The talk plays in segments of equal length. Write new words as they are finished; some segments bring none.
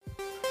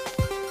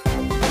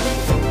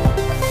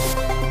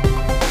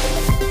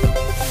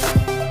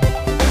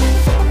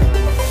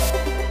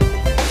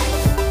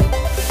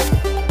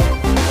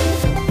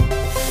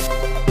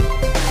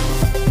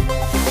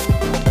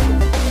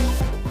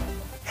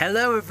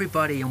Hello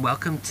everybody and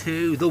welcome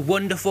to the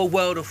wonderful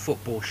world of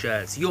football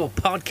shirts, your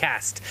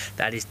podcast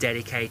that is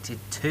dedicated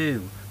to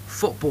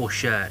football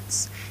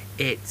shirts.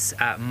 It's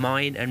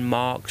mine and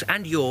Mark's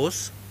and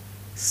yours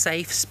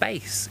safe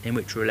space in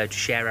which we're allowed to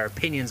share our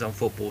opinions on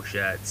football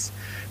shirts,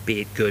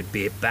 be it good,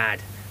 be it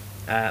bad.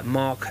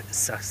 Mark, I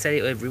say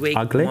it every week,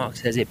 Ugly. Mark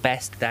says it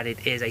best, that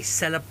it is a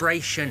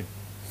celebration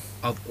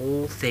of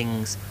all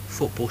things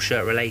football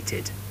shirt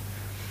related.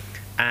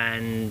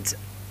 And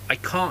I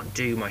can't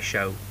do my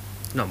show.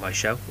 Not my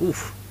show.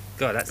 Oof.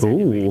 God, that's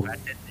really bad,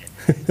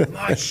 didn't it?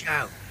 My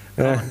show.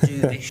 Can't do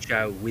this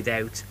show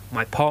without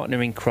my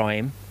partner in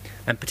crime,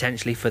 and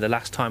potentially for the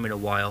last time in a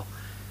while.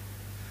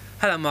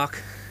 Hello,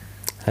 Mark.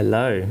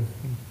 Hello.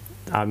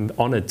 I'm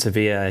honoured to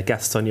be a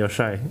guest on your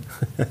show.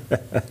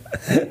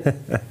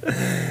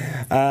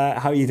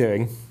 How are you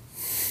doing?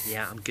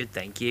 Yeah, I'm good,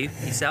 thank you.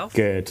 Yourself?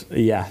 Good.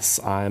 Yes,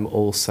 I'm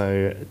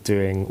also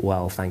doing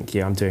well, thank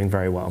you. I'm doing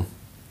very well.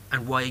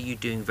 And why are you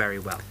doing very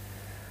well?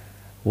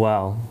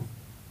 Well,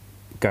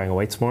 going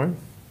away tomorrow.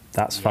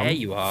 That's fun. Yeah,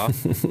 you are.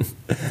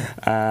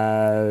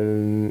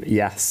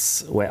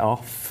 Yes, we're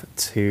off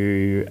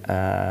to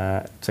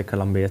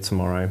Colombia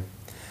tomorrow.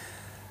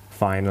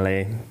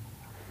 Finally,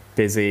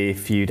 busy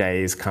few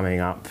days coming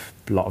up.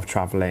 A lot of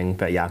travelling,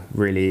 but yeah,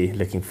 really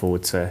looking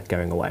forward to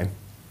going away.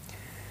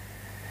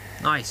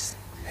 Nice.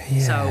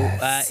 Yes.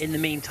 So, in the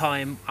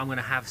meantime, I'm going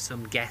to have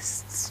some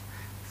guests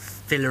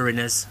fillering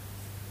us.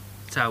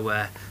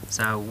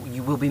 So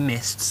you will be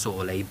missed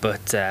sorely,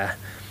 but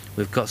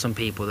we've got some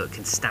people that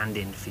can stand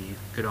in for you.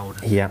 Good old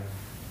the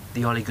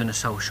Ole Gunnar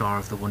Solskjaer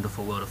of the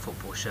wonderful world of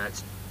football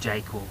shirts.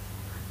 Jake will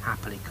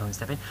happily come and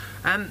step in.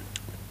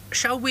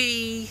 Shall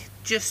we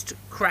just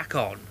crack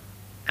on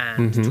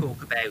and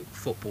talk about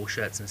football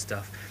shirts and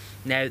stuff?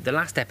 Now, the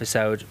last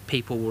episode,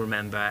 people will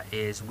remember,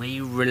 is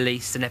we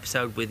released an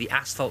episode with the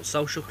Asphalt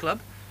Social Club.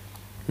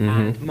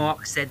 And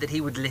Mark said that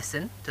he would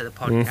listen to the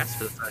podcast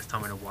for the first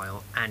time in a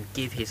while and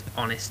give his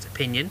honest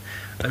opinion,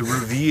 a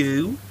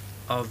review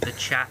of the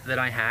chat that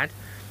I had.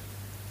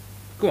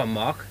 Go on,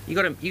 Mark. You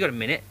got a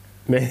minute?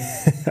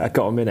 I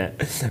got a minute.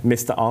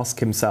 Mr. Ask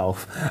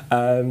himself.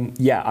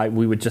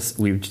 We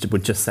were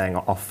just saying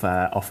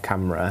off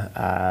camera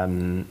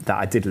that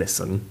I did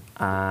listen.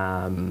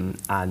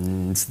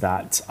 And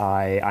that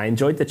I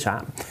enjoyed the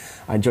chat.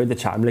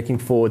 I'm looking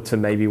forward to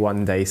maybe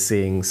one day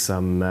seeing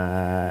some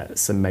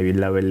maybe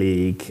lower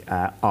league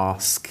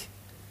ask.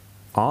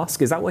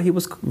 Is that what he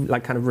was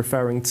like kind of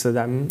referring to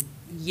them?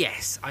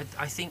 Yes,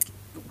 I think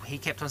he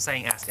kept on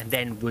saying ask and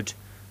then would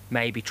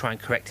maybe try and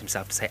correct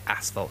himself to say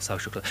Asphalt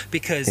Social Club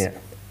because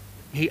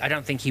I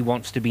don't think he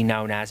wants to be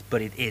known as,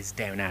 but it is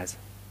down as.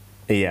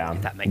 Yeah,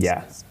 if that makes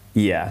sense.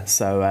 Yeah.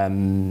 So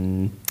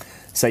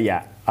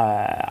yeah.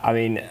 I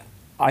mean,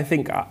 I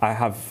think I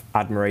have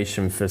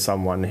admiration for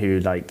someone who,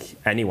 like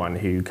anyone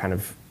who kind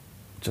of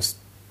just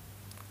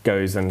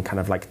goes and kind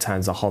of like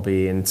turns a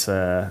hobby into,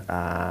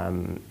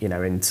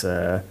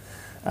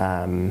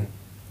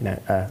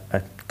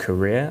 a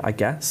career, I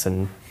guess.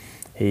 And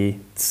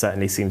he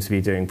certainly seems to be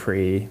doing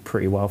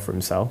pretty well for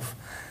himself.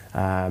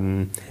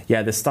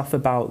 The stuff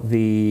about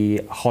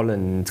the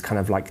Holland kind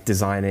of like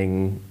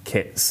designing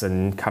kits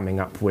and coming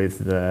up with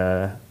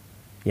the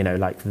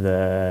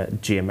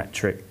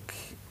geometric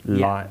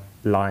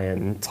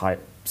lion type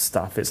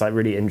stuff. It's like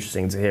really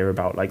interesting to hear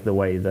about like the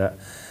way that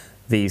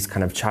these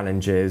kind of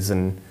challenges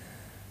and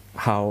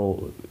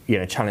how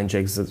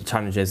challenges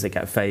that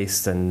get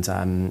faced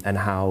and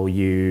how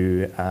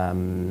you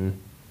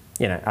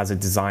as a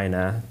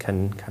designer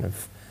can kind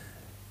of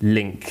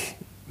link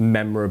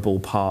memorable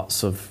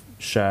parts of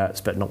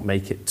shirts but not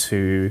make it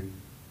too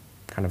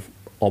kind of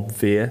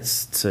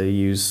obvious to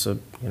use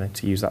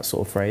that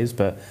sort of phrase,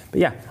 but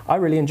yeah, I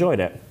really enjoyed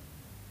it.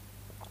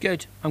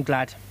 Good, I'm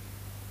glad.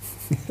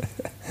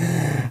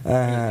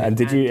 And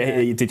did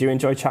you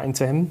enjoy chatting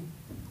to him?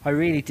 I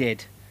really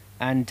did,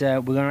 and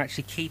we're going to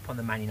actually keep on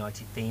the Man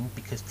United theme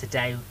because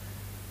today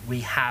we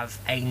have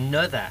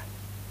another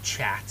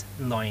chat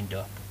lined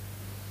up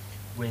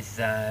with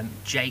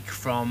Jake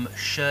from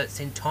Shirts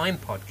in Time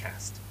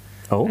podcast.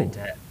 And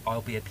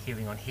I'll be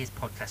appearing on his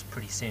podcast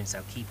pretty soon,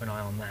 so keep an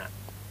eye on that.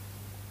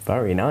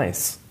 Very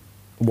nice.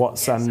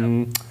 What's their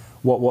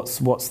podcast?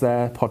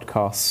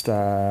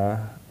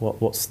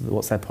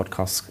 What's their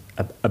podcast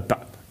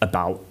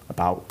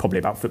about? Probably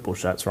about football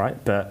shirts, right?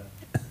 But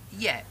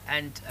yeah,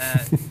 and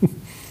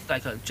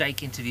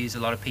Jake interviews a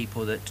lot of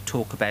people that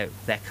talk about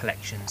their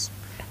collections,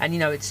 and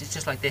it's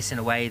just like this in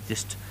a way.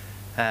 Just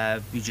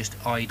you just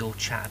idle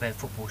chat about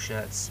football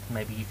shirts,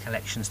 maybe your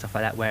collection, stuff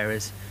like that.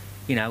 Whereas,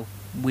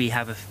 we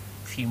have a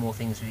few more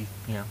things we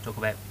talk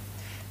about.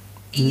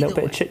 A little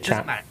bit of chit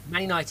chat.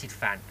 Man United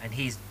fan, and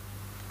he's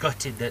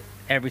gutted that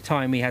every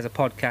time he has a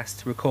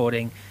podcast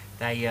recording,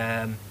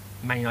 Man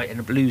United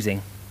end up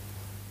losing.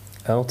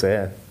 Oh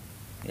dear.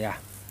 Yeah.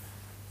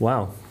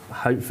 Wow.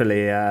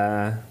 Hopefully,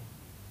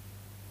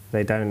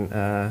 they don't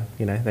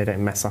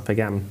mess up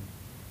again.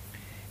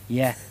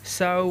 Yeah.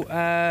 So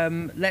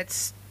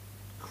let's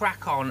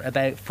crack on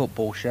about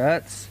football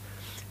shirts.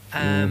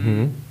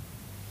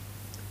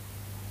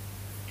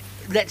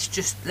 let's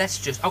just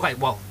okay.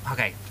 Well,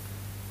 okay.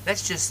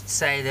 Let's just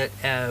say that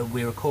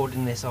we're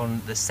recording this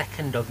on the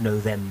 2nd of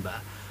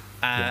November,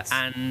 Yes.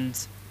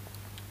 and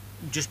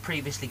just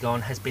previously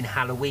gone has been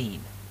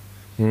Halloween.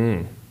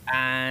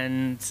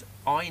 And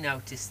I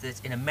noticed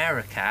that in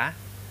America,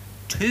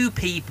 2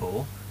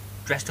 people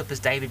dressed up as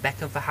David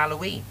Beckham for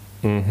Halloween.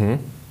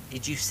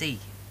 Did you see?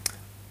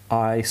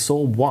 I saw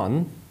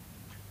one.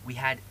 We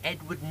had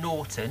Edward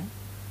Norton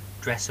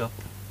dress up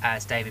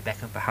as David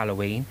Beckham for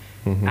Halloween,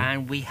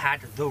 and we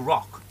had The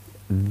Rock.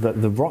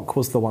 The Rock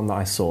was the one that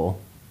I saw.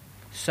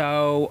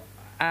 So,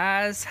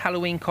 as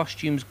Halloween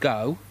costumes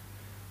go,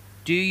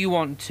 do you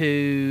want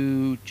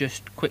to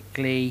just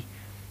quickly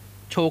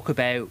talk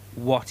about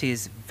what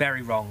is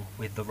very wrong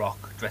with The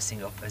Rock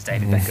dressing up as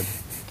David Beckham?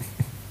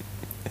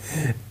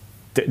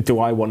 Do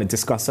I want to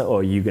discuss it,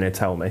 or are you going to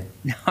tell me?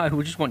 No, I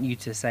just want you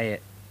to say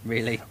it,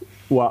 really.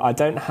 Well, I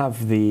don't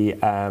have the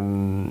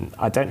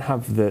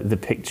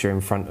picture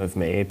in front of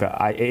me,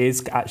 but it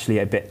is actually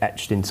a bit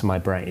etched into my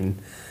brain,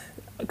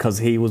 because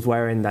he was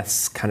wearing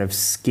this kind of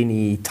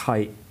skinny,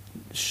 tight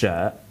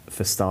shirt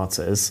for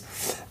starters,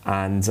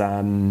 and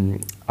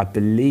I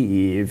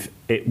believe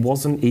it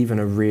wasn't even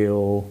a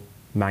real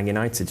Man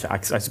United shirt.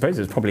 I suppose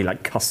it was probably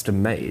like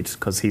custom made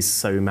because he's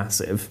so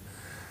massive.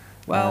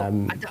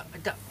 Well,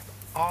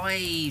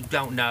 I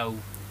don't know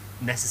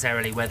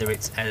necessarily whether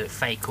it's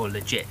fake or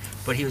legit,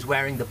 but he was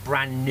wearing the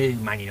brand new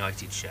Man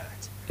United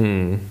shirt,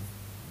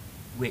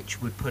 which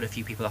would put a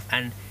few people off,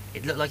 and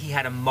it looked like he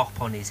had a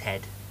mop on his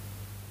head.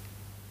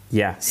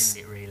 Yes.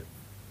 Didn't it really?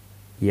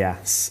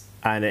 Yes,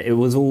 and it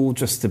was all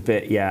just a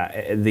bit.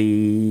 Yeah,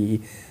 the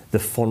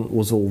font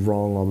was all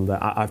wrong on the.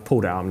 I've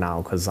pulled it out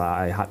now because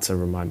I had to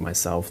remind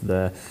myself.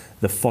 The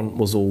font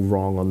was all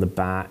wrong on the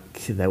back.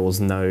 There was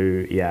no.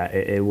 Yeah,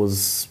 it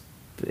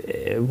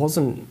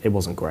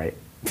wasn't great.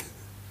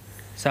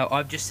 So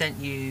I've just sent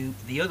you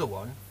the other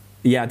one.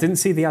 Yeah, I didn't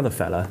see the other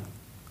fella.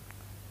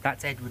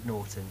 That's Edward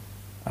Norton.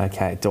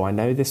 Okay, do I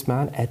know this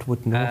man,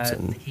 Edward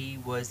Norton? He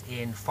was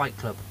in Fight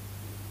Club.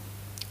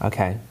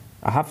 Okay,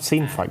 I have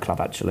seen Fight Club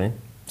actually.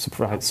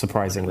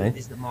 Surprisingly.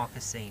 Is that Mark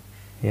has seen?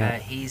 Yeah.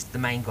 He's the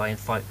main guy in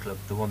Fight Club,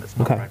 the one that's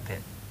not Brad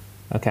Pitt.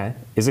 Okay,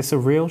 is this a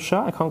real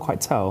shirt? I can't quite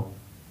tell.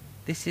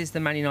 This is the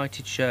Man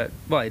United shirt.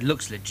 Well, it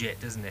looks legit,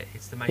 doesn't it?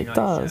 It's the Man United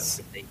shirt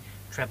with the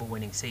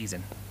treble-winning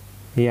season.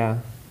 Yeah.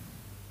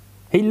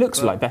 He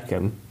looks like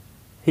Beckham.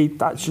 He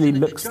actually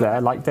looks there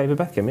like David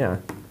Beckham, yeah.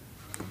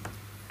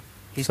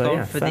 He's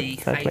gone for the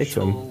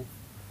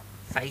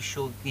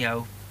facial,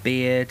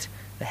 beard,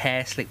 the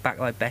hair slicked back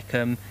like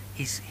Beckham.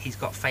 He's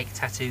got fake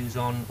tattoos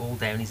on all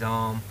down his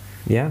arm.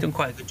 Yeah. He's done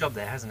quite a good job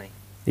there, hasn't he?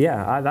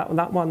 Yeah,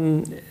 that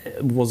one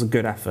was a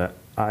good effort.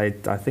 I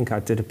think I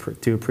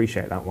do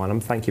appreciate that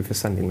one. Thank you for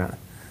sending that.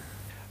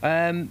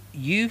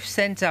 You've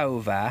sent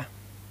over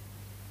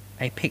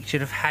a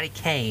picture of Harry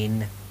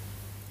Kane.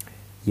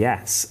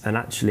 Yes, and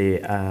actually,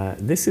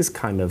 this is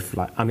kind of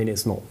like, I mean,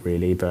 it's not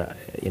really, but,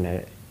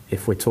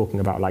 if we're talking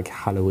about like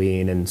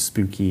Halloween and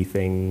spooky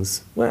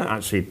things, well,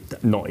 actually,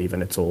 not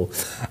even at all.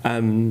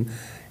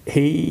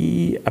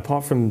 He,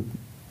 apart from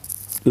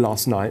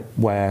last night,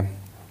 where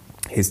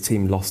his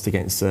team lost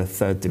against a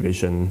 3rd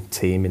division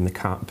team in the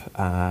cup,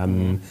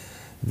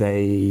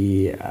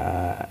 they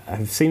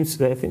I think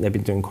they've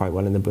been doing quite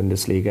well in the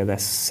Bundesliga. They're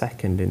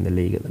 2nd in the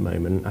league at the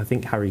moment. I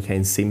think Harry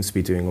Kane seems to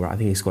be doing all right. I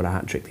think he scored a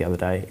hat-trick the other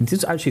day. He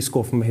did actually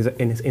score from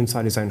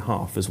inside his own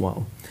half as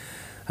well.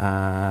 But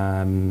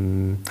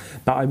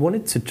I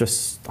wanted to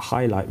just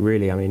highlight,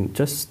 really, I mean,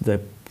 just the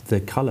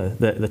colour,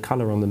 the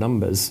colour on the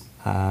numbers.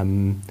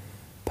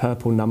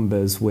 Purple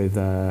numbers with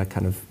a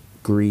kind of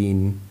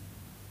green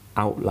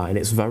outline.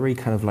 It's very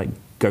kind of like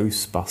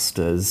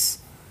Ghostbusters,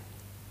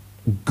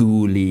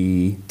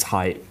 ghouly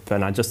type,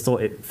 and I just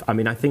thought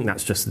I think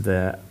that's just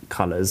the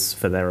colours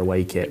for their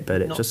away kit,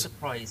 but it just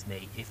surprised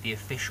me if the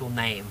official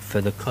name for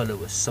the colour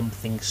was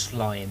something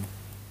slime.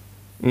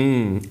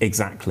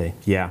 Exactly.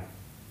 Yeah,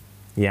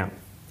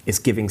 it's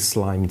giving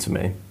slime to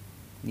me.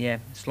 Yeah,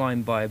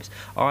 slime vibes.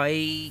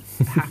 I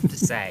have to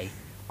say,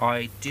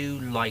 I do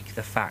like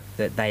the fact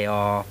that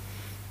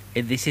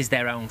this is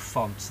their own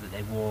font that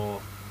they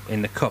wore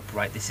in the cup,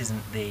 right? This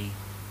isn't the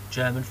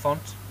German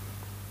font.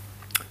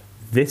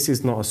 This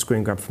is not a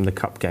screen grab from the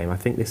cup game. I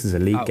think this is a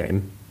league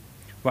game.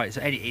 Right,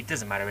 so it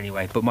doesn't matter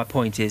anyway, but my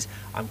point is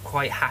I'm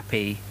quite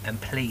happy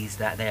and pleased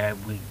that they're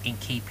in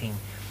keeping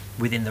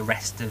within the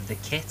rest of the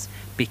kit,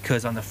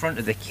 because on the front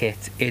of the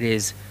kit it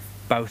is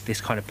both this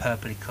kind of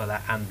purpley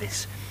colour and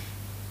this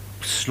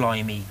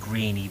slimy,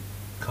 greeny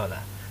colour.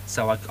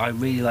 So I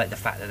really like the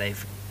fact that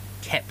they've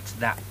kept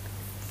that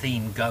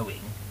theme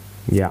going.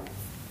 Yeah.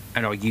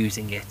 And are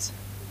using it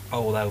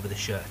all over the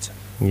shirt.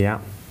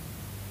 Yeah.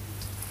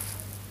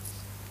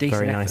 Decent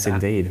Very nice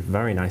indeed.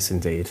 Very nice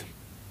indeed.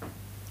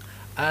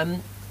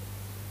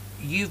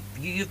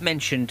 You've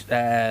mentioned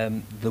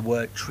the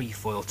word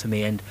trefoil to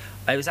me, and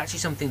it was actually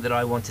something that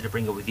I wanted to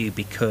bring up with you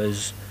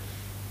because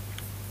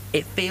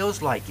it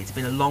feels like it's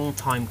been a long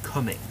time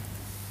coming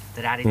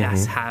that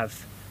Adidas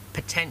have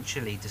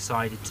potentially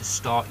decided to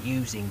start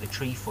using the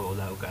trefoil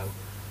logo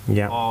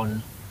Yeah.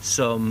 on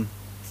some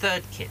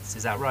third kits.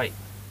 Is that right?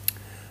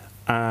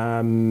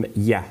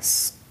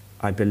 Yes,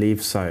 I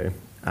believe so.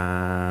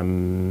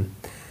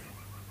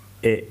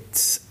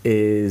 It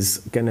is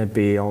going to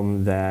be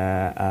on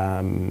their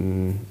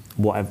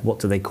what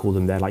do they call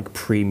them? They're like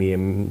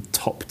premium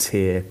top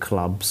tier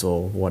clubs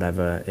or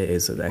whatever it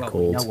is that they're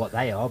called. We know what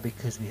they are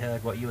because we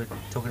heard what you were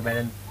talking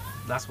about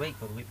last week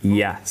or the week before.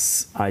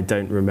 Yes, I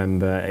don't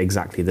remember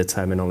exactly the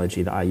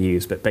terminology that I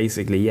used, but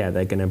basically, yeah,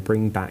 they're going to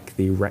bring back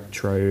the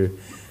retro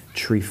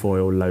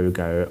trefoil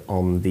logo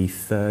on the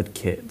third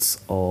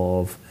kits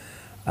of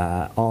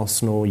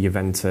Arsenal,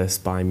 Juventus,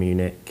 Bayern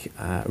Munich,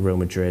 Real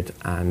Madrid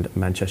and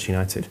Manchester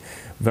United.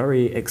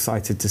 Very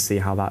excited to see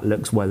how that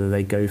looks, whether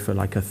they go for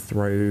like a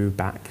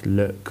throwback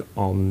look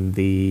on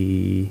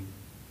the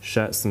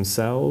shirts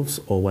themselves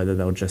or whether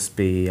they'll just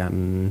be,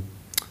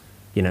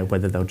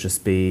 whether they'll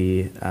just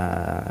be,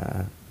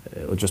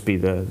 it'll just be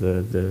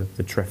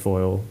the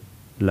trefoil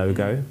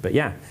logo. But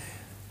yeah,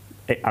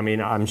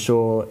 I'm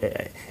sure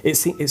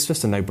it's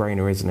just a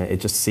no-brainer, isn't it? It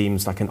just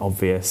seems like an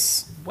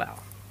obvious... Well...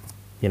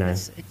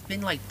 It's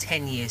been like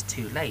 10 years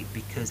too late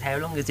because how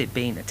long has it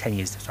been? 10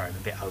 years, sorry, I'm a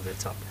bit over the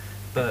top.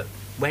 But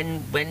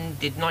when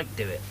did Nike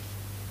do it?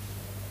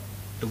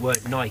 The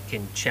word Nike,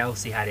 and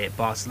Chelsea had it,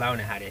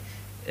 Barcelona had it,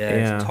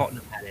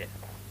 Tottenham had it.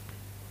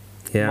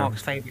 Yeah.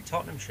 Mark's favourite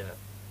Tottenham shirt.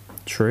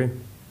 True.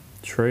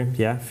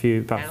 Yeah,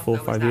 about 4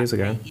 or 5 years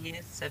ago. 8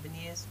 years, 7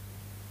 years?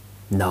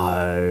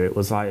 No, it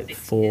was like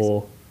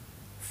 4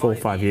 or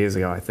 5 years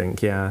ago, I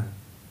think, yeah.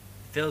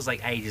 Feels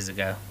like ages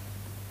ago.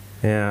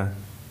 Yeah.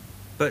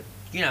 But,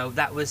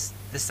 that was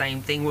the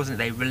same thing, wasn't it?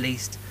 They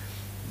released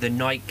the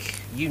Nike,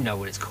 you know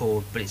what it's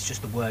called, but it's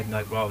just the word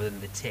Nike rather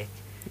than the tick.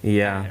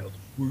 Yeah.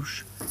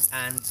 Whoosh.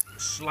 And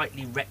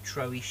slightly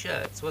retro-y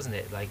shirts, wasn't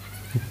it? Like.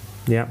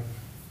 Yeah.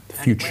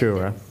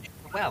 Futura.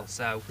 Well,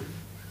 so.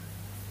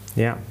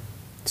 Yeah.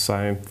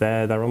 So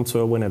they're onto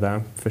a winner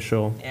there, for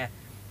sure. Yeah.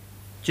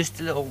 Just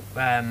a little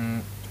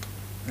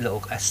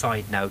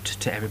side note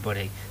to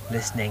everybody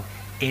listening.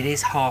 It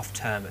is half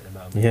term at the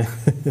moment. Yeah.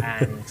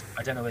 And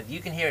I don't know whether you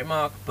can hear it,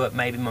 Mark, but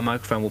maybe my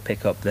microphone will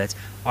pick up that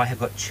I have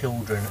got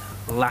children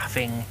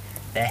laughing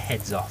their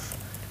heads off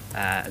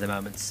at the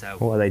moment. So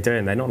what are they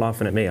doing? They're not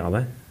laughing at me, are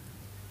they?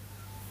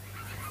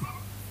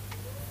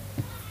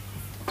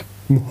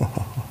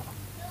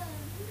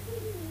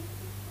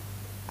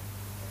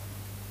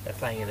 They're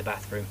playing in the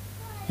bathroom.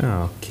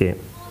 Oh, cute.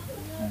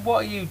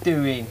 What are you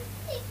doing?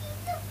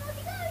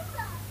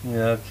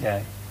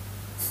 Okay.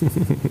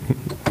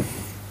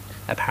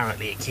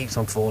 Apparently it keeps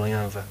on falling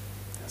over.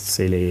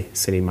 Silly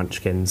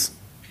munchkins.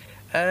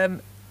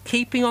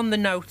 Keeping on the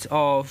note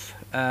of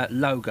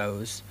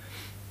logos,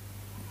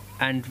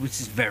 and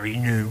which is very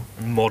new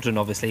and modern,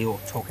 obviously, or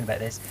talking about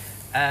this,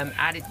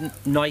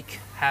 Nike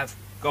have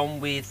gone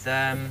with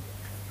a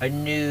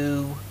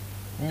new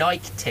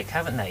Nike tick,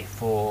 haven't they?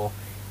 For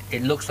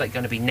it looks like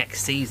going to be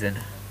next season.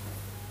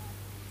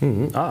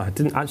 I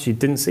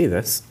didn't see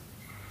this.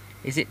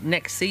 Is it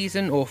next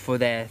season or for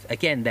their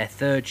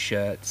third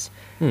shirts?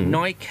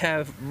 Nike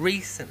have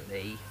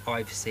recently,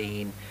 I've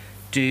seen,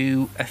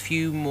 do a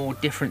few more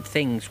different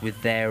things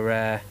with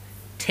their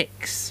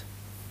ticks.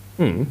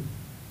 And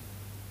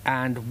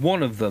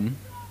one of them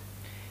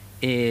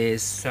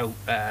is,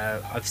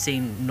 I've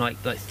seen Nike,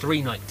 like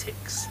 3 Nike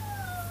ticks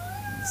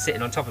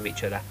sitting on top of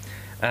each other.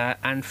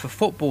 And for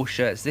football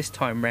shirts this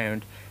time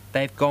round,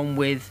 they've gone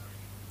with,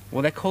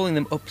 well, they're calling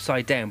them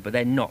upside down, but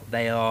they're not.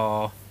 They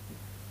are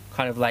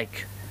kind of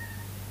like,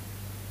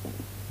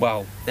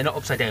 well, they're not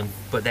upside down,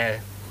 but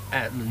they're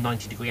at a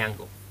 90-degree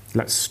angle.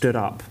 Like stood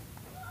up.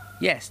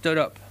 Yeah, stood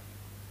up.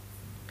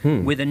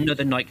 With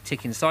another Nike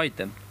tick inside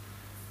them.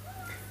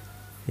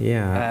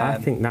 Yeah, I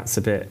think that's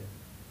a bit...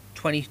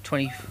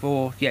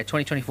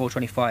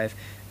 2024-25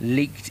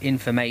 leaked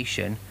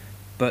information,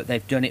 but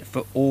they've done it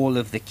for all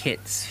of the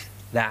kits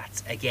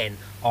that, again,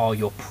 are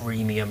your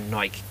premium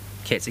Nike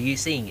kits. Are you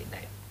seeing it now?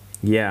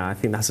 Yeah, I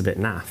think that's a bit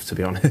naff, to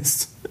be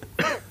honest.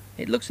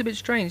 It looks a bit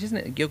strange, isn't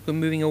it? You're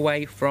moving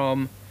away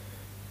from...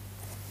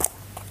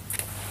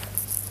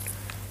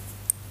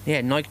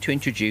 Yeah, Nike to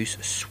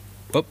introduce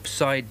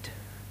upside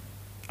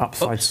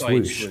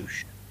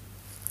swoosh.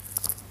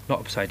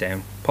 Not upside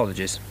down.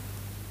 Apologies.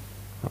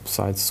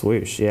 Upside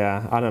swoosh,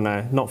 yeah. I don't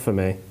know. Not for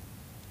me.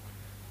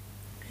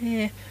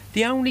 Yeah.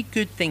 The only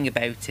good thing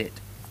about it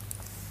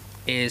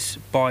is,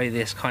 by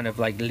this kind of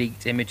like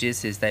leaked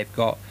images is they've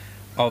got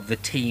of the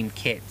team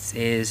kits,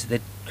 is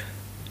that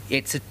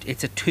it's a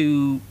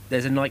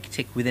there's a Nike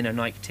tick within a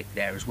Nike tick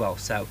there as well.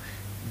 So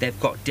they've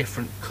got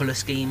different colour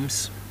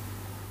schemes.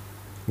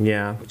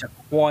 Yeah. Which I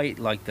quite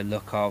like the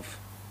look of,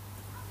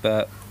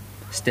 but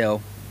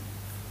still,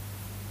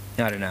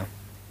 I don't know.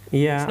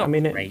 Yeah, it's not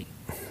great.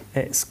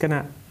 It's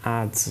gonna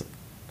add.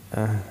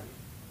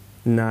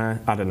 No,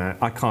 I don't know.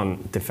 I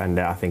can't defend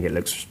it. I think it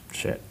looks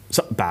shit.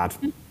 So bad.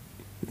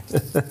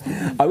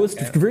 I was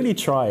really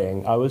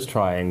trying.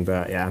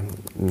 But yeah,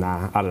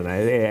 nah. I don't know.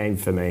 It ain't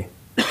for me.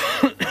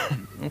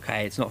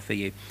 Okay, it's not for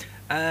you.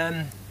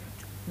 I'm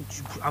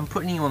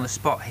putting you on the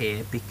spot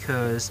here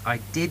because I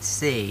did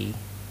see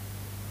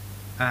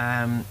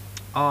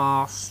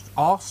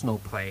Arsenal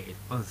played,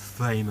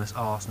 famous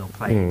Arsenal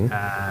played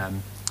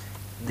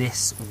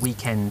this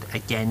weekend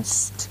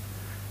against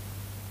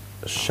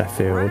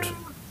Sheffield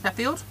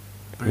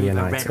Blue,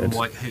 United. red and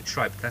white hook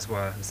stripe, that's what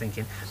I was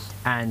thinking,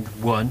 and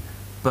won.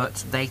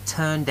 But they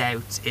turned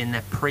out in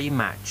their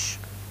pre-match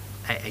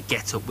a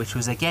get-up, which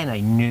was again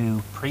a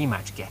new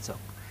pre-match get-up.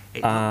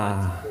 It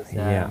looked like it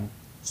was,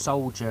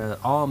 soldier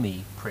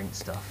army print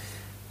stuff.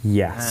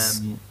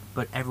 Yes.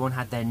 But everyone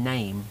had their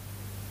name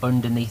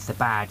underneath the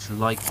badge,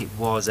 like it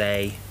was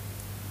a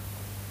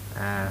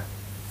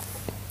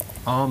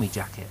army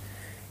jacket.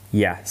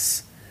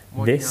 Yes.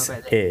 What do you This know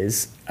about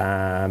is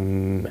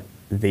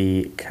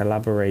the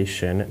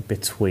collaboration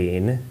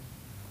between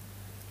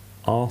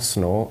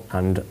Arsenal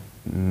and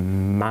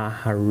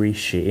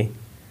Maharishi,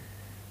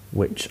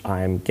 which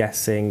I'm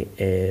guessing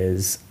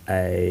is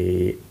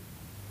a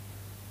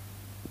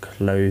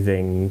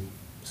clothing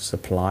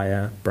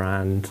supplier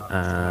brand.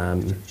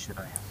 Should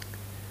I?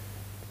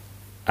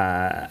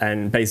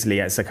 And basically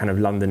it's a kind of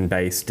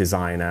London-based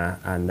designer,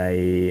 and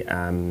they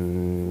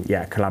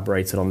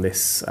collaborated on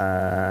this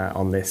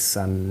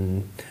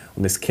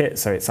kit.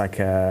 So it's like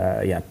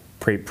a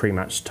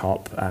pre-match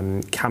top,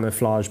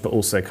 camouflage, but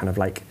also kind of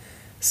like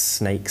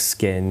snake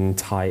skin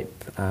type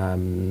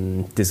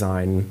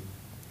design.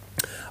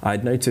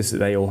 I'd noticed that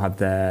they all had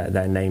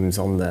their names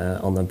on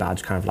the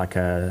badge, kind of like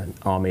a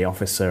army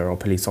officer or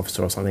police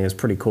officer or something. It was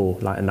pretty cool,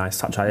 like a nice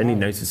touch. I only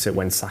noticed it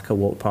when Saka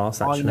walked past,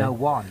 actually. I know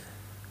why.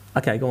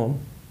 Okay, go on.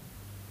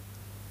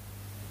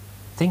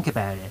 Think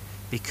about it,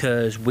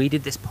 because we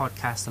did this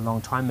podcast a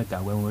long time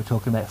ago when we were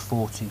talking about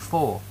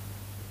 4-2-4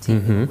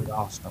 teaming with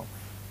Arsenal,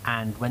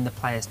 and when the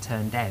players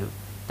turned out,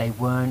 they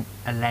weren't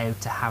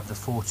allowed to have the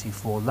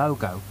 4-2-4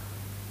 logo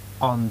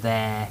on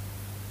their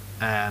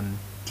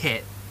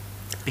kit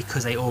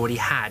because they already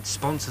had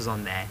sponsors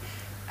on there.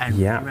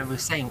 And I remember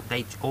saying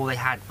all they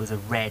had was a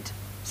red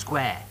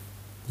square.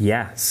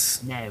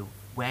 Yes. Now,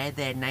 where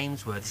their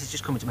names were, this is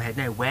just coming to my head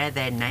now, where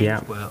their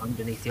names were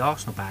underneath the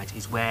Arsenal badge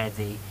is where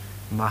the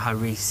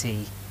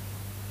Maharishi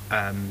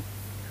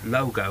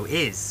logo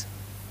is.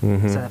 So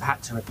they've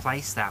had to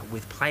replace that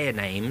with player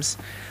names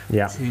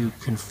to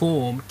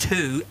conform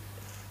to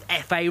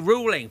FA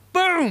ruling.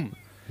 Boom!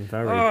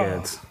 Very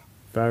good.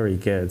 Very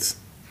good.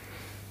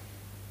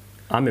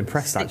 I'm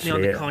impressed, Stick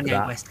actually. me on the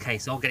Kanye West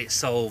case, I'll get it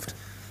solved.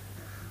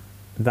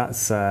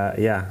 That's,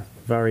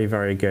 very,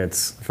 very good.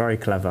 Very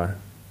clever.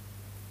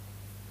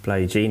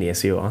 Bloody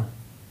genius you are.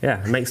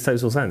 Yeah, it makes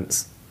total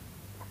sense.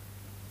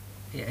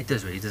 Yeah, it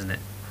does really, doesn't it?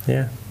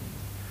 Yeah.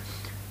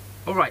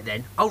 All right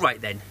then.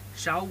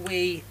 Shall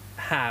we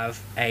have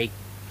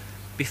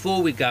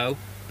before we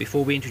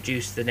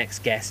introduce the next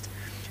guest,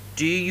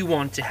 do you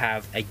want to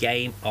have a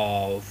game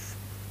of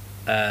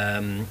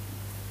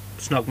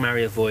Snog,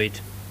 Marry, Avoid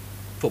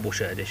Football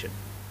Shirt Edition?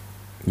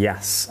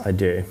 Yes, I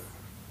do.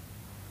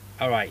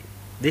 All right.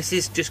 This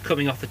is just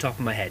coming off the top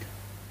of my head.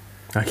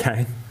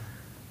 Okay.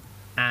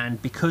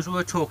 And because we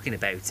were talking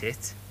about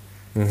it,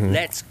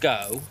 let's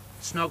go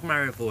Snog,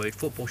 Marry, Avoid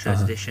Football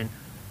Shirts Edition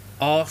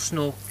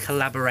Arsenal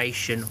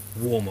collaboration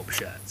warm-up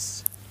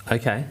shirts.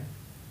 Okay.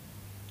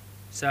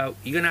 So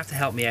you're going to have to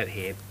help me out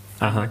here.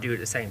 I'm going to do it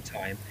at the same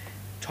time.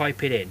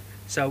 Type it in.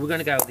 So we're going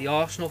to go the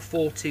Arsenal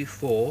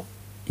 4-2-4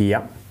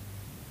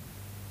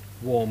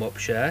 warm-up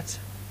shirt.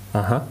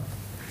 Now,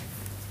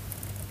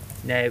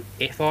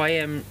 if I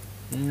am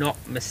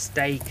not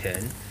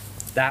mistaken,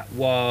 that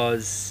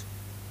was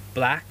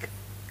black,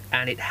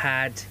 and it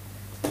had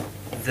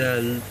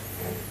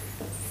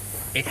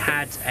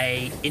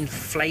a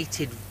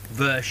inflated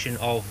version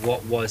of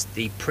what was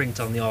the print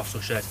on the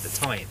Arsenal shirt at the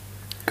time.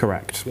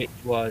 Correct. Which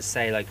was,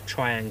 say, like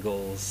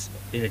triangles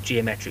in a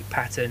geometric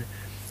pattern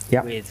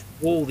with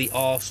all the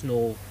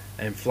Arsenal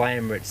and Fly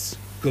Emirates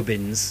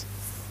gubbins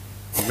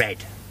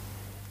red.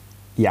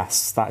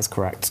 Yes, that is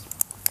correct.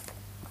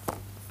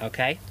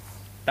 Okay,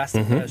 that's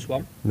the first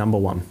one. Number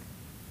one.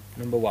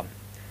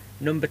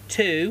 Number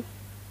two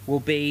will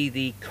be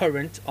the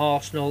current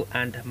Arsenal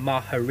and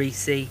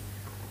Maharishi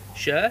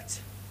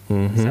shirt.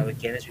 So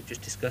again, as we've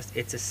just discussed,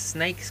 it's a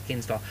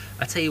snakeskin style.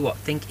 I tell you what,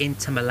 think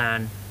Inter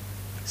Milan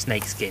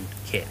snakeskin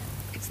kit.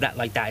 It's that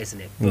like that,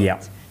 isn't it?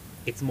 But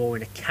it's more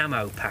in a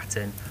camo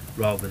pattern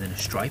rather than a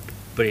stripe,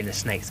 but in a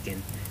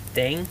snakeskin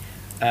thing.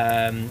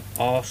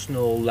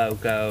 Arsenal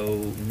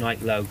logo,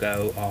 Nike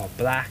logo are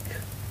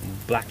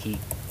blacky,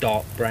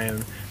 dark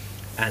brown,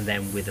 and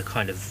then with a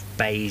kind of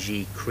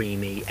beigey,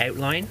 creamy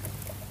outline.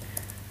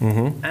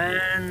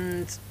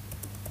 And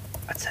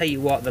I tell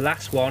you what, the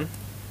last one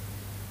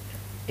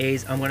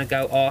is I'm going to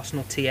go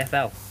Arsenal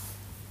TFL.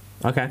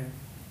 Okay.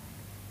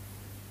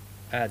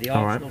 The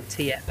Arsenal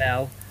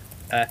TFL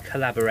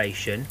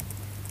collaboration,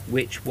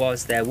 which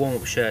was their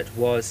warm-up shirt,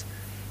 was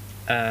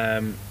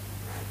the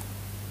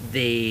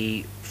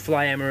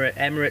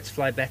Emirates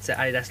Fly Better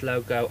Adidas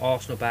logo,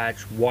 Arsenal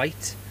badge,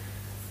 white,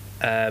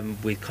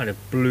 with kind of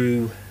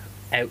blue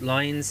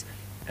outlines,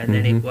 and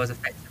then it was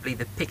effectively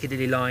the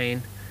Piccadilly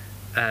line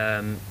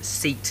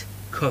seat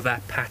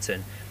cover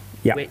pattern.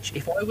 Yeah. which,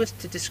 if I was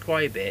to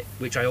describe it,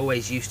 which I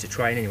always used to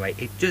try anyway,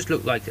 it does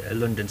look like a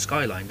London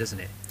skyline, doesn't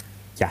it?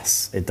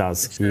 Yes, it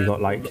does. The You've got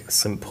circle like looks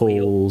St like the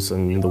wheel. Paul's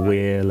and the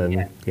wheel,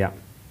 and yeah.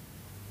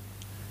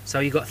 So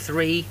you've got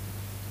 3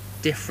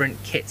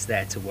 different kits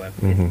there to work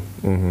with.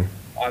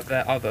 I've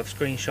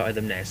screenshotted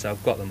them now, so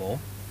I've got them all.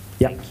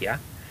 Yep. Thank you.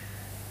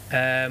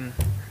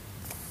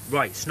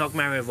 Right, Snog,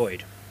 Marry,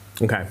 Avoid.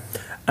 Okay.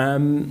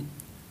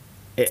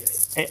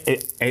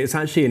 It's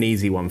actually an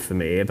easy one for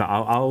me, but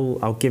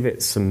I'll give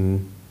it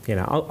some. You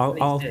know,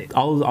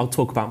 I'll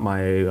talk about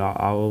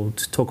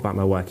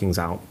my workings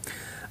out.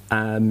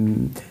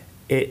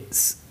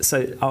 Let's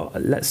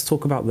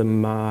talk about the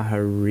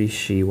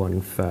Maharishi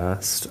one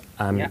first.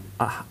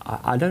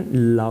 I don't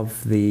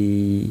love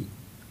the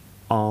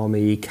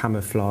army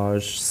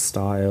camouflage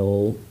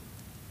style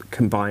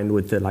combined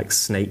with the like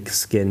snake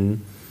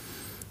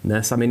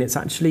skinness. I mean, it's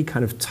actually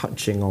kind of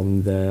touching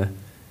on the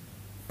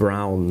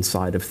brown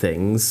side of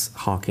things,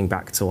 harking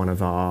back to one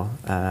of our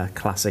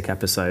classic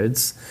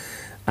episodes.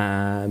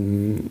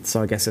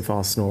 So I guess if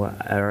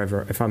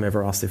I'm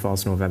ever asked if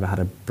Arsenal have ever had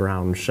a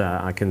brown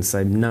shirt, I can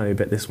say no,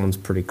 but this one's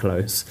pretty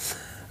close.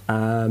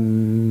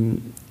 That's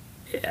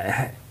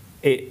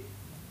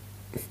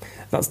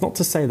not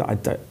to say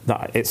that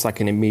that it's like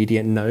an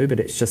immediate no, but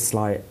it's just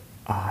like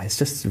it's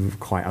just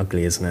quite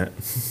ugly, isn't it?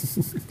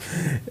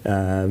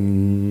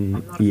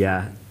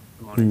 Yeah,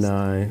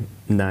 no,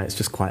 it's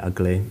just quite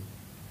ugly.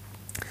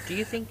 Do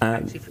you think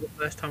actually for the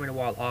first time in a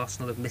while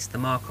Arsenal have missed the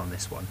mark on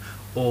this one,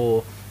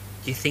 or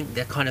do you think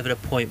they're kind of at a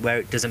point where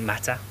it doesn't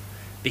matter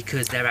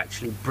because they're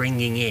actually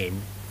bringing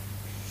in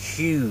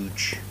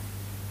huge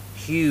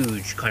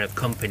kind of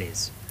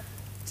companies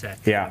to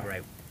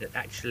collaborate with, that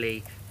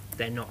actually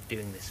they're not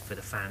doing this for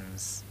the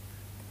fans,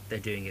 they're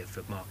doing it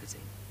for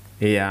marketing?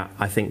 Yeah,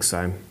 I think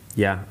so.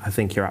 Yeah, I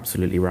think you're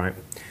absolutely right.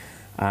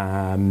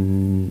 I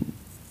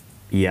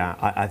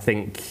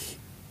think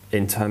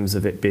in terms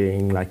of it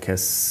being like a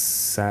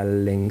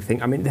selling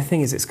thing, I mean, the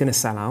thing is it's going to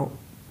sell out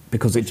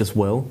because it just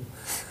will,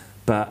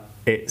 but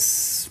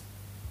it's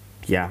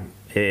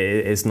not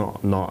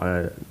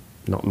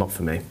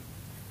for me.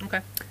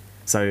 Okay.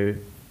 So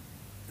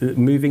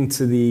moving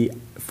to the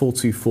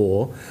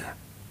 424,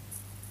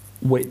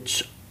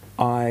 which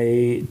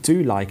I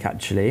do like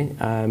actually,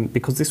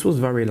 because this was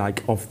very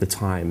like of the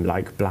time,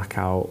 like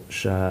blackout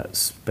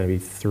shirts maybe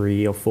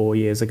 3 or 4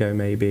 years ago,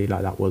 maybe,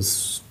 like that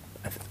was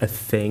a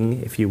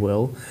thing, if you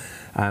will.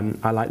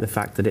 I like the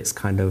fact that it's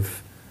kind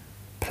of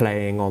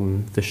playing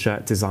on the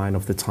shirt design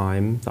of the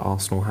time that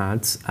Arsenal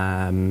had,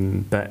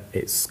 but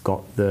it's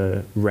got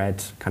the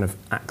red kind of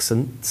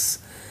accents.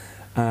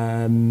 Do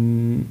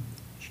you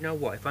know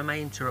what, if I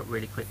may interrupt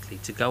really quickly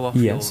to go off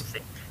your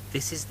thing,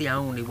 this is the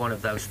only one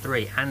of those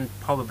 3, and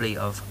probably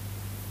of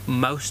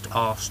most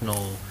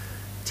Arsenal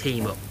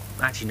team up.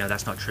 Actually, no,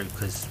 that's not true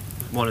because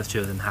 1 or 2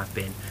 of them have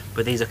been,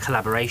 but these are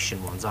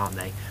collaboration ones, aren't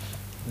they?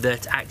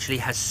 That actually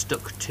has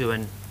stuck to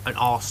an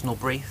Arsenal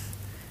brief.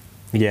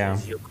 Yeah.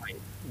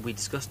 We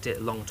discussed it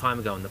a long time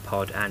ago on the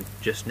pod, and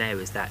just now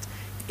is that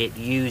it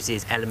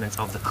uses elements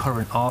of the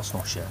current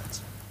Arsenal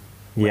shirts.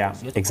 Yeah,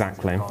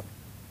 exactly.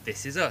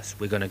 This is us.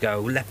 We're going to go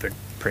leopard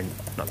print,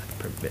 not leopard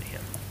print, but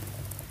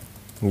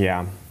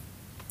yeah.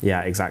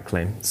 Yeah,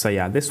 exactly. So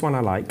yeah, this one I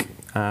like.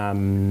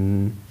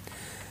 And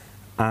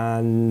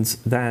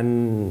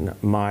then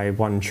my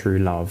one true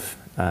love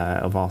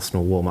of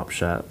Arsenal warm-up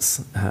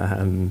shirts.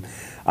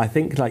 I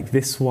think like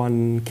this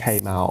one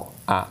came out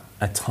at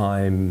a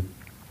time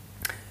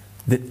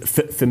that,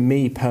 for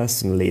me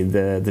personally,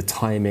 the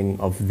timing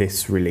of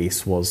this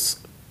release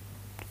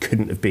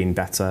couldn't have been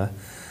better.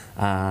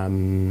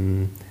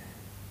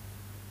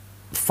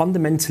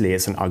 Fundamentally,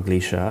 it's an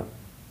ugly shirt.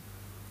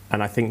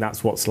 And I think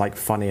that's what's like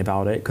funny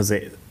about it, because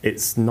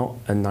it's not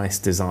a nice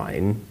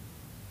design.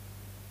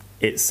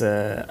 It's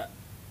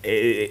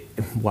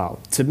well,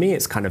 to me,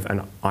 it's kind of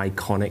an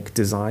iconic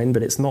design,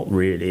 but it's not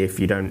really if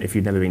you've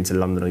never been to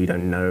London or you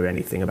don't know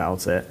anything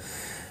about it.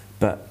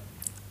 But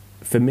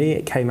for me,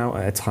 it came out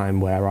at a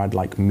time where I'd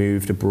like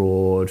moved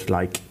abroad.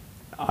 Like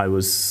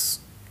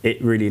it's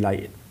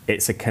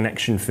a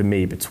connection for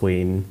me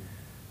between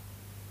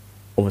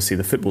obviously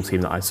the football team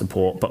that I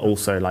support, but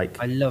also like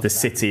the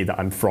city that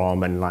I'm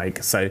from, and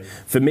like, so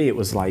for me it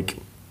was like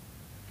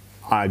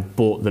I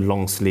bought the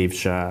long sleeve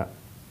shirt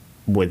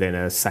within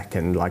a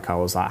second. Like I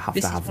was like, I have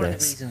to have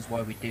this. This is one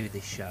of the reasons why we do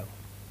this show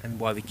and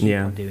why we keep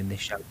on doing this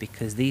show,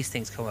 because these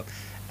things come up,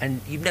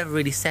 and you've never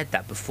really said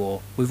that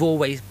before. We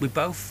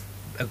both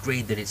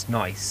agreed that it's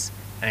nice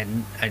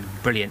and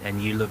brilliant,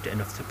 and you loved it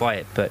enough to buy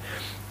it, but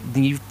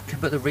you can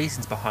put the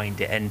reasons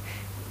behind it, and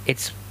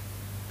it's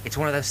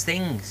one of those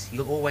things.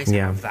 You'll always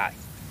have that,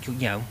 you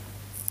know.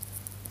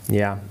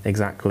 Yeah,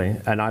 exactly.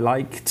 And I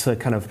like to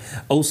kind of,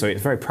 also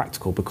it's very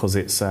practical because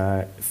it's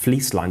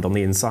fleece lined on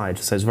the inside,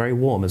 so it's very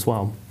warm as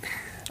well.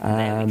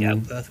 There we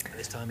go, perfect for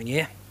this time of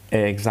year.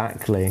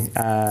 Exactly.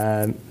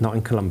 Not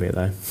in Colombia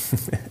though.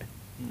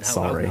 No,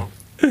 sorry. Well,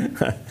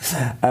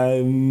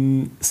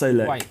 so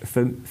look,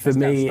 for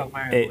me,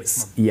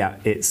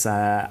 it's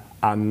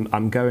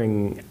I'm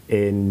going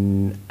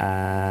in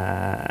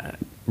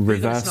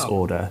reverse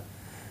order.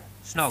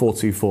 Snog.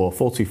 424,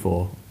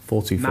 424,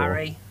 424.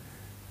 Marry.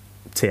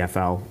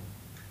 TFL.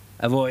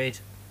 Avoid.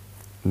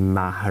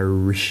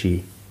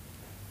 Maharishi.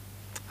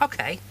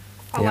 Okay,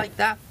 I like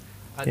that.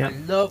 I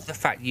love the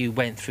fact you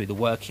went through the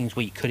workings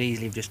where you could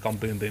easily have just gone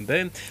boom, boom,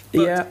 boom.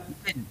 But Yeah. you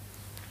didn't.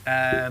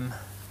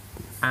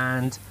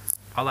 And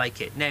I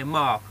like it. Now,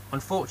 Mark,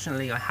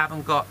 unfortunately, I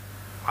haven't got...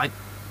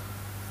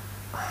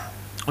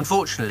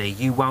 Unfortunately,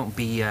 you won't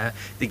be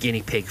the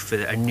guinea pig for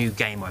a new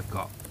game I've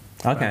got.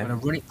 Okay. I'm going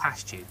to run it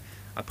past you.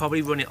 I'll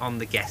probably run it on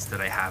the guest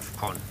that I have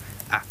on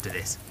after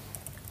this.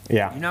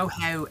 Yeah. You know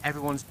how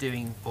everyone's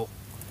doing... Or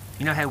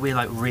you know how we're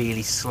like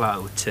really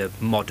slow to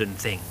modern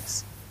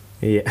things?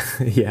 Yeah.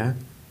 Yeah.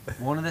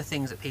 One of the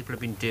things that people have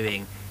been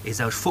doing is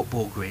those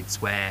football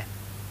grids where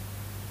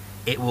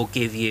it will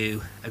give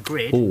you a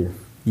grid. Oh,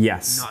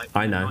 yes,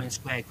 I know. 9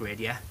 square grid,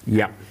 yeah?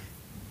 Yeah.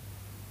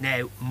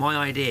 Now, my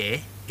idea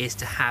is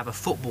to have a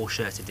football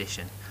shirt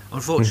edition.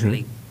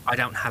 Unfortunately, I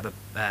don't have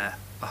a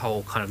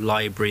whole kind of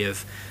library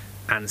of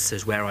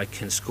answers where I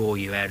can score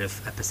you out of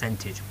a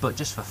percentage. But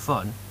just for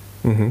fun,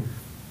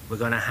 we're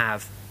going to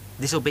have...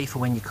 This will be for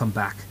when you come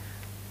back.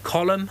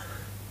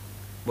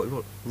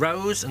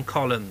 Rows and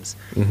columns,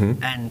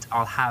 and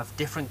I'll have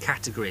different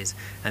categories,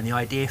 and the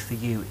idea for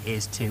you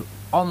is to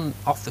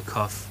off the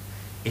cuff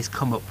is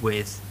come up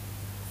with,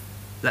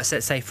 let's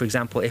say for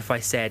example, if I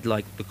said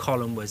like the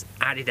column was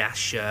Adidas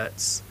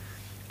shirts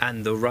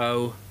and the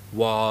row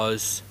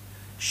was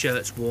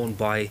shirts worn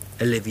by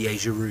Olivier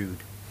Giroud,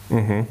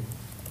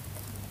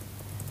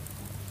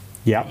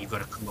 Yeah. you've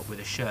got to come up with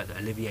a shirt that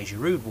Olivier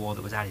Giroud wore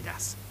that was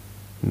Adidas.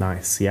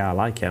 Nice. Yeah, I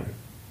like it.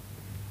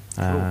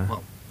 Cool.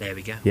 Well, there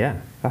we go.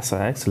 Yeah, that's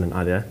an excellent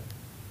idea.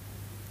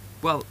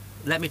 Well,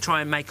 let me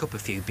try and make up a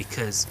few,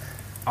 because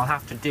I'll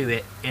have to do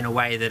it in a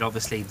way that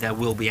obviously there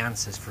will be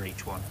answers for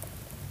each one.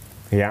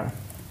 Yeah.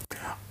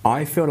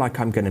 I feel like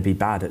I'm going to be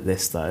bad at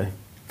this, though.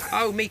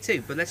 Oh, me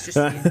too, but let's just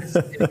see.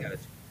 Here we go.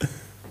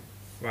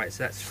 Right,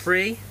 so that's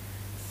 3,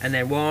 and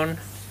then 1,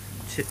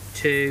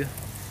 2,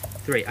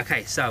 3.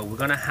 Okay, so we're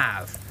going to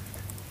have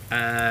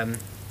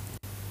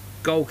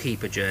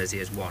goalkeeper jersey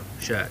as one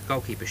shirt,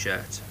 goalkeeper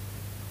shirt.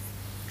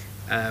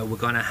 We're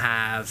going to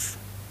have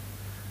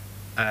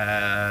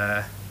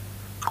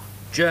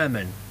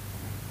German,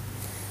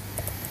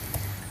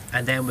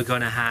 and then we're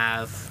going to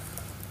have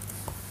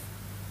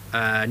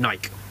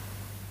Nike.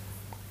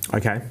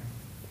 Okay.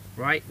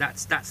 Right,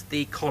 that's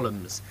the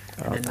columns.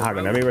 Hang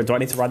on, do I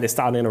need to write this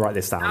down? I'm going to write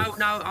this down.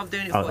 No, I'm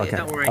doing it for you, okay.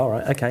 don't worry. All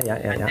right, okay, yeah.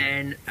 And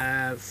then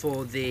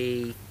for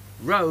the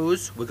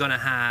rows, we're going to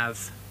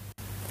have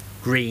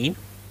green.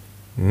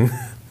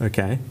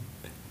 Okay.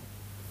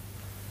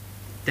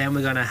 Then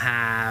we're going to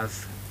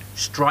have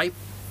striped.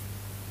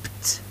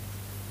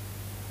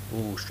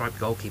 Ooh, striped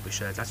goalkeeper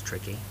shirts, that's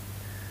tricky.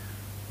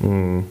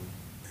 And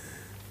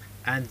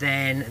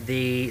then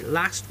the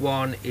last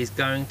one is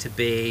going to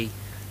be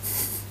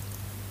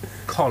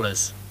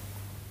collars.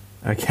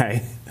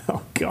 Okay.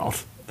 Oh, God.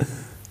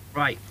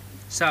 Right,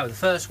 so the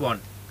first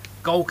one,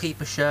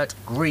 goalkeeper shirt,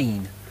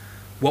 green.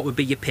 What would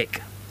be your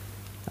pick?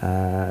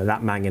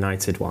 That Man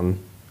United one.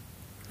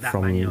 That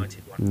from Man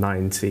United one.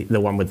 90, the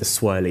one with the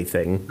swirly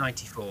thing.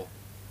 94.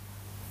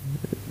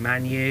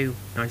 Man U,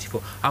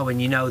 94. Oh,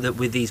 and you know that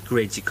with these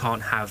grids, you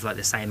can't have like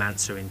the same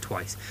answer in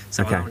twice.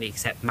 So Okay. I only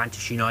accept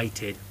Manchester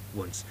United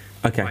once.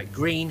 Okay. Right,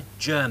 green,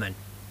 German.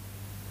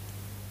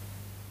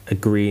 A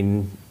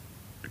green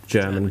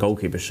German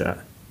goalkeeper shirt.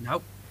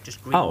 Nope,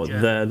 just green. Oh,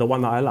 German. the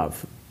one that I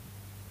love.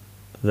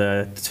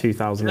 The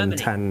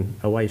 2010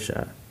 away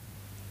shirt.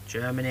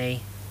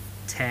 Germany,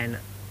 10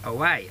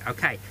 away.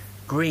 Okay,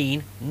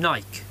 green,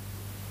 Nike.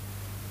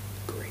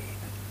 Green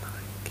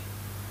Nike.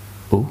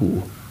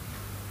 Ooh.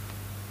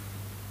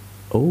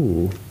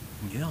 Ooh.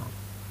 Yeah.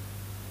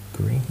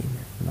 Green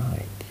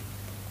Nike.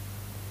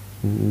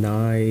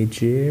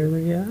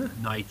 Nigeria.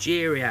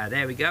 Nigeria.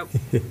 There we go.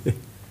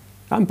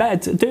 I'm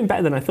doing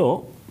better than I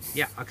thought.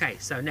 Yeah. Okay.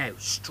 So now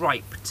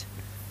striped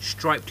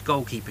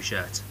goalkeeper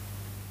shirt.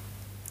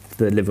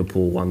 The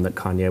Liverpool one that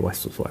Kanye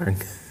West was wearing.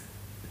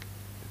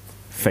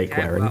 Fake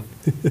Okay, wearing. well,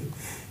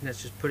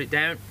 let's just put it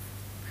down.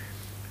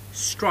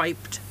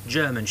 Striped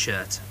German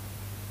shirt.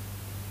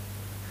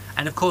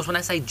 And of course, when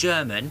I say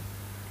German,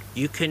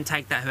 you can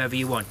take that however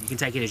you want. You can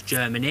take it as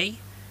Germany,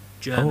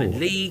 German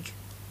League,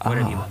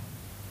 whatever you want.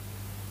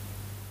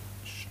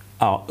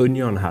 Oh,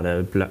 Union had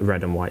a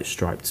red and white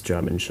striped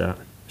German shirt.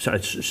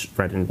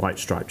 Red and white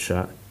striped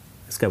shirt.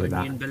 Let's go with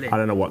Union that. Berlin. I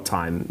don't know what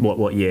time,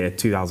 what year,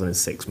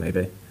 2006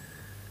 maybe.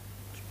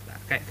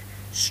 Okay.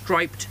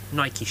 Striped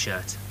Nike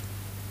shirt.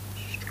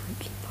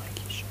 Striped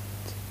Nike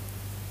shirt.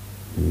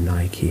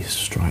 Nike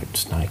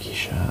striped Nike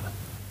shirt.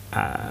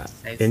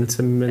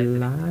 Inter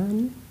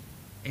Milan?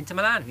 Inter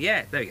Milan,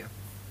 yeah, there we go.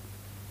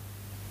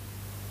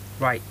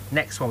 Right,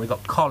 next one, we've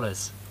got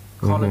collars.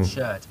 Collared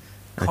shirt.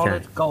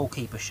 Collared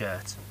goalkeeper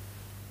shirt.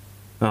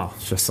 Oh,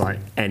 it's just like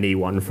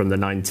anyone from the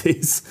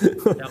 90s.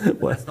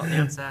 No, that's not the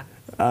answer.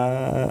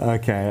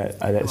 Okay,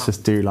 let's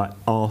just do like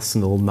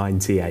Arsenal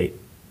 98.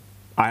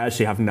 I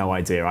actually have no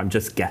idea. I'm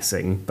just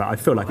guessing, but I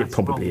feel like it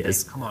probably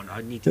is. Come on,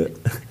 I need to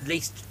at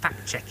least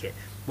fact check it.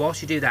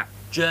 Whilst you do that,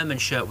 German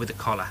shirt with a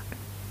collar.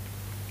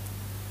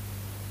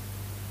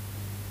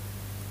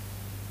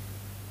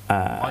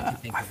 I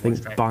think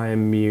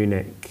Bayern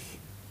Munich.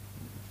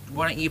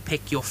 Why don't you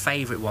pick your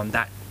favourite one?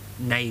 That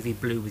navy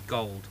blue with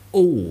gold.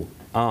 Oh,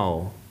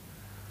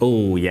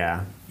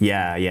 yeah.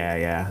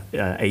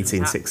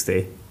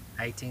 1860.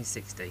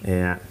 1860.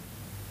 Yeah.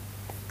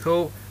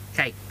 Cool.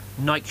 Okay,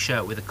 Nike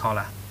shirt with a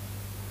collar.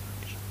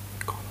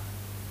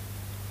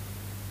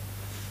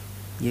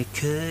 You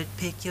could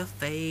pick your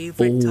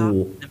favourite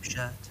Tottenham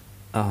shirt.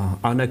 Oh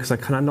no, because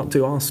can I not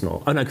do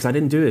Arsenal? Oh no, because I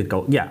didn't do a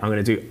goal. Yeah, I'm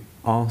going to do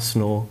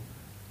Arsenal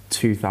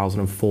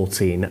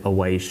 2014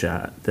 away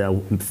shirt,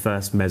 the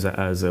first Mesut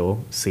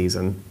Ozil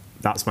season.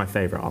 That's my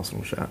favourite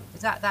Arsenal shirt.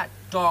 Is that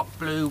dark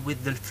blue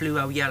with the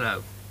fluo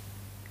yellow?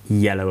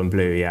 Yellow and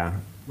blue, yeah.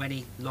 When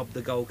he lobbed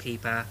the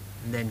goalkeeper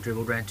and then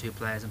dribbled around two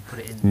players and put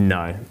it in?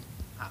 No.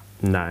 Oh.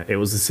 No, it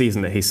was the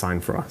season that he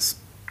signed for us.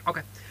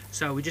 Okay,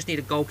 so we just need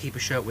a goalkeeper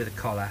shirt with a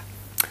collar.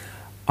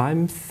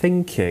 I'm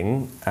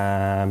thinking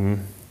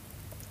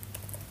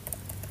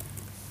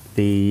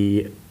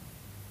the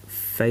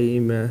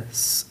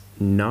famous...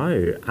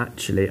 No,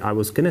 actually, I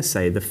was going to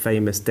say the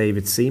famous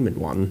David Seaman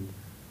one,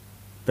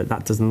 but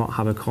that does not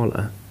have a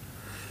collar.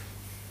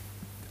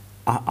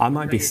 I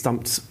might be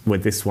stumped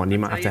with this one. You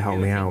might have to help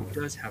me out. It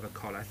does have a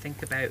collar.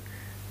 Think about,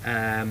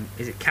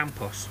 is it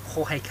Campos?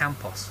 Jorge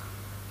Campos.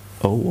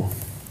 Oh.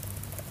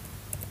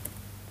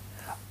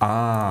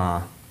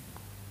 Ah.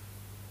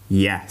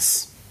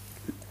 Yes.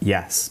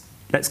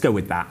 Let's go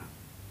with that.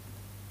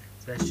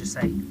 So let's just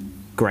say...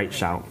 Great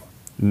shout.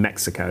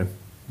 Mexico.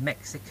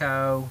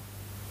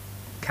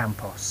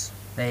 Campos.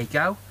 There you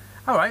go.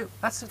 All right,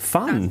 that's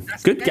fun.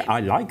 That's good.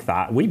 I like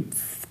that. We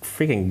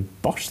freaking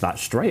boshed that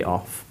straight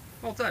off.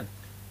 Well done.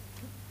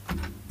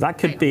 That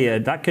could be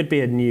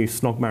a new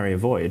Snog, Marry,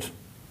 Avoid.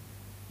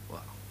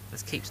 Well,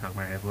 let's keep Snog,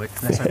 Marry, Avoid.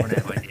 Let's not run out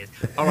of ideas.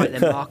 All right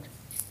then, Mark.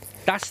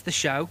 That's the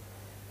show.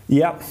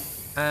 Yep.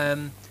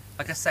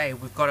 Like I say,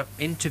 we've got an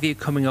interview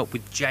coming up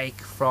with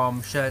Jake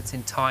from Shirts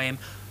in Time.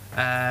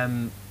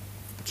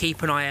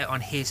 Keep an eye out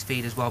on his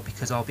feed as well,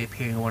 because I'll be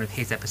appearing on one of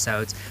his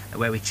episodes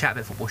where we chat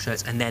about football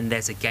shirts. And then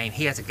there's a game.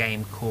 He has a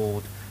game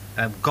called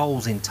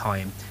Goals in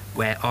Time,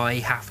 where I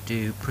have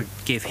to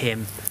give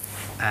him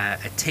a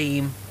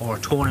team or a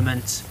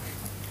tournament.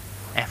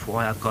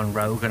 FY, I've gone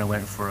rogue and I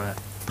went for a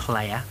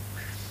player.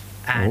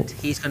 And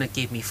he's going to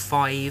give me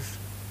 5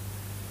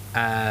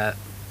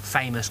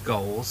 famous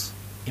goals,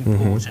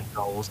 important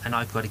goals, and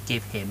I've got to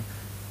give him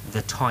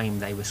the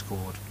time they were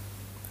scored.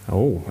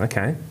 Oh,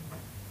 okay.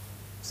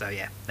 So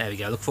yeah, there we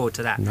go. Look forward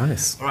to that.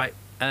 Nice. All right.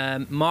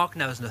 Mark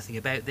knows nothing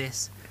about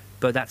this,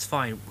 but that's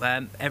fine.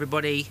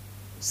 Everybody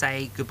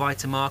say goodbye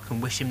to Mark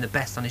and wish him the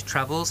best on his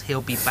travels.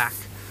 He'll be back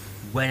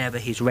whenever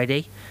he's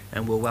ready,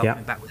 and we'll welcome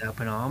him back with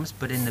open arms.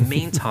 But in the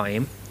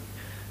meantime,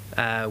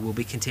 we'll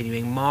be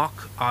continuing.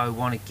 Mark, I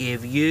want to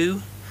give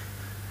you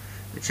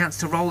the chance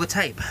to roll the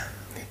tape.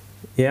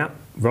 Yeah,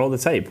 roll the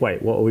tape.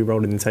 Wait, what are we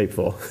rolling the tape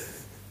for?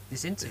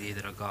 This interview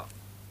that I got.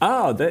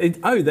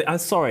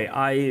 Sorry,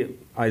 I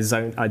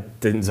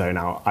didn't zone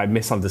out. I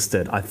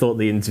misunderstood. I thought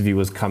the interview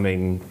was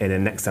coming in a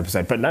next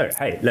episode, but no.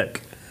 Hey,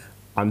 look,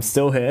 I'm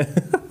still here.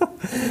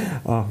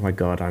 Oh my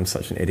God, I'm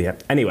such an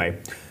idiot. Anyway,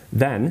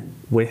 then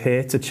we're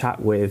here to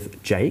chat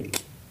with Jake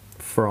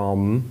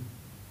from,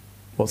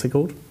 what's it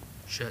called?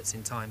 Shirts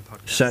in Time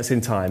podcast. Shirts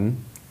in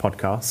Time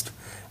podcast.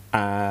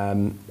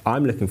 I'm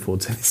looking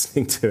forward to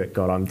listening to it.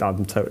 God,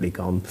 I'm totally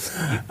gone.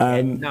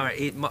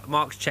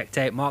 Mark's checked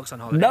out. Mark's on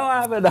holiday. No,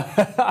 I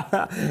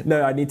haven't.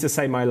 No, I need to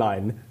say my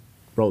line.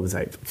 Roll the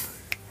tape.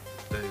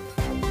 Boom.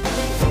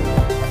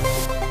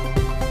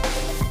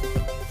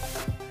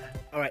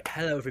 All right,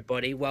 hello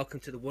everybody. Welcome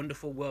to the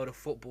wonderful world of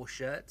football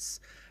shirts.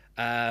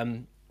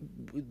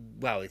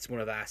 Well, it's one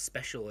of our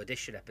special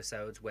edition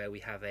episodes where we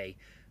have a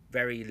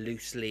very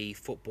loosely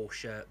football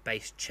shirt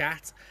based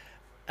chat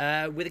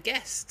with a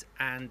guest,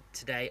 and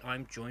today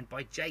I'm joined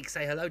by Jake.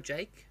 Say hello,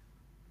 Jake.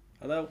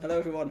 Hello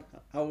everyone.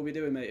 How are we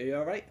doing, mate? Are you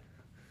all right?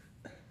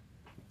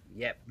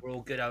 Yep, we're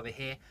all good over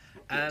here.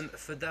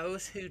 For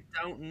those who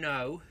don't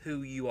know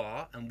who you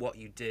are and what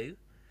you do,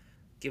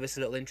 give us a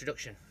little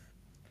introduction.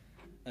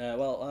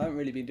 Well, I haven't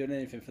really been doing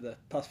anything for the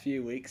past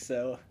few weeks,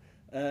 so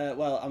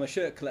I'm a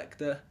shirt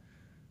collector.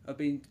 I've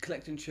been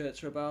collecting shirts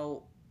for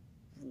about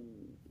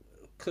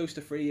close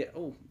to 3 years.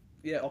 Oh,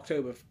 yeah,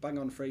 October, bang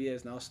on 3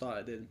 years now. I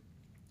started in,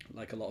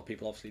 like a lot of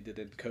people obviously did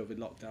in COVID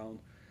lockdown.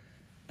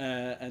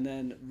 And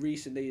then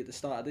recently, at the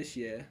start of this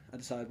year, I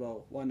decided,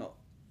 well, why not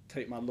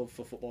take my love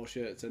for football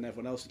shirts and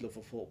everyone else's love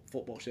for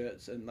football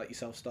shirts and let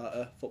yourself start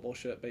a football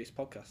shirt-based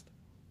podcast.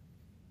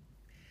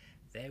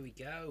 There we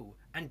go.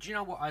 And do you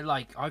know what I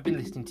like? I've been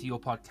listening to your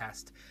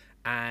podcast,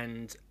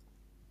 and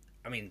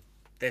I mean,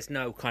 there's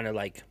no kind of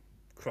like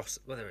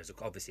well, there is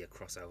obviously a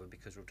crossover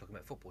because we're talking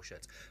about football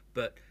shirts.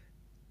 But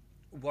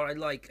what I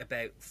like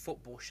about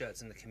football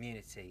shirts in the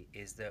community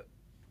is that,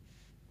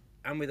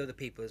 and with other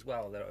people as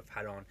well that I've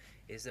had on,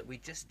 is that we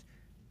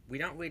we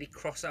don't really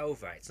cross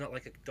over. It's not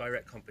like a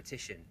direct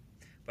competition.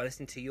 By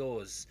listening to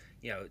yours,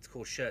 it's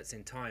called Shirts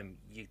in Time.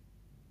 You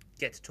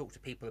get to talk to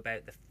people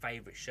about their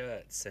favourite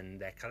shirts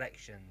and their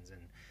collections,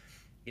 and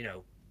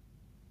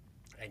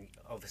and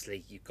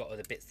obviously you've got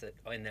other bits that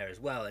are in there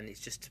as well. And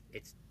it's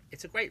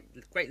a great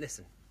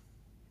listen.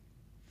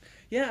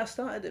 Yeah, I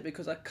started it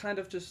because I kind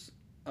of just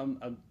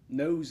I'm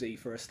nosy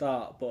for a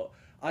start, but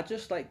I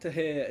just like to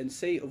hear and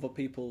see other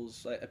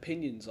people's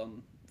opinions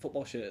on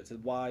football shirts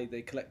and why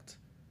they collect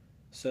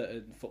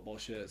certain football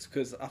shirts.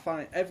 Because I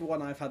find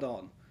everyone I've had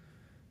on,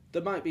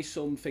 there might be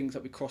some things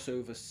that we cross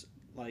over,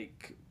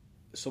 like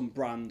some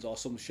brands or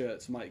some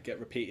shirts might get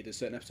repeated in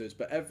certain episodes,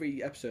 but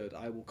every episode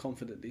I will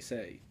confidently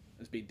say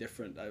has been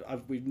different.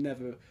 I've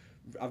never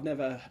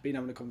been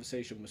having a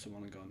conversation with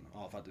someone and gone,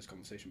 oh, I've had this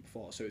conversation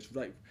before. So it's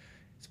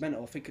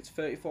mental. I think it's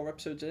 34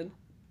 episodes in,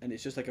 and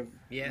it's just like a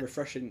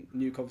refreshing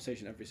new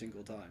conversation every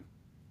single time.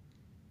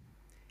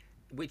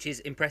 Which is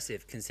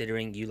impressive,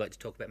 considering you like to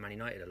talk about Man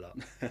United a lot.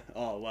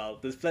 Oh well,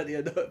 there's plenty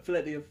of for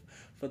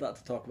that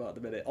to talk about at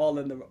the minute. All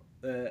in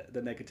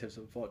the negatives,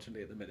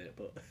 unfortunately, at the minute,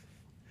 but.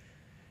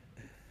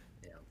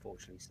 Yeah,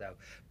 unfortunately so.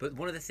 But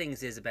one of the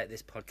things is about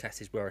this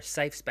podcast is we're a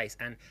safe space,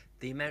 and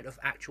the amount of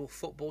actual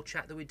football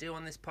chat that we do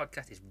on this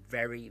podcast is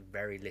very,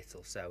 very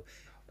little. So,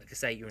 like I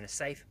say, you're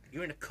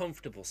in a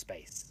comfortable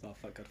space. Oh,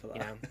 thank God for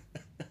that.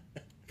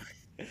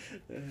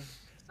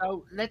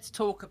 So let's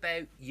talk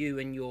about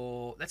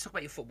let's talk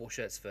about your football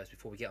shirts first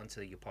before we get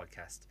onto your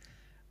podcast.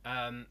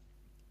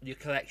 Your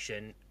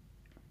collection.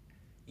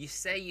 You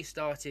say you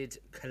started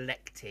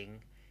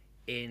collecting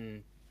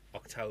in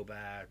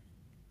October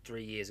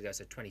 3 years ago,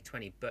 so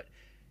 2020. But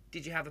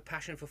did you have a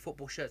passion for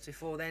football shirts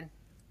before then?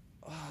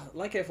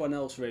 Like everyone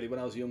else, really. When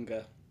I was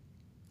younger,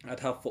 I'd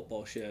have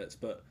football shirts,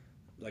 but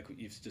like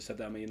you've just said,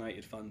 I'm a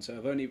United fan, so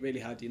I've only really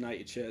had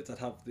United shirts. I'd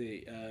have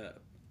the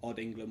odd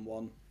England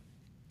one.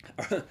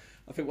 I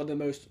think one of the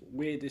most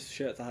weirdest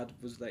shirts I had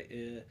was like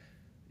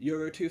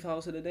Euro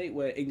 2008,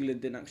 where England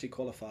didn't actually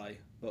qualify,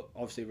 but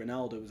obviously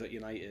Ronaldo was at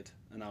United,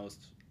 and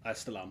I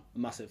still am a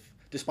massive,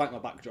 despite my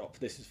backdrop,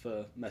 this is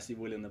for Messi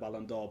winning the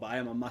Ballon d'Or, but I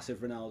am a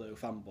massive Ronaldo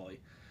fanboy.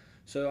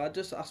 So I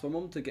just asked my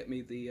mum to get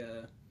me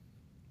the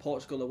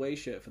Portugal away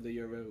shirt for the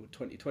Euro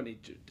 2020.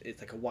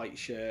 It's like a white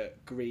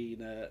shirt,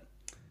 green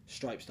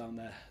stripes down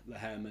the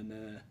hem,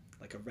 and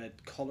like a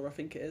red collar, I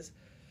think it is.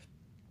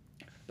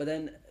 But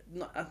then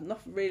I've not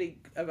really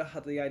ever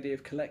had the idea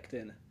of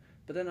collecting.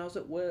 But then I was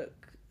at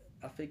work,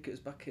 I think it was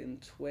back in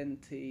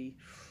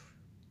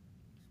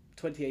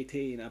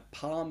 2018,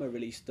 Parma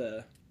released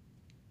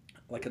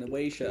like an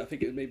away shirt. I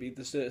think it was maybe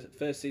the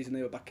first season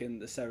they were back in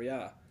the Serie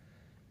A.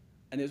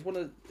 And it's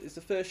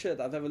the first shirt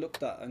that I've ever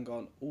looked at and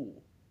gone, ooh,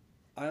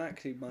 I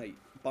actually might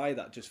buy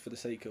that just for the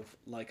sake of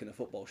liking a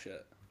football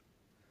shirt.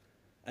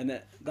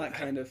 And that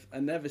kind of,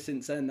 and ever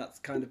since then, that's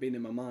kind of been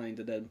in my mind.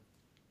 And then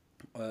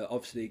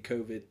obviously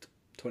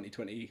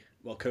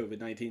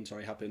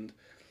COVID-19 happened,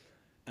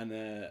 and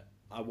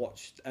I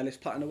watched Ellis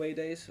Platten away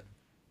days,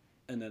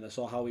 and then I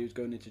saw how he was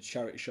going into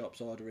charity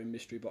shops, ordering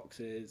mystery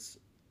boxes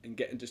and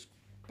just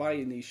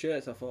buying these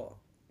shirts. I thought,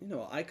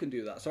 I can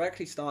do that. So I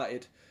actually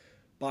started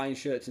buying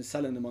shirts and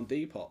selling them on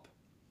Depop.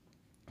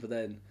 But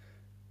then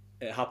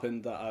it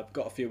happened that I've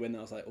got a few in, and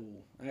I was like,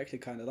 oh, I actually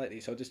kind of like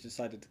these. So I just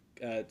decided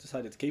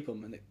to keep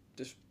them, and it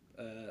just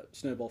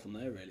snowballed from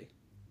there, really.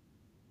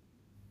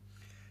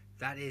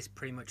 That is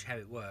pretty much how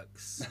it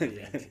works. I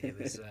think it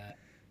was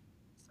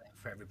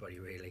for everybody,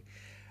 really.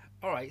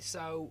 All right,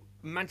 so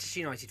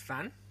Manchester United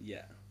fan.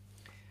 Yeah.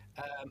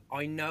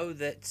 I know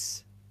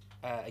that,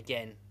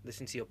 again,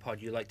 listen to your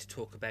pod, you like to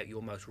talk about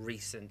your most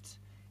recent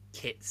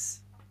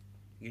kits,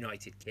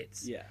 United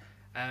kits. Yeah.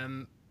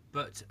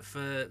 But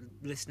for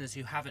listeners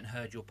who haven't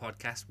heard your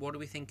podcast, what do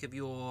we think of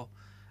your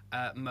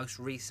most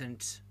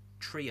recent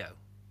trio?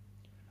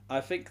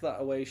 I think that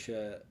away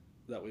shirt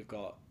that we've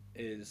got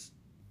is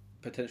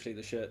potentially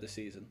the shirt this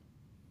season.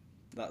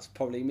 That's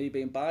probably me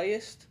being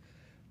biased,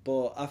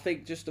 but I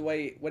think just the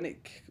way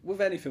with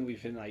anything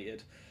we've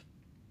United,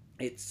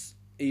 it's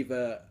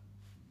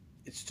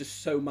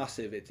just so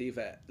massive. It's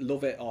either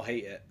love it or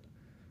hate it.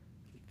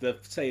 The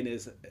saying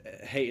is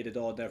hated,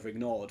 adored, never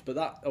ignored. But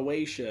that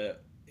away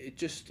shirt,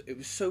 it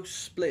was so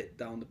split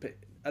down the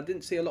pit. I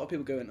didn't see a lot of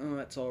people going, oh,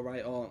 it's all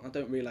right, or I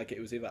don't really like it.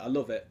 It was either I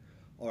love it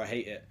or I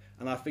hate it.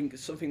 And I think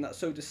something that's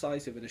so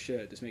decisive in a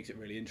shirt just makes it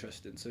really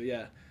interesting. So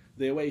yeah,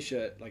 the away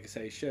shirt, like I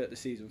say, shirt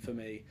this season for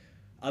me.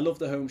 I love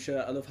the home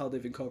shirt. I love how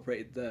they've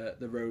incorporated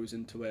the rose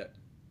into it.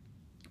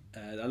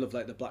 I love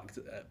like the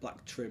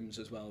black trims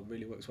as well. It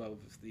really works well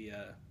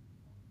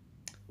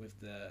with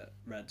the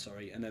red.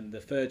 Sorry, and then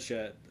the third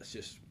shirt that's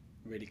just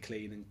really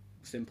clean and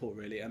simple,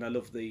 really. And I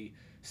love the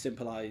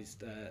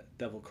symbolised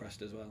devil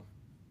crest as well.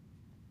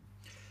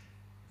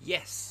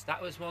 Yes,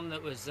 that was one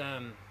that was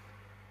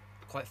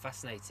quite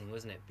fascinating,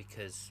 wasn't it?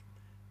 Because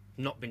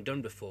not been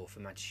done before for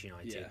Manchester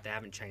United. Yeah. They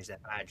haven't changed their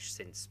badge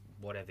since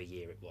whatever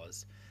year it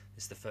was.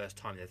 It's the first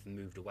time they've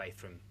moved away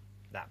from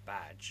that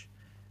badge.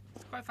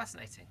 It's quite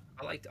fascinating.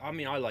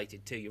 I liked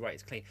it too. You're right,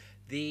 it's clean.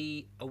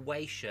 The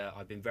away shirt,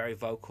 I've been very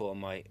vocal on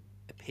my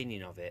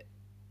opinion of it,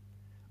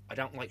 I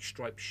don't like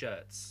striped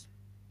shirts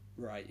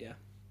Right. Yeah.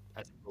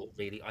 as a rule,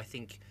 really. I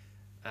think,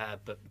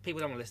 but people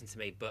don't want to listen to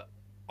me, but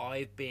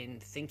I've been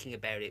thinking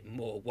about it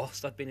more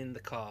whilst I've been in the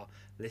car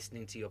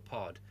listening to your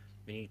pod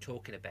when you're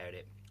talking about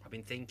it. I've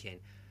been thinking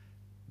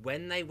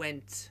when they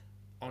went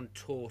on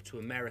tour to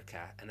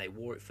America and they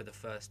wore it for the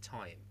first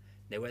time.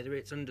 Now, whether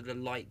it's under the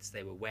lights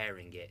they were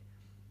wearing it,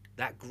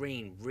 that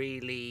green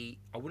really,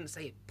 I wouldn't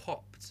say it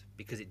popped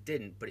because it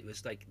didn't, but it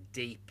was like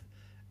deep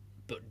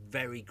but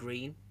very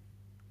green.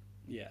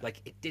 Yeah.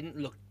 Like it didn't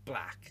look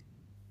black,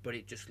 but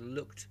it just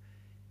looked.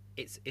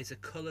 It's a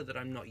colour that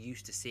I'm not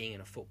used to seeing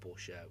in a football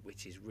shirt,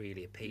 which is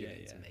really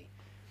appealing to me.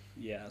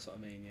 Yeah, that's what I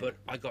mean. Yeah. But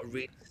I got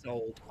really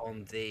sold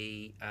on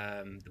the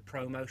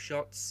promo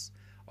shots.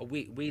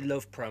 We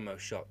love promo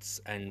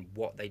shots and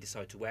what they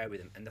decide to wear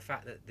with them, and the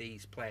fact that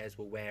these players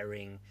were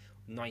wearing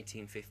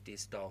 1950s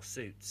style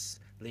suits,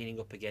 leaning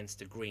up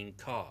against a green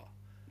car,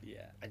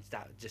 yeah. and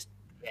that just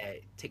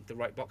ticked the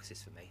right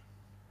boxes for me.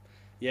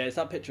 Yeah, it's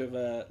that picture of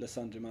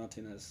Lissandro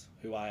Martinez,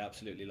 who I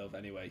absolutely love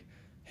anyway.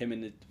 Him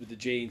with the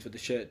jeans, with the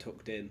shirt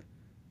tucked in.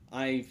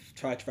 I've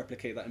tried to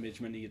replicate that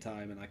image many a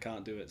time and I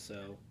can't do it,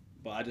 so...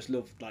 But I just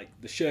love like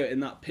the shirt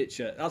in that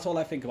picture. That's all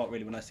I think about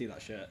really when I see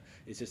that shirt.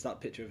 It's just that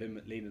picture of him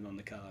leaning on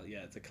the car. Yeah,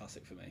 it's a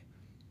classic for me.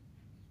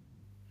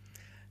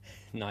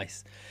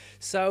 Nice.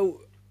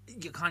 So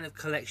your kind of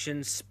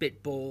collection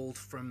spitballed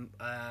from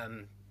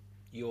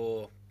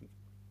your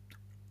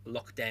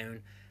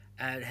lockdown.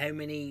 How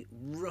many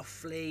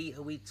roughly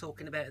are we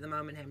talking about at the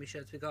moment? How many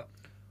shirts we got?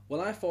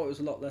 Well, I thought it was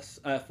a lot less.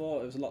 I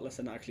thought it was a lot less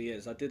than it actually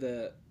is. I did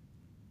a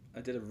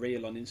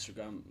reel on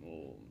Instagram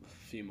a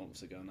few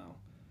months ago now,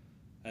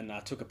 and I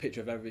took a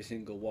picture of every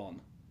single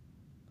one.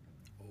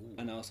 Ooh.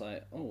 And I was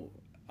like, oh,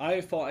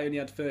 I thought I only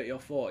had 30 or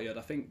 40, and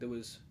I think there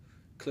was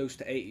close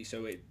to 80,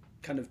 so it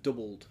kind of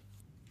doubled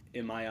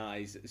in my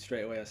eyes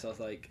straight away. So I was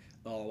like,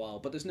 oh wow,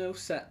 but there's no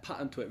set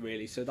pattern to it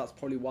really, so that's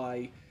probably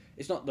why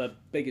it's not the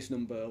biggest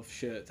number of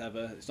shirts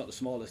ever, it's not the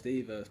smallest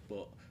either,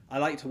 but I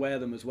like to wear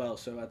them as well,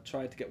 so I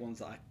tried to get ones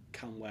that I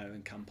can wear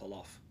and can pull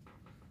off.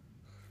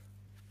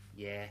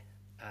 Yeah.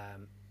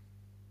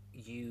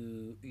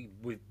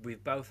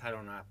 We've both had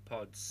on our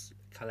pods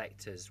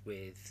collectors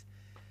with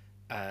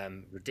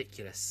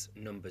ridiculous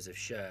numbers of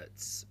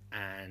shirts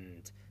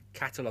and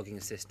cataloguing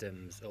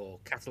systems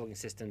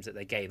that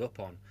they gave up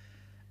on,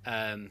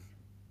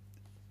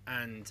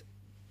 and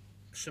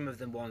some of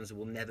them ones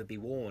will never be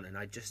worn, and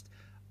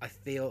I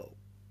feel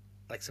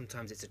like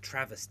sometimes it's a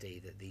travesty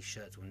that these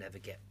shirts will never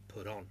get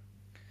put on.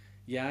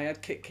 Yeah, I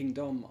had Kit King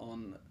Dom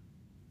on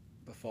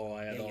before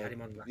I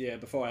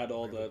had before I had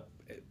all the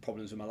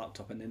problems with my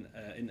laptop and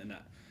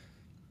internet.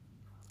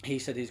 He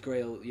said his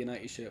Grail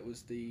United shirt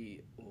was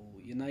the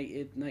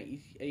United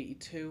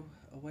 1982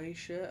 away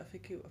shirt. I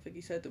think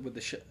he said with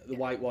the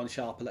white one,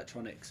 Sharp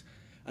Electronics.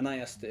 And I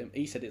asked him.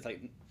 He said it's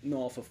like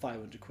north of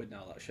 £500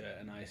 now, that shirt.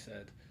 And I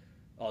said,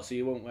 "Oh, so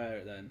you won't wear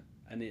it then?"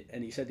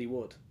 And he said he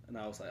would. And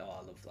I was like, "Oh,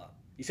 I love that."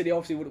 He said he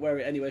obviously wouldn't wear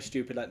it anywhere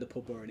stupid like the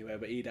pub or anywhere,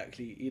 but he'd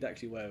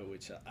actually wear it,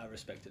 which I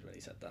respected when he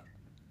said that.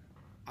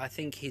 I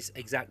think his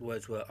exact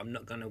words were, "I'm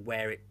not going to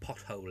wear it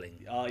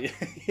potholing." Oh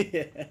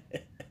yeah.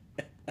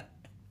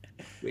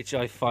 Which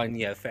I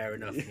find, fair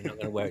enough. You're not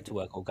going to wear it to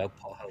work or go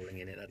potholing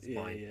in it. That's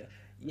fine.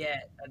 Yeah.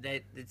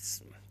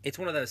 It's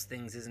one of those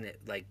things, isn't it?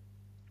 Like,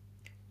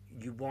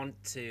 you want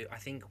to. I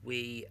think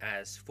we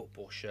as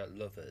football shirt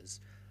lovers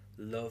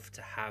love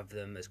to have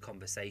them as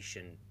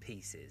conversation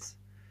pieces,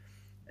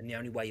 and the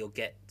only way you'll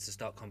get to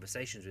start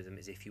conversations with them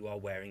is if you are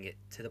wearing it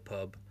to the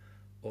pub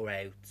or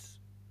out,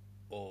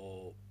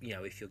 or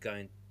if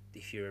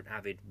you're an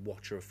avid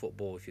watcher of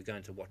football, if you're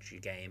going to watch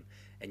your game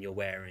and you're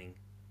wearing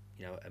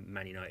a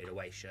Man United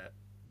away shirt,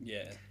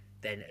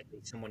 then at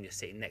least someone you're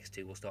sitting next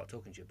to will start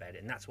talking to you about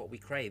it, and that's what we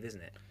crave,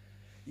 isn't it?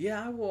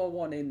 Yeah, I wore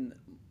one in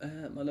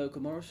my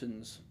local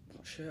Morrison's.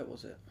 What shirt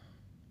was it?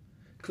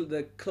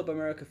 The Club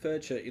America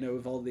third shirt,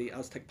 with all the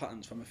Aztec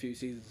patterns from a few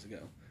seasons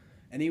ago.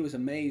 And he was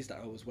amazed that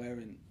I was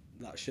wearing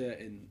that shirt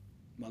in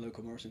my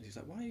local Morrison's. He's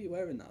like, "Why are you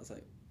wearing that?" I was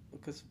like,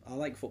 "Because I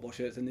like football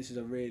shirts and this is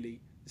a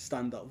really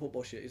stand-up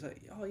football shirt." He's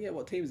like, "Oh yeah,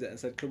 what team is it?" I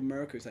said, "Club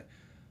America." He's like,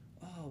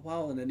 "Oh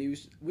wow." And then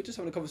we're just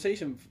having a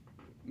conversation,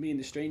 me and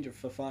the stranger,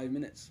 for 5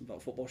 minutes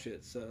about football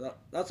shirts. So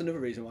that's another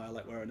reason why I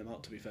like wearing them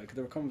out, to be fair, because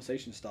they're a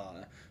conversation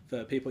starter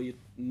for people you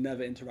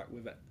never interact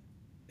with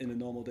in a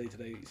normal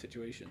day-to-day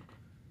situation.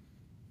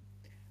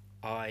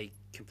 I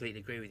completely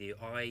agree with you.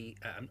 I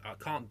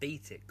can't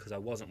beat it because I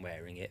wasn't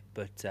wearing it,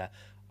 but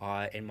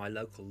in my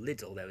local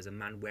Lidl there was a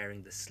man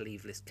wearing the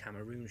sleeveless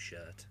Cameroon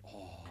shirt.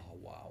 Oh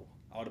wow!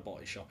 I would have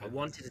bought his shopping. I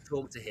wanted to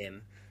talk to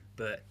him,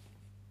 but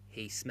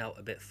he smelt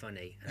a bit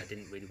funny, and I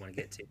didn't really want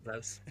to get too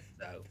close.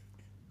 So,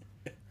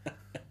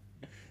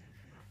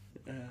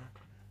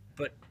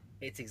 but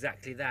it's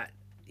exactly that.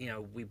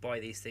 We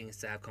buy these things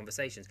to have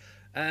conversations.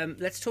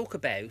 Let's talk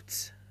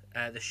about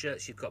the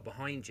shirts you've got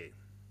behind you.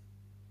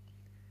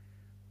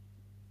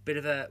 Bit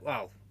of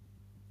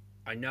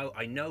I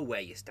know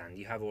where you stand.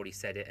 You have already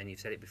said it, and you've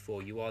said it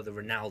before. You are the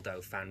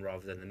Ronaldo fan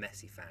rather than the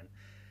Messi fan.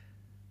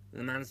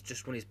 The man's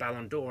just won his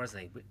Ballon d'Or,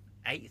 hasn't he?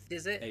 Eighth,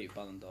 is it? 8th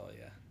Ballon d'Or,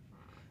 yeah.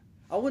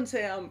 I wouldn't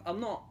say I'm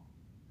not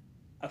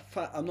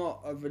I'm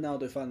not a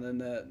Ronaldo fan and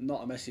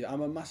not a Messi.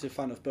 I'm a massive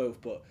fan of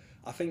both, but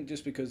I think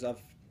just because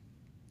I've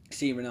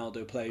seen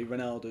Ronaldo play,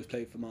 Ronaldo's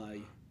played for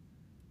my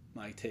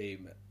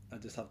team. I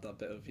just have that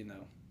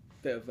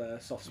bit of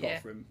a soft spot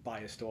for him,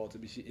 biased towards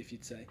him, if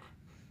you'd say.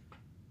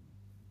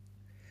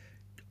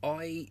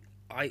 I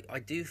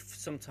do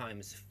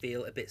sometimes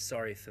feel a bit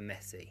sorry for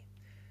Messi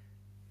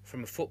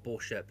from a football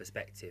shirt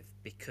perspective,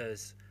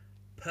 because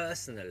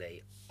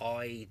personally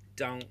I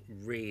don't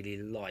really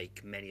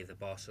like many of the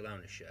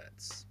Barcelona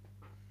shirts,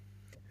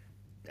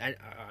 and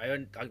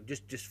I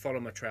just follow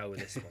my trail with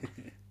this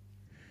one.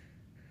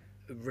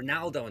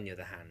 Ronaldo, on the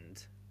other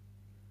hand,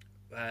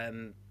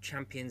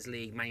 Champions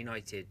League, Man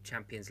United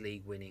Champions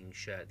League winning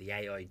shirt, the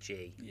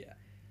AIG. Yeah.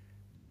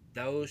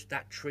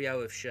 That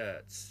trio of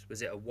shirts,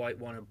 was it a white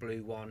one, a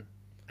blue one,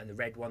 and the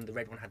red one? The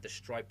red one had the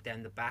stripe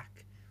down the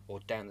back,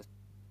 or down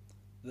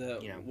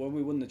when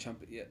we won the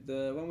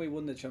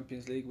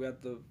Champions League, we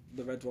had the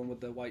red one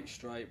with the white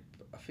stripe.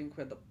 I think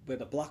we had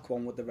the black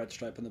one with the red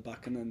stripe on the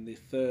back, and then the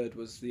third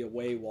was the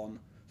away one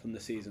from the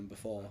season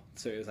before.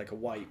 So it was like a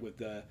white with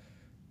the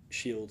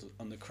shield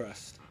on the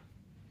crest.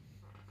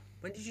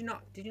 When did you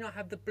not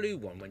have the blue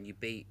one when you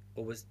beat,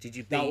 or did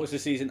you beat? That was the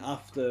season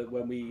after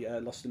when we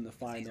lost in the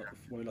final.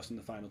 When we lost in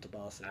the final to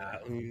Barca.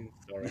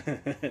 Sorry.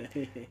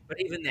 But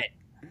even then,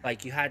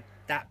 like, you had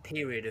that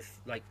period of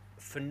like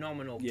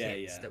phenomenal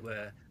kits that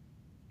were.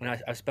 When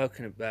I've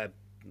spoken to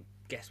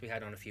guests we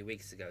had on a few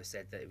weeks ago,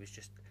 said that it was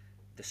just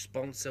the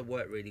sponsor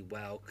worked really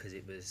well because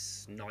it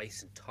was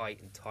nice and tight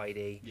and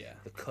tidy. Yeah.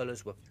 The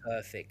colours were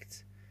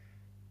perfect.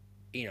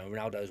 You know,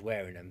 Ronaldo's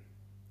wearing them.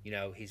 You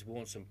know, he's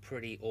worn some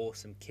pretty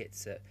awesome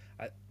kits.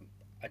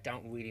 I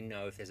don't really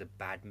know if there's a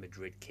bad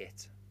Madrid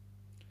kit.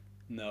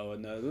 No.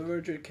 The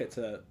Madrid kits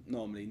are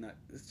normally not,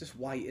 it's just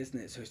white, isn't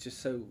it? So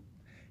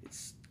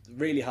it's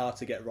really hard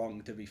to get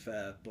wrong, to be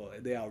fair.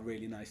 But they are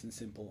really nice and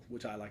simple,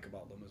 which I like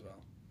about them as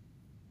well.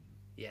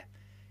 Yeah,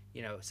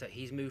 you know, so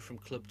he's moved from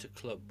club to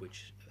club,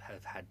 which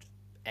have had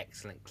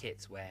excellent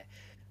kits. Where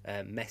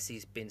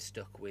Messi's been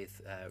stuck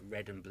with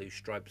red and blue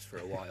stripes for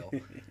a while,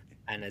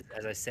 and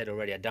as I said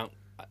already,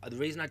 the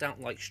reason I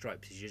don't like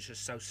stripes is you're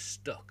just so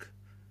stuck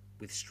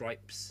with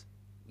stripes.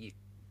 You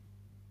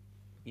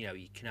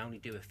can only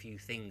do a few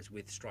things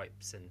with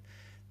stripes, and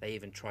they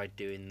even tried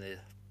doing the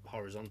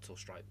horizontal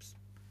stripes,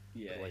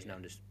 otherwise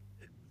known as.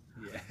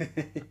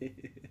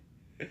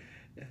 Yeah.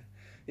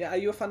 Yeah. Are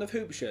you a fan of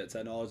hoop shirts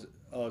then, or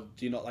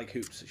do you not like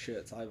hoops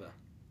shirts either?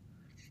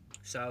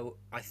 So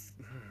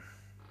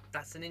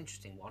that's an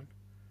interesting one.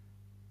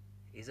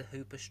 Is a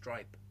hoop a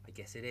stripe? I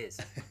guess it is.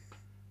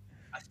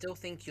 I still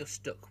think you're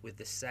stuck with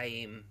the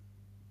same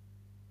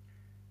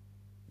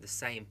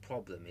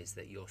problem, is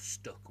that you're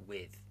stuck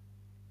with,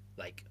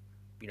 like,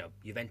 you know,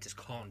 Juventus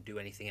can't do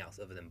anything else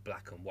other than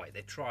black and white.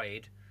 They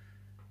tried.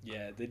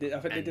 Yeah, they did. I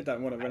think they did that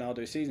in one of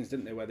Ronaldo's seasons,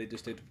 didn't they? Where they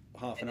just did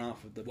half and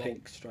half of the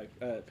pink stripe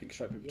in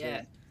between.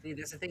 Yeah, see,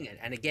 that's the thing.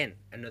 And again,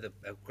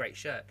 a great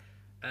shirt.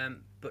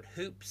 But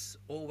hoops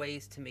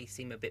always, to me,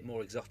 seem a bit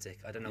more exotic.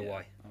 I don't know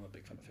why. I'm a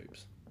big fan of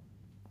hoops.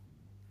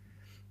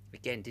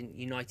 Again,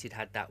 United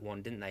had that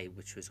one, didn't they?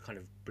 Which was kind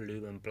of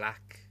blue and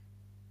black.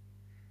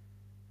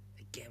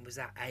 Again, was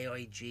that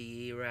AIG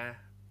era?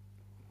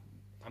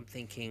 I'm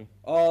thinking.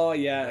 Oh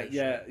yeah.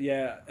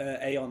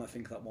 Aeon, I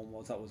think that one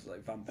was. That was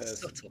like Van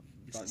Persie.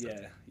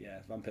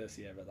 Van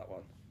Persie era, that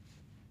one.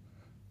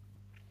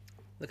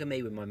 Look at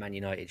me with my Man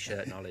United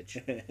shirt knowledge.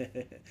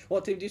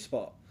 What team do you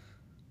support?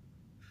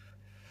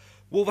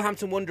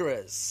 Wolverhampton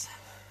Wanderers.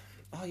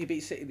 Oh, you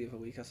beat City the other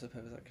week, I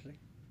suppose, actually.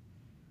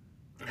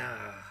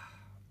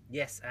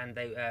 Yes, and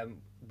they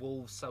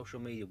Wolves' social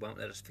media won't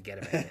let us forget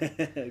about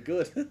it.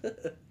 Good.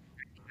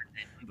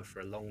 Number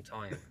for a long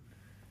time.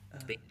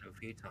 Beaten them a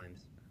few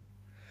times.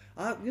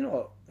 You know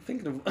what?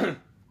 Thinking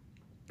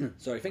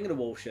of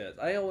Wolf shirts.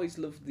 I always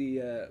loved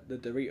the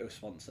Dorito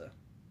sponsor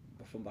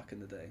from back in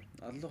the day.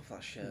 I love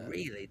that shirt.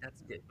 Really,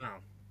 that's good.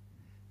 Well,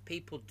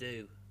 people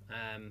do,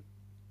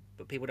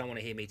 but people don't want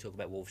to hear me talk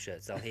about Wolf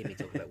shirts. They'll hear me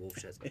talk about Wolf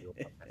shirts on your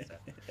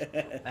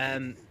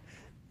podcast.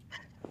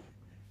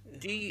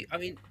 Do you? I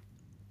mean,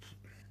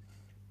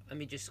 let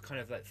me just kind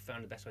of like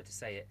find the best way to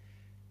say it.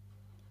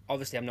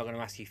 Obviously, I'm not going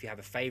to ask you if you have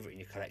a favourite in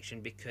your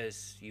collection,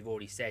 because you've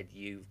already said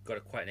you've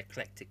got quite an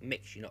eclectic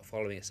mix. You're not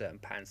following a certain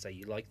pattern, so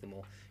you like them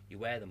all, you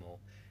wear them all.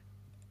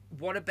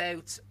 What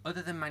about,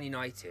 other than Man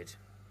United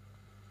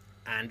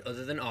and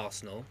other than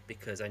Arsenal,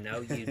 because I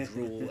know you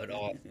drool at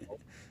Arsenal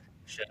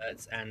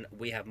shirts, and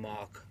we have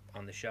Mark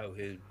on the show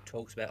who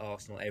talks about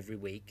Arsenal every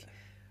week.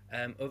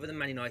 Other than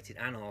Man United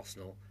and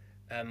Arsenal,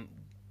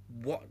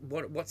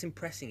 what's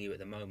impressing you at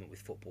the moment with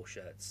football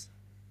shirts?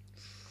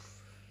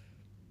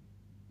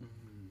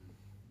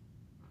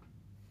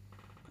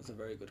 That's a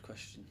very good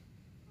question.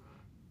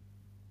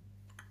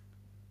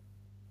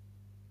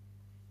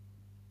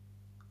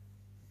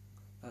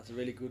 That's a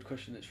really good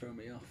question that's thrown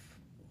me off.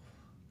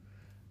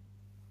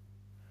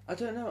 I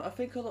don't know. I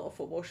think a lot of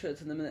football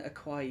shirts in the minute are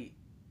quite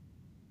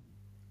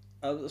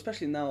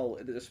especially now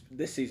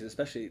this season,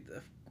 especially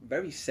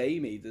very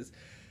samey. There's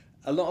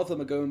a lot of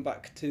them are going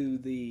back to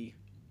the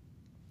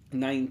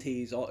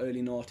 90s or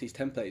early noughties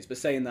templates. But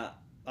saying that,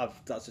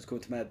 that's just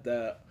coming to my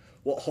head.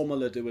 What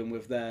Hummel are doing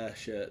with their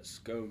shirts,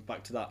 going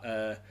back to that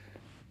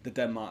the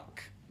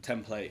Denmark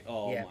template.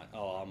 Oh Yeah.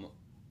 my!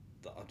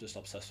 I'm just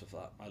obsessed with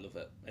that. I love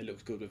it. It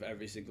looks good with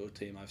every single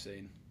team I've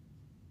seen.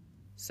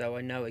 So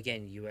I know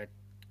again you had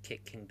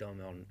Kit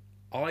Kingdom on.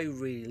 I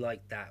really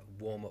like that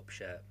warm-up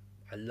shirt.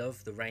 I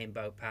love the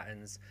rainbow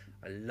patterns.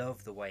 I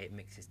love the way it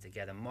mixes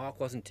together. Mark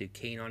wasn't too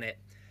keen on it.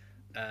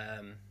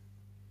 I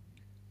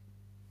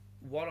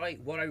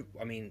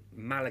mean,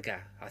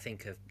 Malaga, I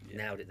think, have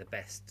nailed it the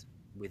best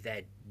with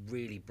their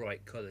really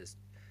bright colours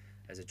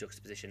as a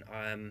juxtaposition.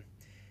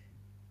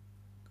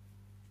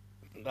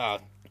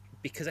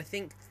 Because I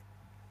think,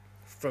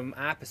 from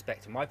our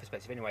perspective, my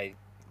perspective anyway,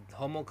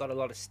 Hummel got a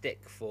lot of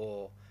stick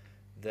for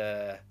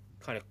the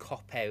kind of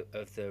cop out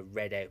of the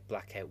red out,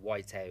 black out,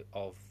 white out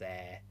of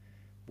their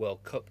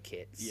World Cup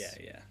kits. Yeah,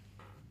 yeah.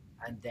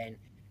 And then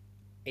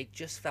it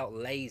just felt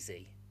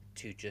lazy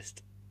to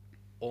just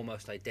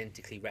almost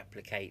identically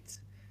replicate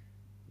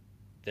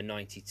the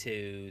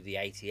 92, the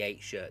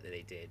 88 shirt that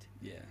they did.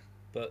 Yeah.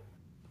 But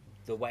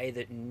the way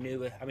that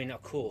newer, I mean,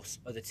 of course,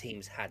 other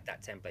teams had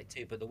that template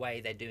too, but the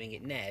way they're doing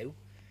it now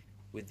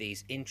with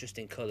these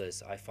interesting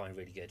colours, I find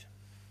really good.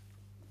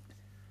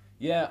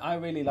 Yeah, I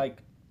really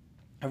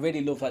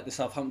love like the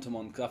Southampton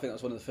one because I think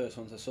that's one of the first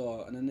ones I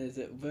saw. And then there's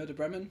it Werder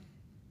Bremen.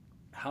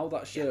 How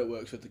that shirt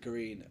works with the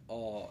green,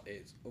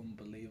 it's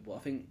unbelievable. I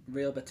think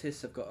Real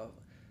Betis have got a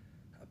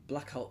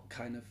blackout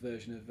kind of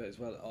version of it as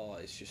well. Oh,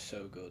 it's just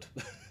so good.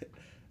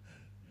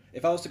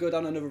 If I was to go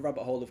down another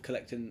rabbit hole of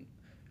collecting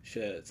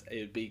shirts, it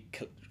would be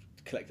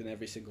collecting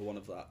every single one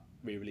of that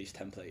re-release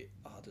template.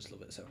 Oh, I just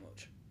love it so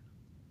much.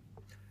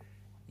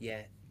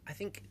 Yeah, I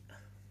think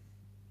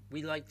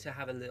we like to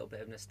have a little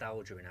bit of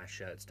nostalgia in our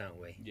shirts, don't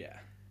we? Yeah.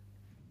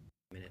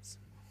 Minutes.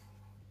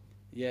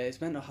 Yeah,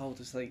 it's mental how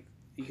just like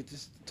you could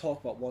just talk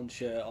about one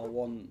shirt or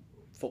one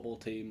football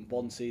team,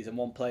 one season,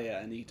 one player,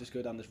 and you just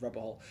go down this rabbit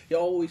hole. It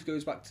always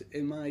goes back to,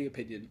 in my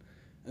opinion,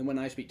 and when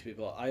I speak to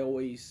people, I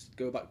always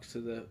go back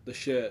to the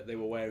shirt they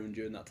were wearing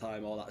during that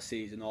time, or that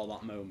season, or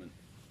that moment.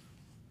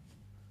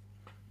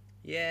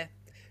 Yeah,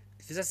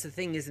 because that's the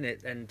thing, isn't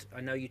it? And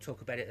I know you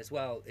talk about it as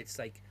well. It's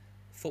like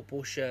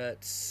football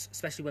shirts,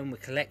 especially when we're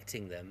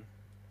collecting them,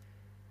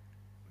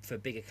 for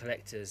bigger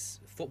collectors,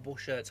 football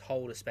shirts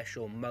hold a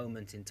special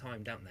moment in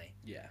time, don't they?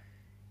 Yeah.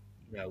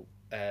 You know,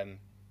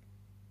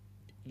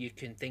 you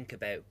can think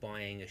about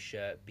buying a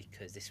shirt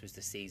because this was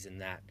the season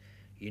that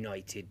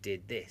United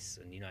did this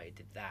and United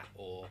did that,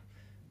 or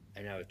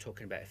I know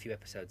talking about a few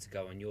episodes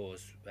ago on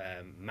yours,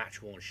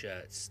 match worn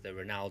shirts, the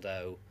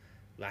Ronaldo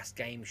last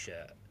game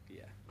shirt.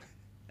 Yeah,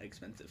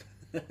 expensive.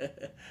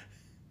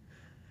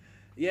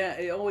 Yeah,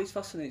 it always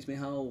fascinates me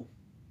how.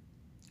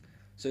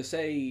 So,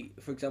 say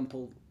for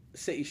example,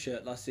 City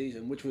shirt last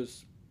season, which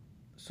was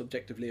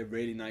subjectively a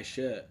really nice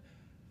shirt,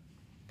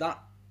 that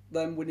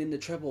them winning the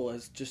treble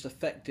has just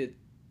affected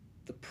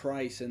the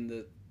price and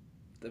the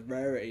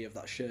rarity of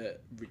that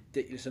shirt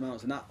ridiculous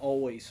amounts, and that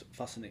always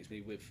fascinates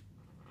me with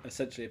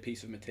essentially a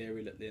piece of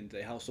material at the end of the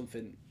day, how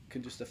something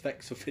can just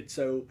affect something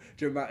so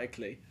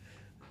dramatically.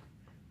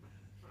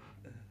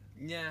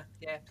 Yeah,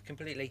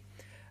 completely.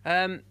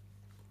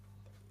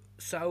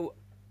 So,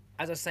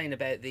 as I was saying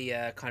about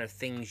the kind of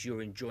things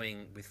you're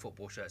enjoying with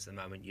football shirts at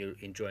the moment, you're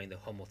enjoying the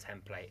Hummel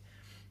template,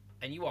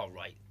 and you are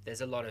right.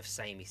 There's a lot of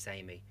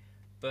samey,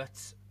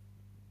 but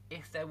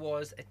if there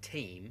was a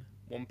team,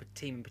 one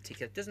team in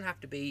particular, it doesn't have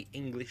to be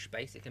English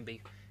based, it can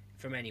be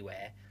from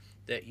anywhere,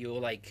 that you're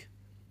like,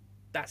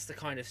 that's the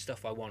kind of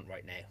stuff I want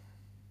right now.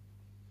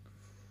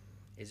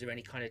 Is there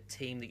any kind of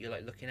team that you're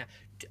like looking at?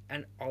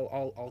 And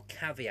I'll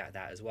caveat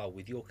that as well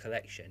with your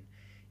collection.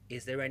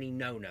 Is there any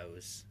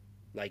no-nos?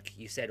 Like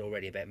you said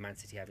already about Man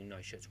City having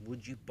nice shirts.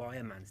 Would you buy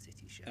a Man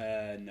City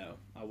shirt? No,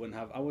 I wouldn't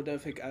have. I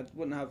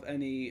wouldn't have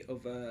any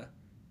other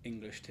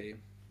English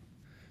team.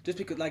 Just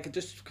because,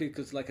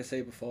 like I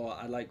say before,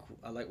 I like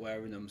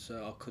wearing them,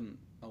 so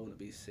I wouldn't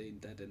be seen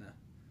dead in a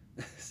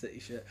City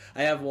shirt.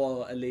 I have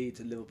wore a Leeds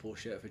and Liverpool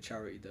shirt for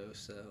charity though,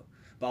 so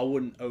but I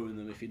wouldn't own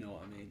them if you know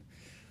what I mean.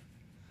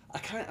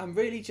 I'm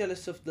really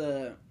jealous of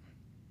the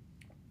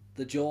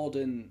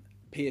Jordan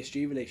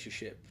PSG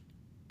relationship.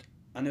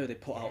 I know they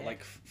put out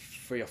like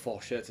 3 or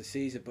 4 shirts a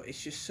season, but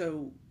it's just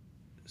so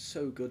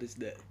good,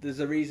 isn't it?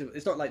 There's a reason.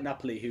 It's not like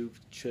Napoli who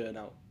churn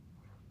out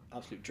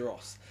absolute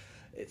dross.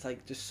 It's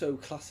like just so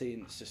classy,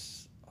 and it's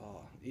just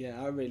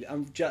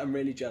I'm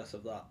really jealous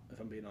of that. If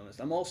I'm being honest,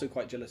 I'm also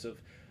quite jealous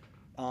of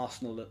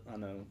Arsenal. I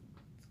know,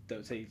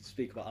 don't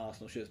speak about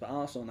Arsenal shirts, but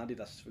Arsenal and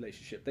Adidas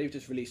relationship. They've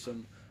just released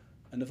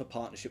another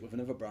partnership with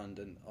another brand,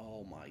 and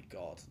oh my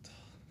god,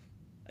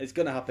 it's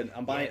gonna happen.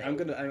 I am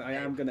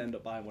gonna end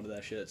up buying one of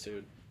their shirts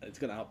soon. It's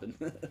gonna happen.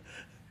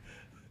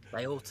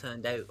 They all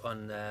turned out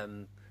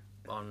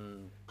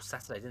on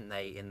Saturday, didn't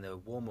they? In the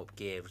warm-up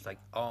gear, it was like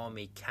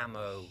army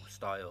camo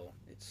style.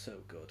 It's so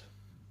good.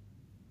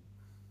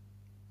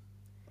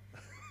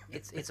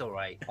 It's all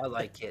right. I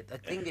like it. The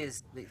thing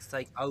is, it's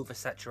like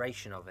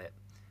oversaturation of it.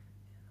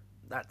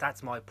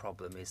 That's my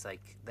problem. Is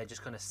like they're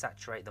just going to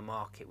saturate the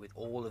market with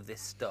all of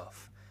this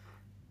stuff,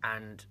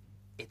 and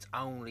it's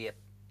only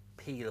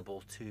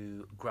appealable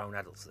to grown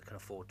adults that can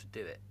afford to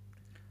do it.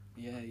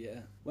 Yeah,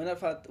 yeah. When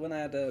I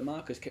had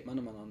Marcus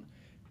Kipmanaman on,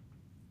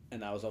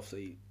 and I was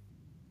obviously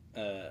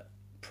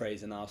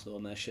praising Arsenal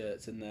and their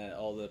shirts and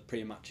all the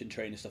pre-match and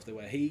training stuff they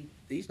wear.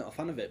 He's not a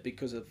fan of it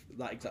because of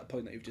that exact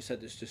point that you've just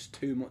said. There's just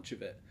too much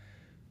of it.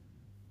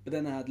 But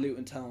then I had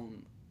Luton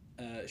Town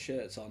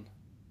shirts on,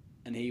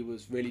 and he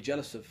was really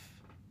jealous of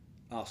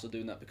Arsenal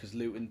doing that because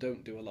Luton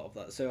don't do a lot of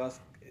that. So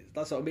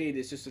that's what I mean.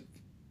 It's just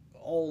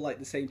all like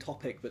the same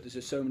topic, but there's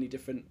just so many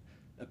different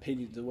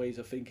opinions and ways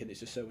of thinking. It's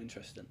just so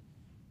interesting.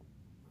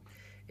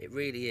 It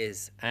really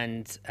is,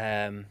 and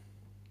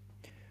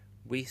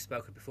we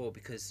spoke before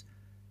because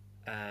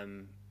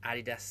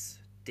Adidas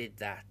did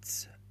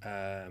that.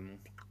 I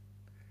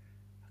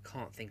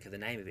can't think of the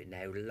name of it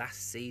now.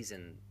 Last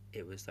season,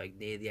 it was like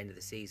near the end of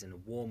the season, a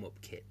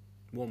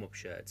warm-up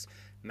shirts.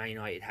 Man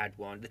United had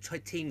one, the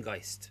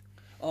Teamgeist.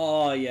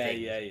 Oh yeah,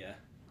 thing. yeah.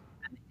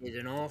 And they did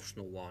an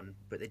Arsenal one,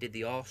 but they did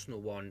the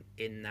Arsenal one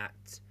in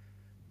that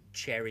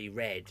cherry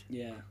red.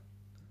 Yeah.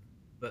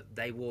 But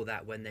they wore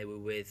that when they were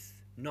with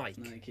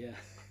Nike. Nike,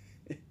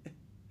 yeah.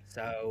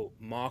 So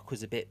Mark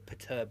was a bit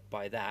perturbed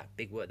by that.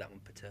 Big word, that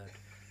one, perturbed.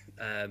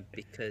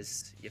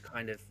 Because you're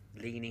kind of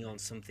leaning on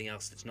something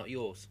else that's not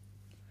yours.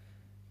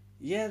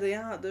 Yeah, they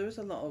are. There is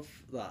a lot of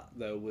that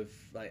though with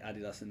like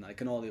Adidas and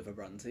Nike and all the other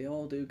brands. They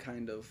all do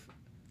kind of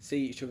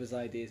see each other's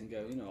ideas and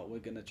go, you know what, we're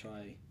going to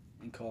try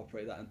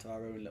incorporate that into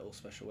our own little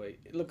special way.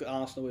 Look at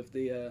Arsenal with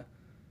the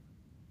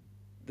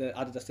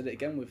Adidas did it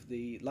again with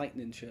the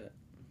Lightning shirt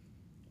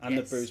and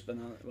Yes. the Bruce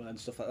Banana and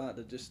stuff like that.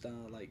 They just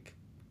are like,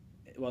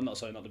 well, not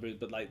the Bruce,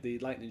 but like the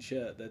Lightning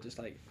shirt. They're just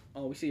like,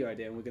 oh, we see your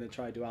idea and we're going to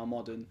try to do our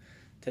modern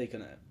take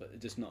on it, but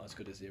it's just not as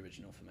good as the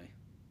original for me.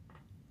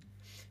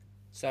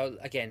 So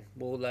again,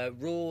 we'll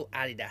rule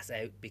Adidas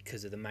out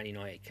because of the Man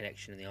United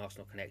connection and the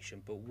Arsenal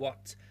connection. But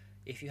what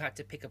if you had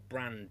to pick a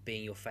brand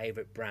being your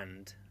favourite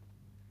brand?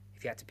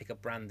 If you had to pick a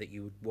brand that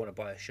you would want to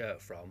buy a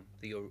shirt from,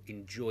 that you're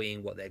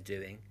enjoying what they're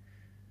doing,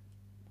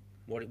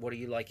 what are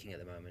you liking at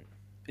the moment?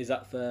 Is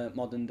that for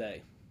modern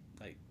day?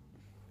 Like,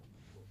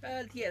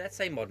 Yeah, let's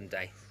say modern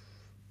day.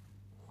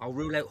 I'll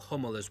rule out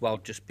Hummel as well,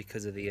 just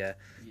because of the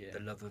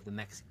love of the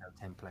Mexico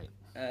template.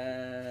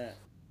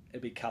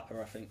 it'd be Kappa,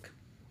 I think.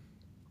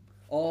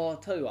 Or I'll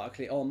tell you what,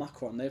 actually,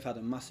 Macron. They've had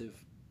a massive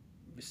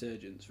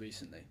resurgence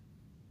recently.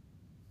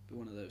 Be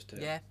one of those two.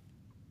 Yeah,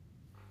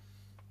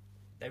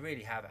 they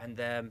really have, and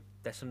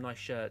there's some nice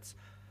shirts.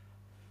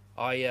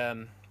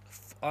 I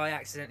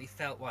accidentally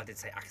fell. Well, I did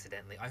say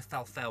accidentally. I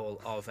fell foul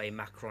of a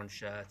Macron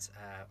shirt.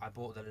 I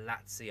bought the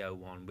Lazio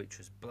one, which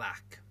was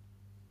black,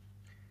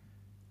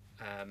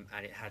 and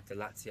it had the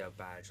Lazio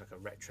badge, like a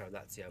retro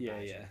Lazio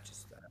badge, yeah.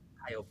 just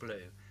pale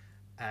blue.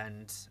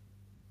 And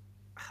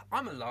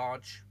I'm a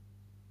large,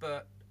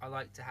 but I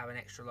like to have an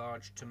extra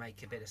large to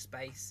make a bit of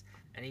space.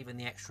 And even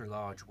the extra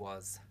large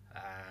was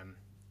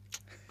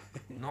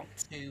not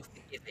too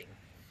forgiving.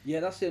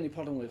 Yeah, that's the only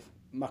problem with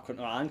Macron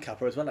and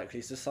Kappa as well.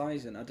 Actually, it's the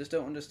sizing. I just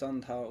don't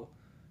understand how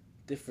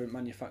different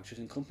manufacturers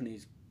and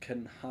companies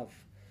can have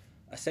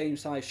a same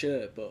size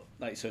shirt, but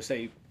like, so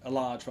say a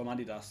large from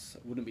Adidas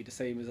wouldn't be the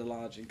same as a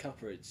large in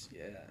Kappa. It's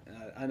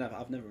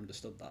I've never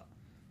understood that.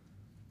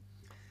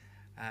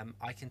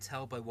 I can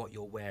tell by what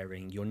you're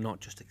wearing, you're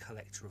not just a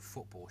collector of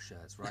football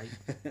shirts, right?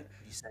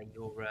 You say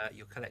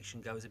your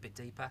collection goes a bit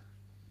deeper?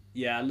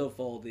 Yeah, I love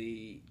all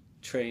the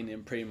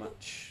training,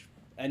 pre-match,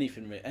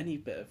 anything, any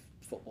bit of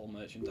football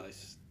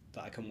merchandise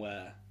that I can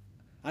wear.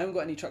 I haven't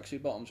got any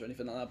tracksuit bottoms or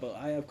anything like that, but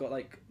I have got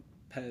like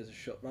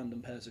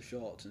random pairs of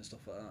shorts and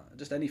stuff like that.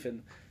 Just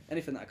anything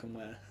that I can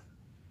wear.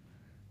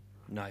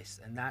 Nice.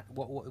 And that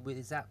what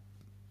is that?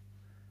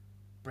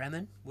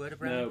 Bremen? Word of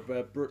Bremen?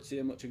 No,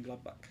 Borussia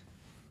Mönchengladbach.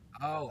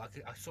 Oh,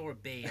 I saw a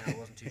B and I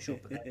wasn't too sure,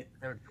 but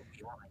they're a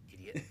W, aren't they,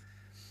 idiot?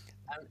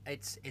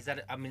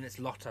 It's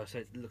Lotto, so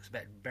it looks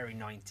very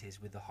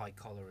 90s with the high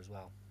collar as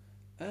well.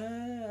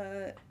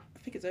 I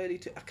think it's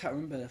I can't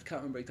remember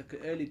exactly.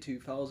 Early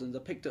 2000s. I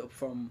picked it up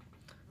from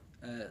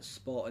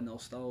Sport and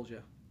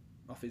Nostalgia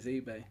off his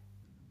eBay.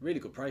 Really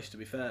good price, to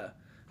be fair.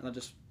 And I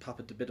just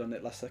happened to bid on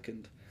it last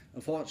second.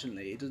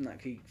 Unfortunately, it doesn't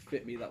actually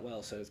fit me that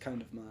well, so it's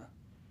kind of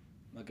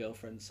my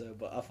girlfriend. So,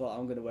 but I thought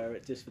I'm going to wear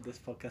it just for this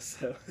podcast.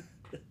 So.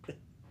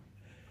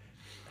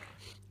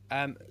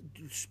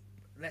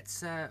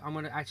 Let's. I'm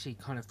going to actually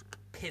kind of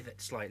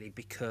pivot slightly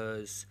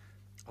because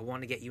I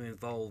want to get you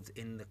involved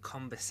in the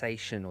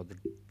conversation or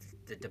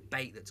the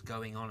debate that's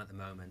going on at the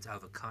moment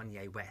over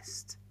Kanye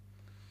West.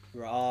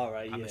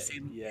 Right, I'm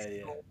assuming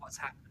yeah. what's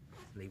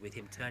happening with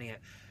him turning out.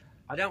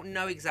 I don't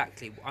know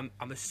exactly.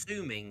 I'm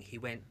assuming he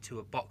went to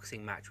a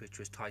boxing match, which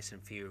was Tyson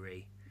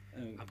Fury.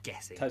 I'm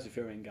guessing. Tyson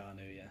Fury and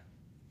Ngannou, yeah.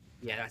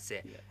 Yeah, that's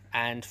it. Yeah.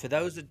 And for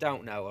those that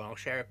don't know, and I'll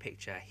share a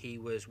picture, he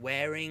was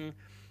wearing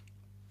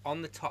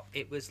on the top,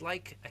 it was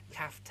like a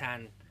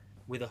kaftan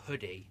with a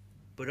hoodie,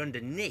 but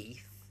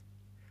underneath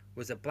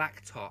was a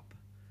black top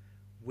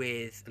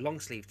with a long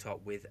sleeve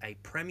top with a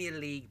Premier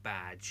League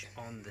badge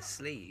on the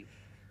sleeve,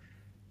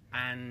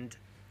 and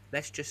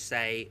let's just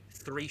say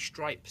 3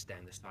 stripes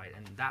down the side,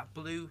 and that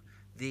blew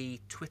the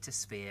Twitter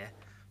sphere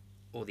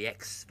or the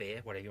X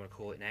sphere, whatever you want to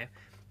call it now,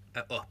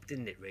 up,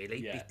 didn't it? Really,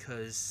 Yeah.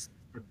 because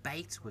the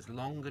debate was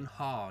long and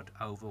hard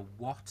over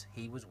what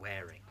he was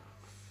wearing.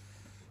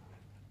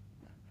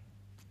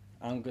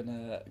 I'm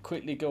gonna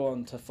quickly go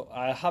on to.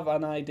 I have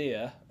an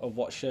idea of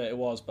what shirt it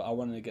was, but I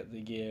wanted to get the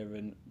year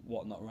and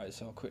whatnot right.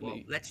 So I'll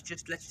quickly. Well, let's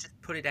just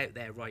put it out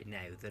there right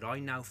now that I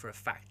know for a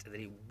fact that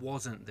it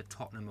wasn't the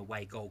Tottenham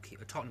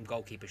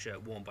goalkeeper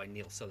shirt worn by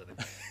Neil Sullivan,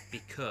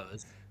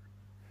 because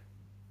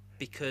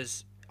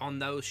on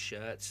those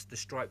shirts the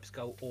stripes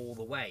go all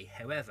the way.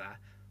 However,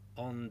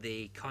 on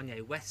the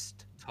Kanye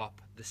West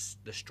top, the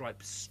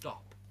stripes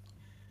stop.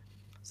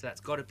 So that's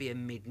got to be a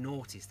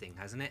mid-noughties thing,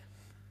 hasn't it?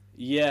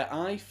 Yeah,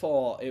 I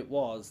thought it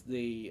was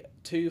the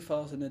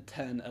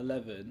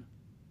 2010-11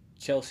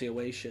 Chelsea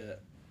away shirt.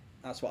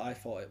 That's what I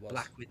thought it was.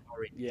 Black with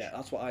orange. Yeah,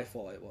 that's what I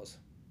thought it was.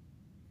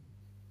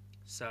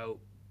 So,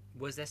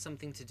 was there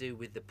something to do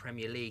with the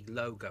Premier League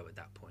logo at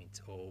that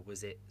point, or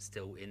was it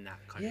still in that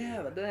kind of?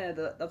 Yeah,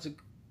 but that's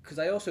because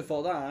I also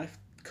thought that I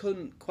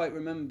couldn't quite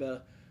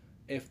remember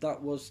if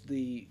that was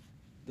the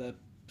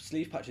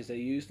sleeve patches they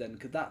used then,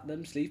 because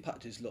them sleeve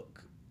patches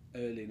look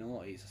early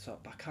noughties, so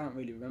I can't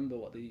really remember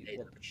what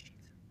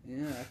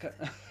yeah,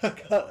 I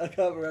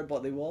can't remember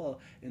what they wore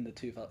in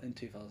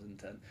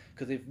 2010,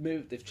 because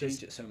they've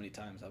changed it so many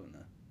times, haven't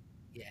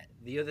they? Yeah.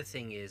 The other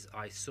thing is,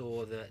 I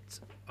saw that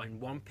on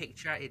one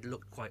picture it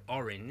looked quite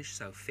orange,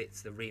 so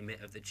fits the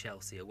remit of the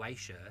Chelsea away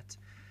shirt.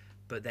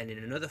 But then in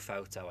another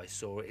photo I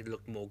saw it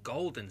looked more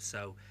golden,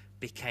 so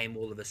became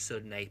all of a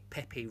sudden a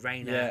Pepe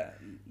Reina,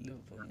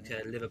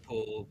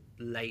 Liverpool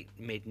late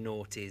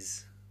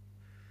mid-noughties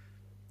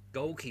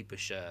goalkeeper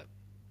shirt.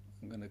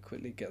 I'm going to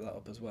quickly get that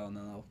up as well, and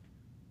then I'll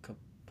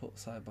put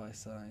side by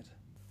side.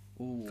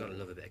 Ooh. Gotta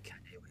love a bit of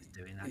Kanye West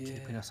doing that,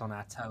 keeping us on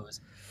our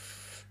toes.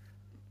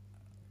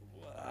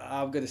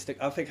 I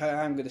think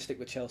I am going to stick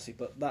with Chelsea,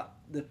 but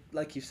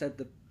like you said,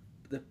 the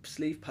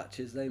sleeve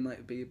patches, they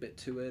might be a bit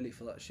too early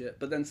for that shirt.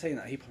 But then saying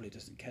that, he probably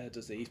doesn't care,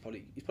 does he? He's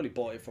probably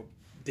bought it from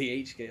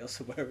DHgate or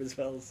somewhere as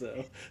well.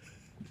 So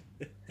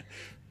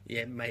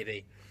yeah,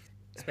 maybe.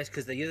 Especially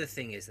because the other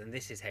thing is, and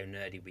this is how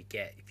nerdy we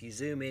get, if you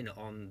zoom in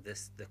on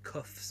the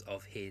cuffs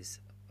of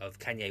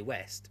Kanye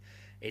West,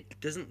 it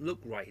doesn't look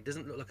right. It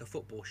doesn't look like a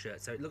football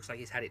shirt, so it looks like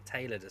he's had it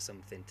tailored or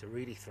something to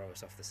really throw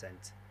us off the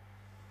scent.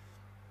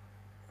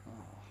 Oh,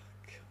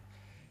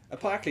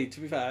 God. Actually, to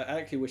be fair, I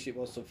actually wish it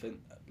was something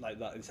like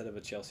that instead of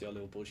a Chelsea or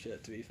Liverpool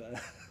shirt, to be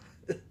fair.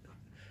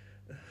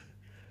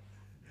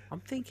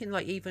 I'm thinking,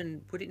 like,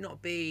 even, would it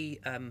not be,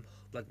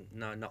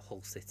 no, not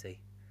Hull City?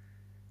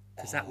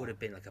 Because that would have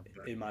been like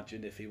a...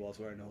 Imagine if he was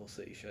wearing a Hull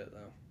City shirt,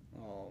 though.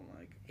 Oh, my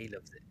God. He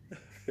loves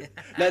it.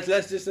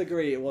 Let's just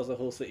agree it was a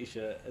Hull City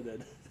shirt, and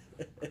then...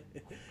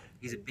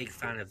 He's a big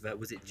fan of,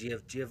 was it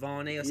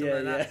Giovanni or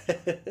something like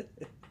that?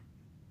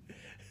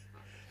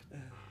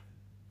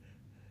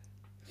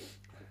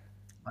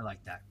 I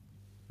like that.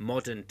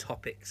 Modern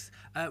topics.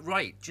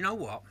 Right, do you know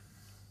what?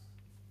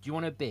 Do you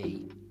want to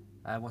be,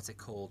 what's it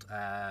called?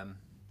 A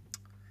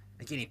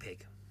guinea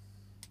pig.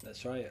 Let's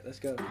try it. Let's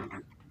go.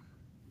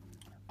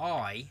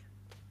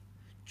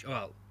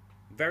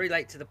 Very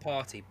late to the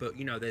party, but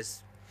you know,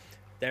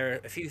 there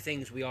are a few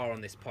things we are on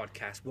this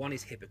podcast. One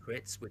is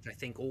hypocrites, which I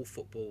think all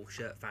football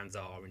shirt fans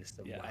are in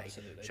some way,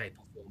 absolutely. Shape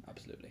or form.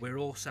 Absolutely. We're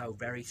also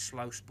very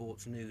slow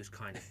sports news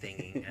kind of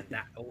thing, and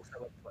that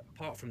also,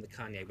 apart from the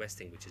Kanye West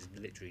thing, which has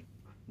literally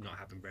not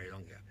happened very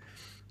long ago,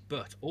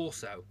 but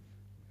also,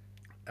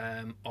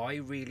 I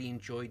really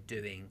enjoyed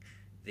doing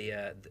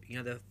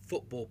the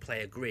football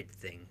player grid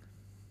thing.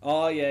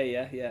 Oh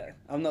yeah.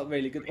 I'm not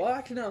really good. Well,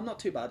 actually no, I'm not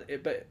too bad.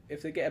 But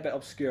if they get a bit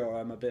obscure,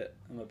 I'm a bit.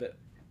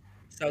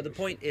 So the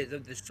point is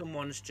that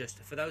someone's just,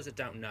 for those that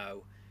don't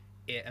know,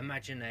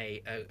 imagine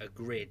a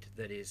grid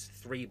that is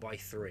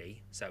 3x3,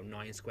 so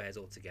 9 squares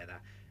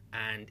altogether,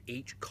 and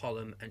each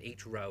column and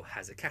each row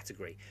has a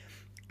category.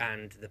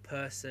 And the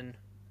person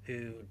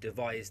who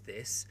devised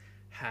this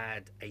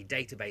had a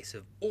database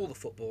of all the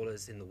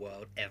footballers in the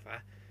world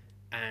ever,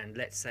 and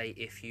let's say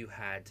if you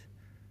had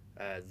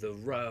the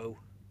row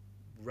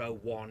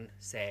 1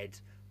 said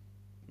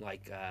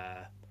like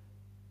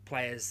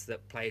players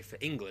that played for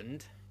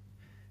England,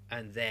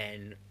 and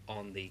then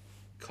on the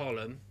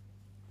column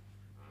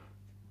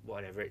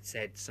whatever it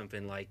said,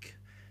 something like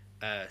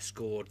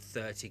scored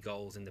 30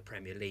 goals in the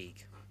Premier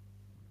League.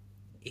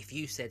 If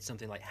you said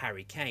something like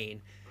Harry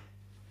Kane,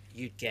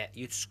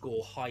 you'd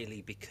score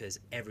highly because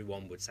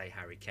everyone would say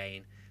Harry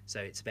Kane, so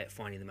it's about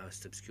finding the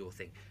most obscure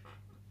thing.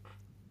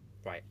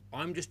 Right,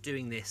 I'm just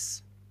doing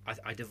this.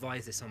 I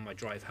devised this on my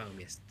drive home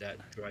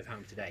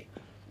today.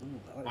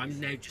 Ooh, I'm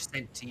now just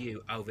sent to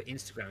you over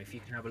Instagram. If you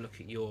can have a look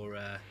at your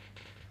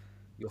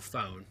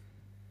phone.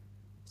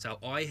 So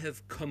I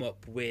have come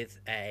up with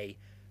a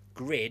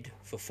grid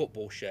for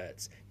football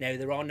shirts. Now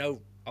there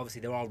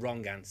are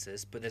wrong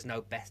answers, but there's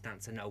no best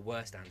answer, no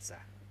worst answer.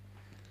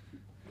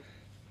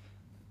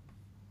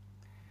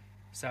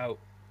 So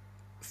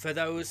for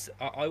those,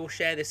 I will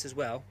share this as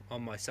well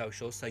on my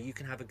socials, so you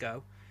can have a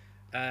go.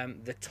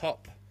 The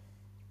top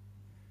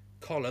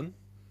column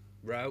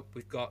row,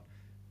 we've got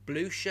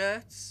blue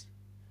shirts,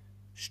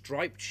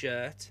 striped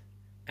shirt,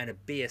 and a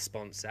beer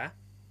sponsor.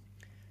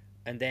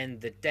 And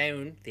then the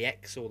down, the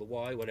X or the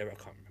Y, whatever, I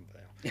can't remember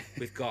what they are.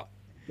 We've got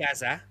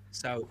Gaza,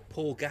 so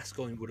Paul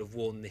Gascoigne would have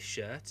worn this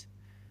shirt,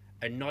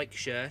 a Nike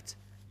shirt,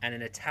 and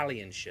an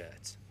Italian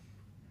shirt.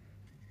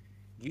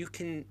 You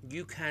can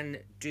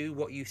do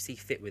what you see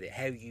fit with it,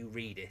 how you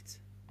read it.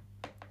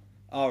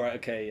 All right.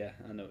 Okay. Yeah.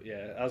 I know.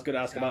 Yeah. I was going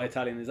to ask about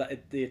Italian. Is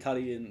that the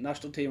Italian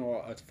national team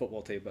or a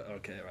football team? But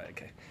okay. Right.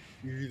 Okay.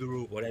 Either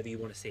or, whatever you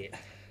want to see it.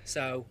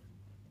 So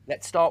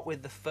let's start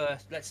with the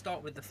first. Let's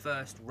start with the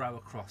first row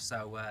across.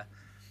 So,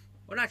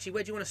 well, actually,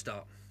 where do you want to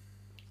start?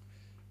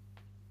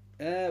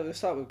 We'll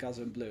start with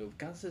Gaza and Blue.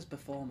 Gaza's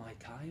before my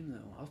time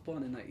though. I was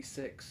born in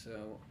 '96,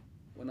 so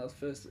when I was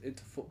first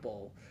into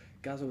football,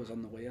 Gaza was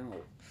on the way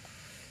out.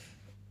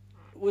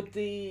 Would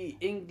the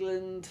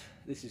England,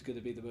 this is going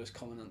to be the most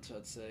common answer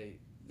I'd say,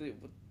 the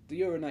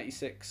Euro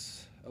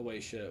 '96 away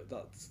shirt,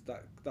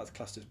 that's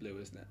classed as blue,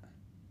 isn't it?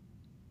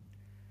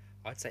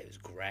 I'd say it was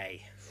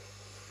grey,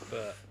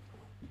 but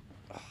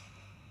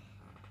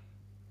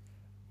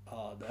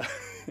oh no.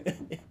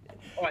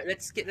 All right,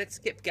 let's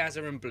skip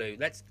Gaza and blue.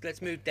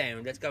 Let's move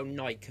down. Let's go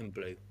Nike and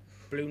blue,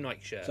 blue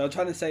Nike shirt. So I'm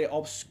trying to say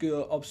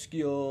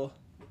obscure.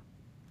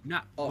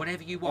 No,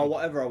 whatever you want. Or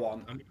whatever I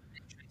want. I mean,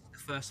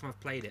 it's the first time I've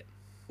played it.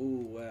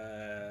 Ooh,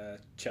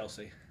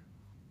 Chelsea.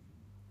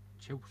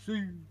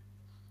 Chelsea.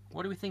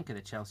 What do we think of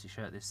the Chelsea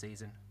shirt this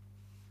season?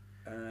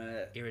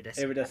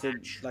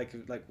 Iridescent,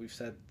 like we've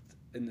said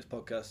in this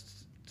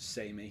podcast,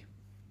 samey.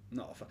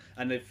 Not a fan.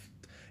 And it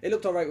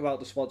looked alright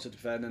without the sponsor to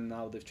fair, and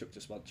now they've chucked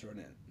a sponsor on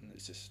it, and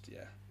it's just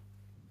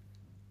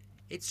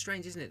It's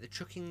strange, isn't it? The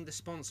chucking the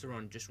sponsor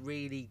on just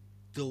really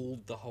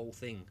dulled the whole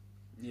thing.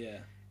 Yeah.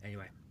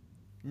 Anyway,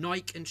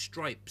 Nike and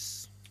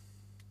stripes.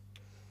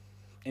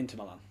 Inter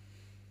Milan.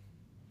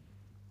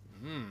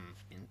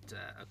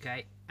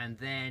 Okay, and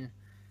then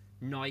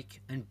Nike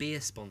and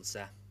beer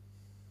sponsor.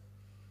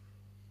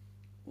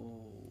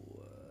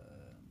 Oh,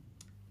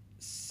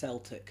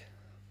 Celtic.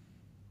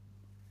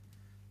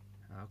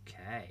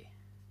 Okay.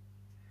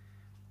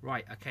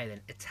 Right. Okay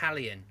then.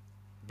 Italian,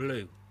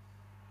 blue.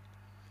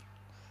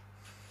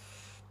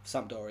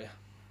 Sampdoria.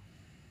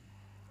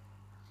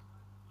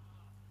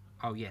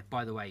 Oh yeah.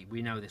 By the way,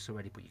 we know this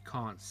already, but you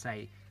can't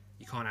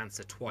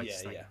answer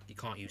twice. Yeah. You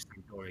can't use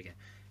Sampdoria again.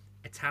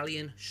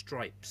 Italian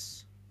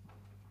stripes.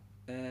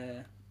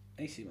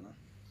 AC Milan.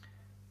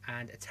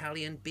 And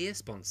Italian beer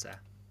sponsor.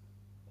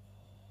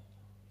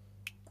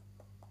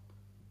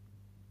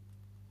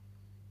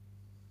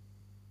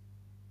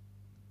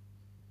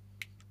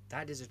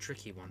 That is a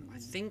tricky one. I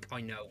think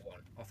I know one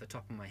off the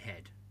top of my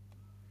head.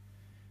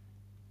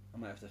 I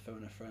might have to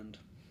phone a friend.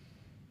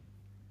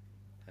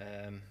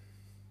 I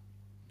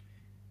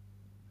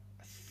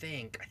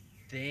think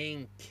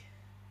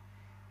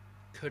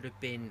could have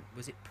been,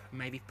 was it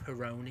maybe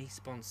Peroni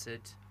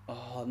sponsored?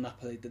 Oh,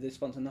 Napoli. Did they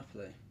sponsor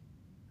Napoli?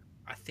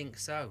 I think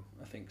so.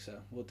 I think so.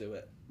 We'll do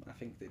it. I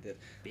think they did.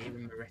 Beer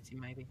and Moretti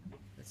maybe?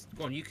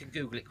 Go on, you can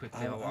Google it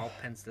quickly. I'll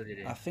pencil it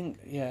in. I think,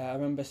 I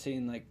remember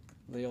seeing like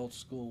the old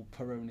school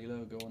Peroni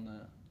logo on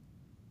there.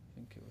 I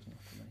think it was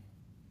Napoli.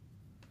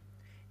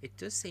 It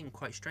does seem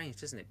quite strange,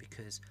 doesn't it?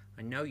 Because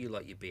I know you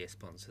like your beer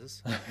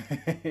sponsors,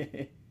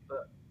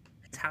 but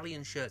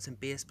Italian shirts and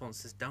beer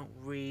sponsors don't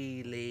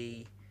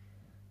really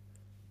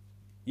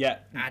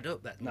add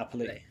up that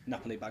Napoli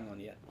bang on,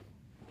 yeah.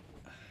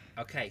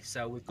 Okay,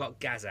 so we've got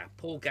Gaza,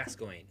 Paul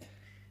Gascoigne.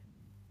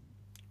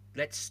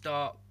 Let's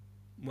start.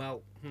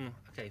 Well,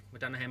 okay, we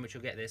don't know how much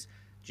you'll get this.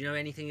 Do you know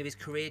anything of his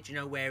career? Do you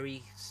know where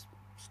he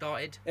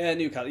started?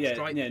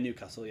 Newcastle,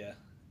 Newcastle, yeah.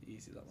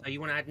 Easy that one. So you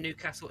want to add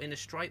Newcastle in the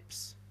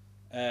stripes?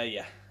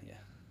 Yeah.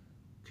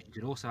 You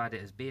could also add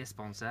it as beer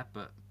sponsor,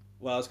 but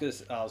well, I was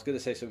gonna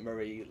say something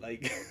very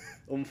like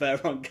unfair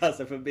on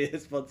Gaza for being a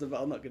sponsor, but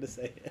I'm not gonna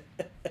say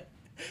it.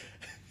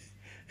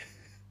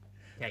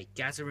 Okay,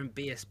 Gaza and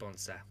beer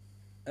sponsor.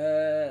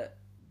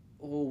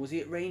 Was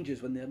he at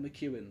Rangers when they had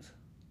McEwens?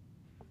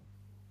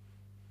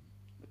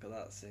 Look at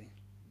that, see.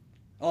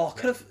 Oh, I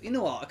could have. You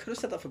know what? I could have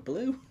said that for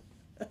blue.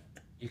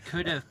 You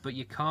could have, but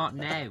you can't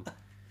now.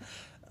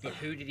 But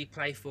who did he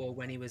play for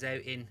when he was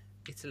out in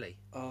Italy?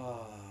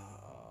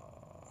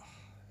 Oh,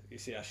 you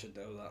see, I should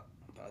know that,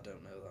 but I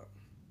don't know that.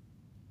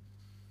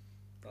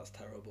 That's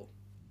terrible.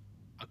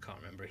 I can't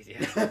remember either.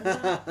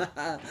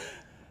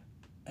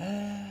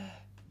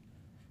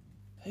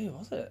 Who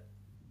was it?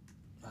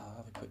 I'll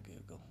have a quick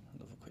Google.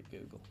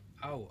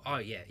 Oh,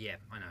 yeah,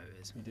 I know who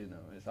it is. You do know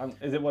who it is.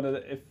 Is it one of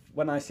the?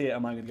 When I see it,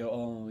 am I going to go?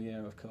 Oh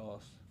yeah, of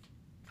course.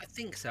 I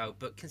think so,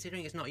 but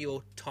considering it's not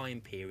your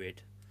time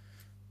period.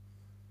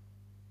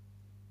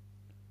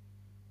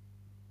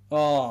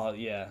 Oh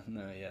yeah,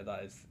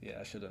 that is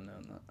I should have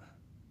known that.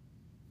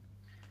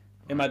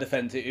 In my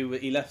defence,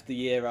 he left the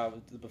year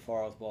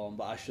before I was born,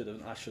 but I should have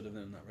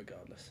known that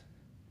regardless.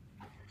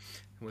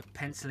 We're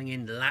penciling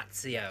in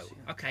Lazio.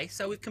 Okay,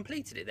 so we've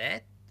completed it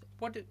there.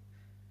 what do?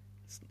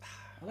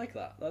 I like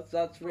that.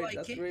 That's really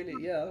Like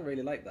it? yeah. I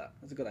really like that.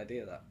 That's a good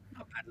idea. That.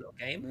 Not a bad little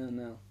game.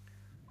 No.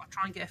 I'll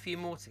try and get a few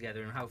more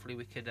together, and hopefully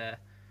we could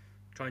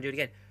try and do it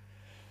again.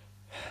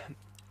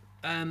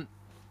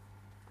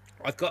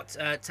 I've got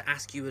to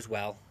ask you as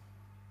well,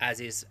 as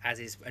is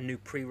a new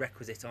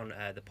prerequisite on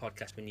the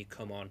podcast when you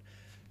come on.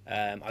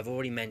 I've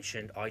already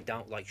mentioned I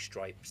don't like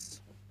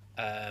stripes.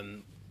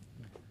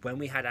 When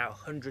we had our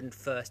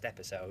 101st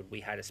episode, we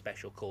had a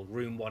special called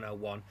Room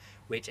 101,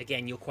 which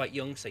again, you're quite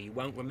young, so you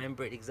won't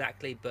remember it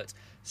exactly, but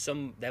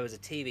there was a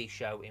TV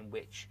show in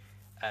which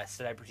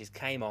celebrities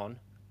came on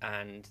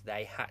and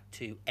they had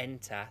to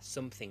enter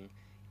something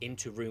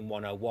into Room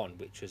 101,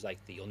 which was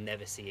like that you'll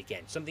never see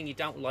again. Something you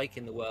don't like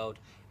in the world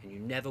and you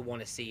never want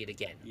to see it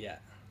again. Yeah.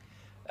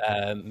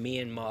 Me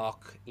and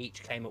Mark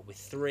each came up with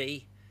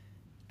 3,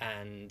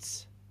 and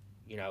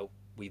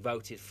we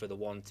voted for the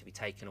one to be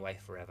taken away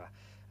forever.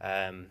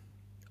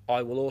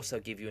 I will also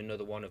give you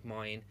another one of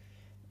mine,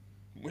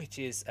 which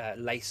is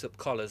lace-up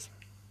collars.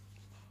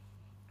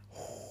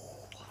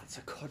 Oh, that's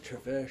a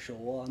controversial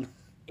one.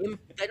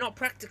 They're not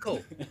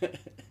practical.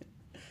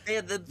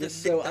 They're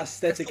so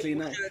aesthetically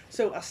nice,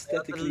 so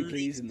aesthetically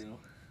pleasing, though.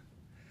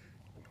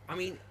 I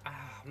mean,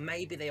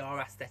 maybe they are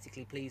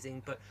aesthetically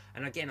pleasing,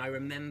 and again, I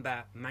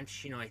remember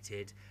Manchester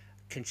United,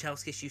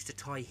 Kanchelskis used to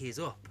tie his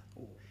up,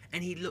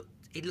 and he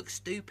looked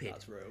stupid.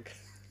 That's rogue.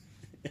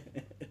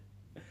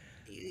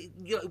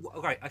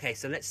 Right, okay,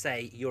 so let's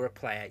say you're a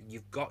player,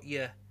 you've got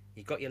your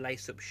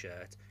lace-up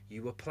shirt,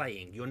 you were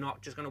playing, you're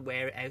not just going to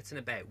wear it out and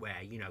about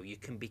where, you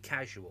can be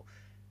casual.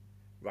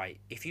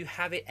 Right, if you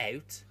have it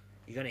out,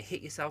 you're going to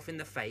hit yourself in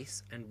the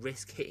face and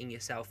risk hitting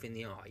yourself in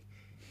the eye,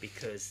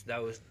 because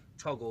those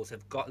toggles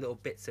have got little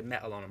bits of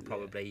metal on them,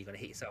 probably. You're going to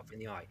hit yourself in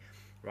the eye,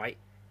 right?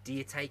 Do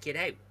you take it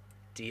out?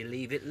 Do you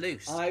leave it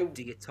loose?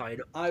 Do you tie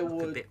it up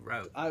a bit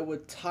rope? I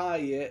would tie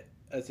it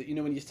as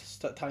when you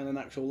start tying an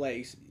actual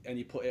lace and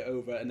you put it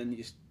over and then you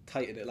just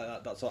tighten it like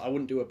that. That's all. I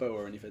wouldn't do a bow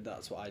or anything.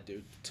 That's what I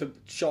do to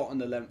shorten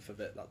the length of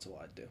it. That's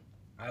what I'd do.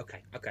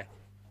 Okay.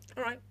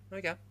 All right, there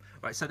we go.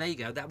 Right, so there you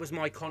go. That was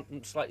my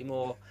slightly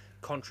more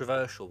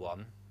controversial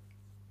one.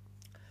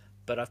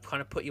 But I've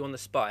kind of put you on the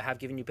spot. I have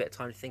given you a bit of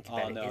time to think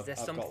about it. No, Is there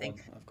something?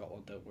 I've got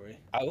one. Don't worry.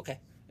 Oh, okay.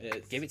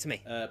 Give it to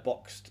me.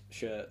 Boxed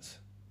shirts.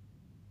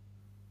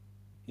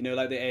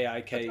 Like the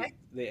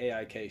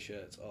AIK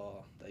shirts.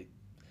 Oh, they.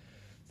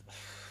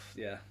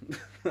 Yeah,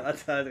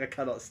 I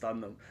cannot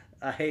stand them.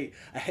 I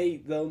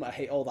hate them. I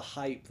hate all the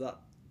hype that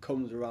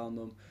comes around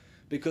them,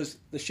 because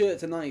the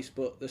shirts are nice,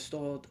 but they're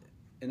stored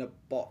in a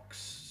box,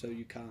 so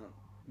you can't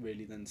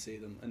really then see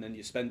them, and then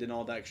you're spending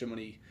all the extra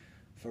money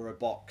for a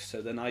box.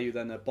 So then are you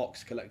then a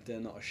box collector,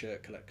 not a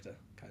shirt collector,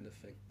 kind of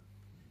thing?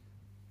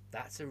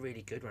 That's a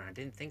really good one. I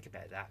didn't think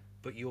about that,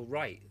 but you're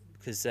right,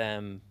 because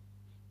Borussia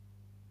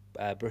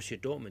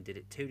Dortmund did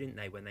it too, didn't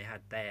they? When they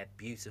had their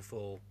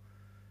beautiful,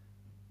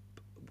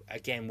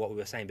 again, what we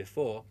were saying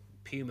before,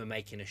 Puma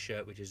making a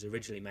shirt which is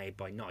originally made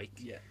by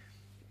Nike, yeah,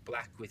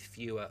 black with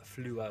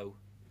fluo,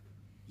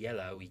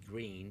 yellowy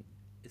green.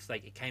 It's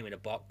like it came in a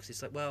box.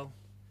 It's like, well,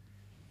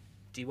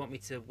 do you want me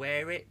to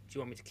wear it? Do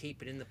you want me to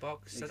keep it in the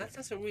box? So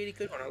that's a really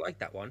good one. I like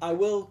that one. I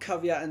will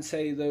caveat and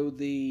say, though,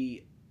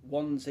 the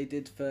ones they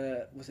did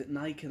for, was it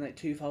Nike in like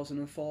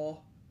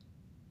 2004?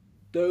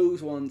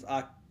 Those ones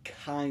are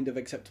kind of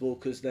acceptable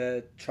because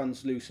they're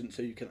translucent,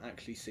 so you can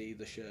actually see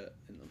the shirt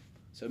in them.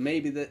 So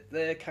maybe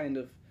they're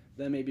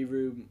maybe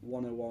room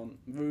 101,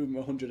 room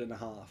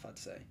 100.5, I'd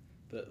say.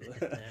 But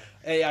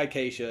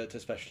AIK shirts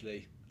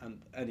especially,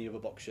 and any other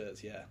box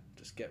shirts, yeah,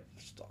 just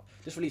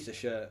release a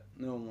shirt.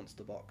 No one wants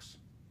the box.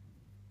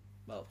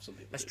 Well, some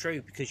people. That's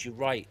true, because you're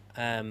right.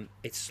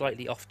 It's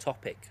slightly off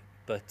topic,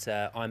 but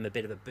I'm a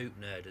bit of a boot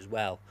nerd as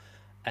well,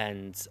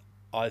 and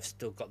I've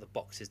still got the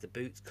boxes the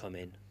boots come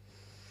in,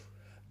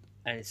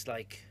 and it's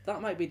like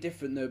that might be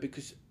different though,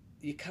 because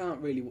you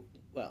can't really,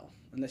 well,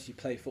 unless you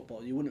play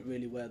football, you wouldn't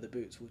really wear the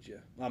boots, would you?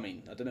 I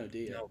mean, I don't know, do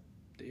you? No.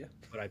 Do you?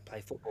 But I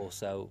play football,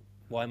 so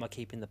why am I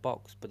keeping the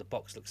box? But the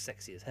box looks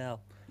sexy as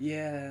hell.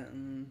 Yeah,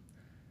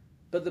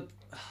 but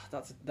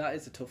that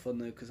is a tough one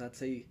though, because I'd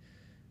say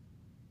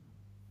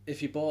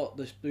if you bought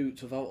the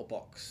boots without a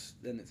box,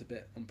 then it's a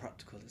bit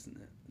unpractical,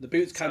 isn't it? The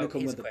boots kind of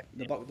come with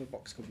the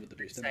box comes with the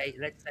boots.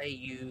 Let's say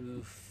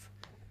you've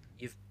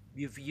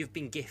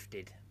been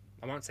gifted.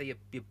 I won't say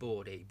you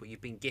bought it, but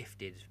you've been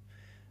gifted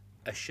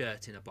a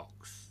shirt in a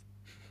box.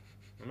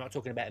 I'm not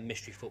talking about a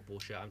mystery football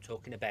shirt. I'm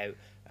talking about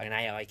an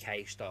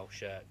AIK style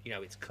shirt.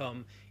 It's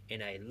come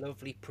in a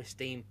lovely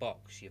pristine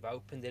box. You've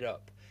opened it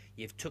up.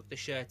 You've took the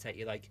shirt out.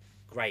 You're like,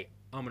 great,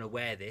 I'm going to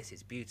wear this.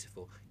 It's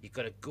beautiful. You've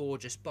got a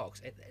gorgeous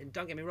box. And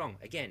don't get me wrong.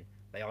 Again,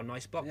 they are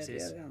nice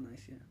boxes. Yeah, they are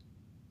nice, yeah.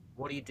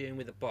 What are you doing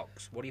with the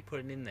box? What are you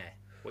putting in there?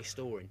 What are you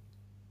storing?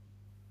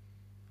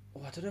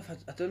 Oh, I don't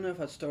know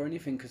if I'd store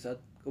anything, because I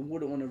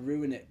wouldn't want to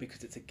ruin it,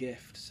 because it's a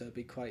gift. So it'd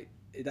be quite.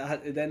 It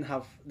then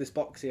have this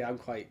box here. I'm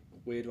quite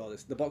weird about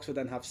this. The box would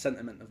then have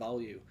sentimental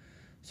value,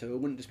 so it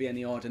wouldn't just be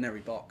any ordinary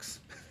box.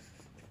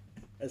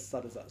 As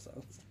sad as that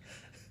sounds.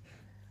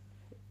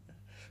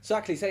 So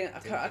actually, saying I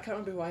can't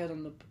remember who I had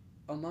on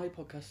on my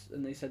podcast,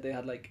 and they said they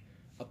had like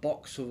a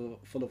box full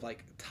of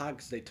like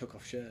tags they took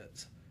off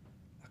shirts.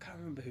 I can't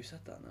remember who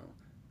said that now,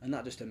 and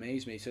that just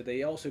amazed me. So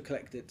they also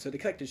collected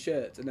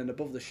shirts, and then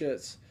above the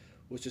shirts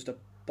was just a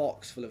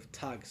box full of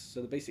tags.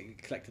 So they basically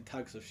collected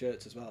tags of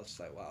shirts as well. It's just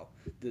like, wow,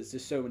 there's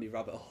just so many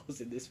rabbit holes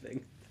in this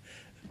thing.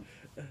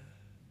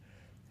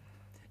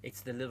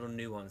 It's the little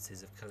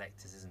nuances of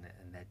collectors, isn't it?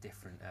 And their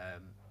different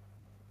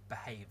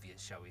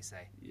behaviours, shall we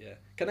say. Yeah.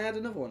 Can I add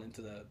another one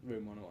into the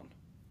Room 101?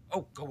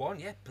 Oh, go on,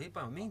 yeah, please,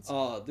 by all means.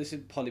 Oh, this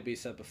would probably be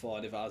said before,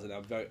 and if it hasn't,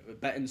 I'm very...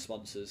 Betting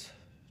sponsors.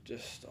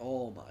 Just,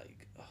 oh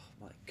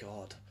my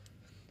God.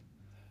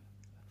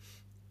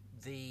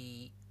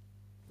 The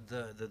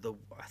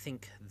I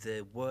think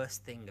the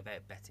worst thing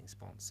about betting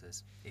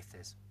sponsors, if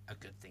there's a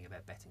good thing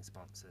about betting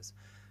sponsors,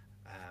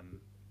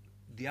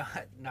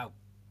 now,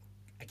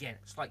 again,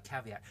 slight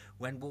caveat,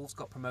 when Wolves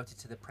got promoted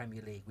to the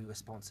Premier League, we were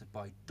sponsored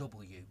by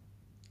W.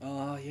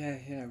 Oh, yeah,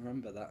 I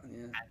remember that,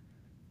 yeah. And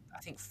I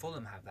think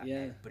Fulham have that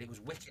Yeah. now, but it was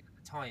wicked at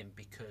the time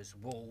because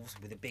Wolves,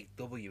 with a big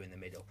W in the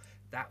middle,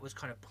 that was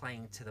kind of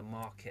playing to the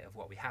market of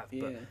what we have.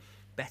 Yeah. But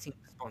betting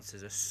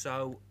sponsors are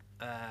so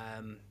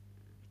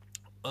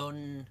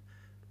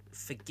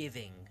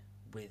unforgiving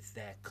with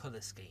their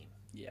colour scheme.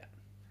 Yeah.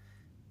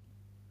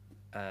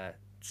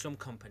 Some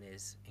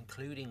companies,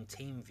 including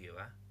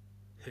TeamViewer,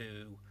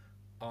 who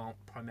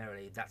aren't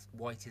primarily, that's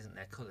white isn't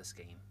their colour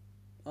scheme.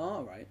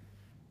 Oh, right.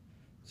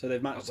 So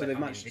they've matched. Colour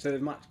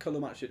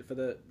matched it for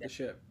the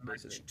shirt.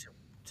 Matched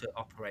to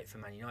operate for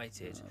Man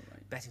United. Oh,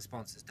 right. Betting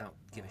sponsors don't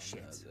give a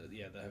shit.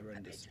 No, they're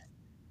horrendous.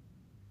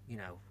 You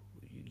know,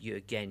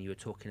 you were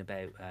talking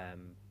about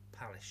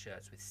Palace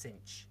shirts with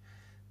cinch,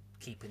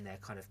 keeping their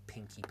kind of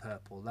pinky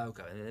purple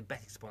logo, and the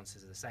betting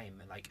sponsors are the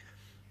same. And like,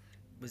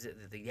 was it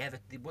you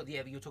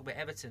were talking about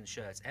Everton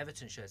shirts?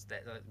 Everton shirts,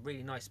 they're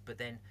really nice, but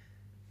then,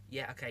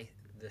 yeah, okay,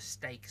 the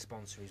stake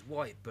sponsor is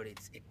white, but it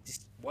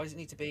just, why does it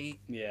need to be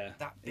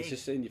that big? It's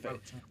just in your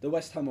face. The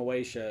West Ham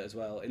away shirt as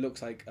well, it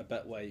looks like a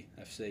Betway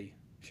FC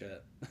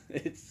shirt.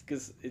 It's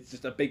because it's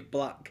just a big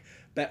black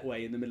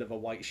Betway in the middle of a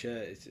white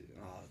shirt. It's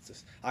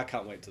just, I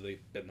can't wait till they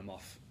bin them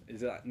off.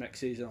 Is that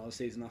next season or the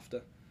season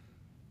after?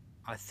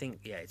 I think,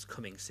 yeah, it's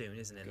coming soon,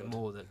 isn't it? Good. The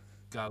more that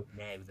go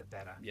now, the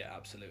better. Yeah,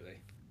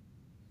 absolutely.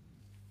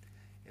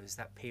 It was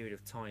that period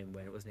of time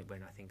when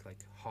I think like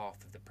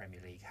half of the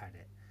Premier League had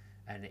it,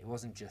 and it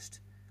wasn't just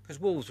because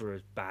Wolves were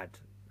as bad,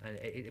 and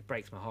it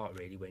breaks my heart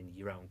really when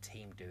your own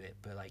team do it.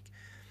 But like,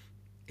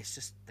 it's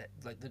just that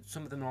like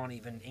some of them aren't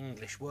even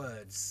English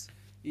words.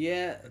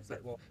 Yeah, It's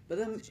like, well, but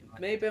then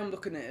maybe I'm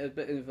looking at it a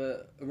bit of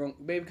a wrong.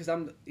 Maybe because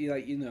I'm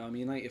I'm a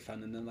United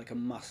fan and they're like a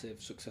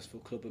massive successful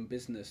club and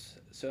business.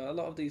 So a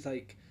lot of these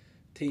like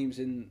teams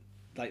in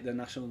like the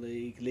National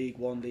League, League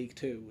One, League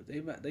Two,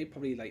 they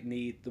probably like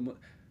need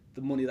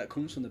the money that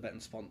comes from the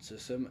betting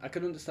sponsors. So I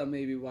can understand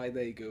maybe why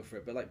they go for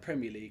it. But like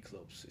Premier League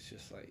clubs, it's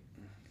just like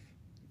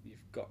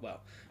you've got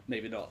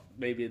maybe not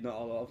a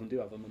lot of them do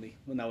have the money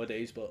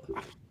nowadays, but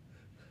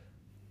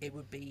it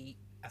would be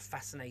a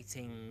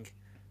fascinating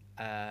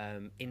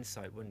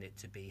insight, wouldn't it,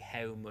 to be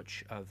how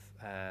much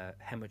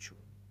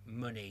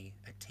money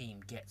a team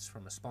gets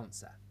from a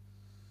sponsor.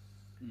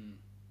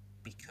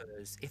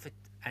 Because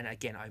and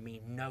again, I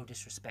mean no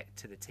disrespect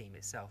to the team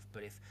itself,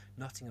 but if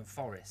Nottingham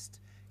Forest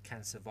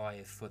can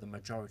survive for the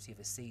majority of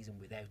a season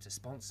without a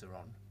sponsor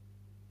on,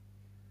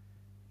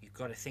 you've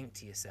got to think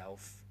to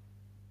yourself,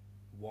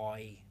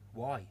 why?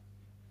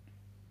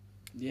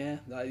 Yeah,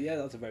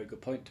 that's a very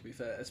good point, to be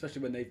fair,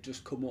 especially when they've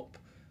just come up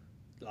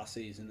last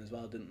season as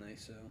well, didn't they?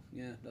 So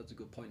yeah, that's a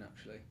good point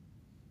actually.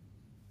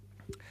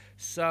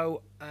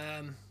 So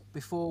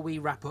before we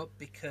wrap up,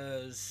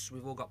 because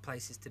we've all got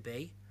places to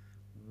be,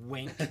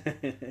 wink.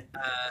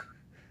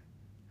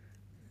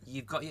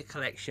 You've got your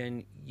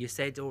collection. You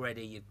said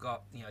already you've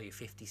got your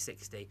 50,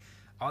 60.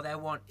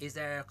 Is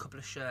there a couple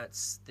of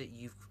shirts that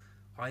you've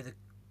either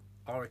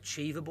are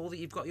achievable that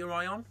you've got your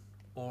eye on,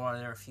 or are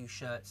there a few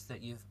shirts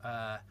that you've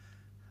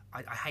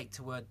I hate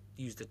to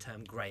use the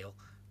term grail,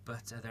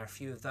 but are there a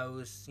few of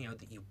those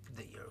that you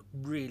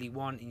really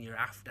want and you're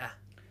after?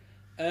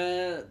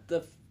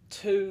 The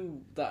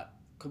two that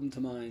come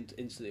to mind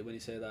instantly when you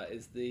say that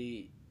is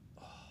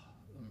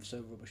I'm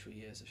so rubbish with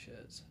years of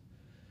shirts.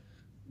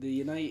 The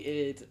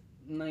United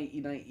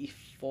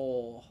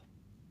 1994,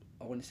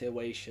 I want to say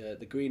away shirt,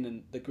 the green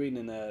and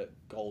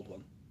gold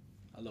one.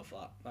 I love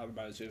that. That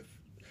reminds me of.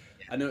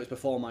 I know it's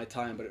before my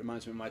time, but it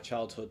reminds me of my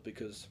childhood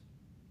because.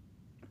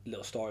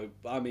 Little story.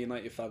 I'm a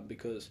United fan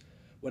because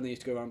when I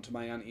used to go around to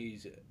my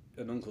auntie's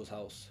and uncle's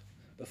house,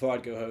 before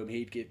I'd go home,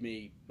 he'd give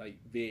me like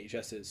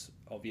VHSs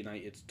of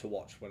United to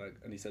watch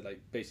and he said like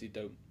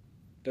basically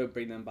don't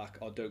bring them back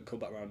or don't come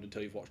back around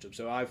until you've watched them.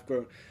 So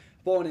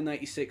born in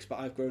 '96, but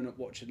I've grown up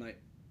watching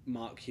like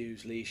Mark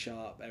Hughes, Lee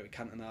Sharp, Eric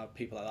Cantona,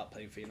 people like that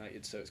playing for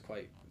United. So it's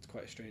quite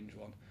a strange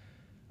one.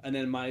 And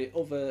then my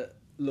other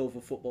love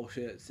of football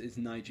shirts is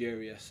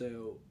Nigeria.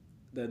 So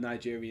the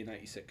Nigeria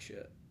 '96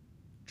 shirt,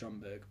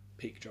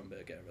 peak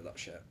Drumberg era, that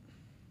shirt.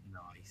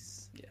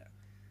 Nice. Yeah.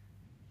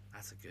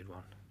 That's a good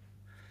one.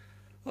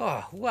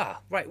 Oh, wow.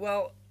 Right,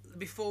 well,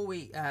 before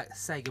we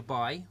say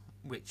goodbye,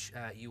 which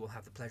you will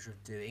have the pleasure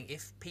of doing,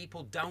 if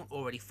people don't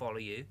already follow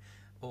you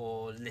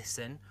or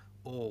listen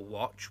or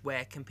watch,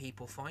 where can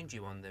people find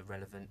you on the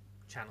relevant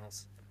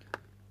channels?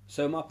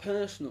 So my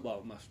personal,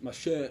 well, my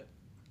shirt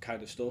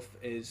kind of stuff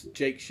is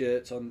Jake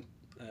Shirts on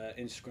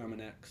Instagram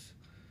and X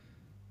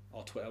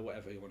or Twitter,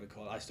 whatever you want to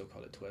call it. I still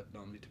call it Twitter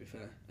normally, to be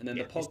fair. And then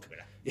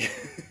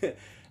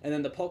and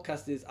then the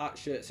podcast is at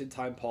Shirts in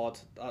Time Pod.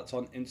 That's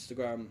on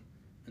Instagram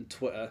and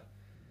Twitter,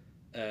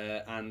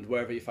 and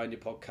wherever you find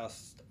your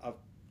podcast. I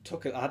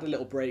had a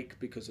little break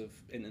because of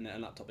internet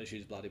and laptop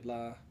issues, blah blah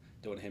blah.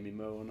 Don't want to hear me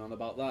moan on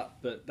about that,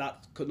 but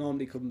that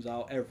normally comes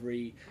out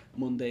every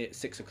Monday at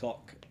 6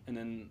 o'clock, and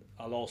then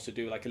I'll also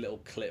do like a little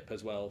clip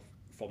as well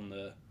from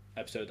the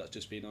episode that's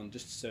just been on,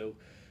 just so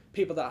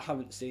people that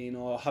haven't seen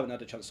or haven't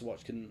had a chance to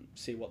watch can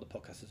see what the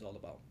podcast is all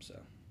about. So,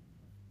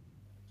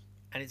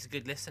 and it's a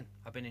good listen.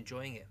 I've been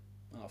enjoying it.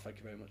 Oh, thank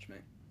you very much,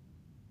 mate.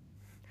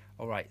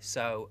 All right,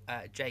 so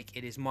Jake,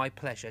 it is my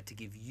pleasure to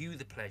give you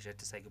the pleasure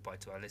to say goodbye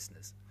to our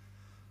listeners.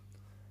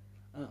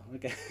 Oh,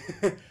 okay.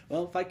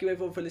 Well, thank you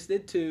everyone for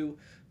listening to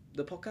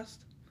the podcast.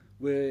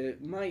 We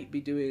might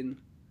be going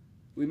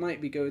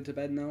to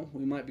bed now.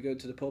 We might be going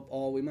to the pub,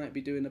 or we might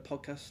be doing a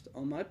podcast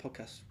on my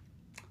podcast.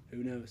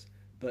 Who knows?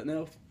 But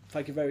no,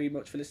 thank you very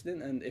much for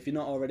listening. And if you're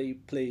not already,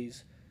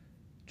 please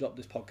drop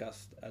this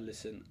podcast a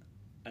listen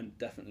and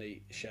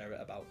definitely share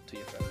it about to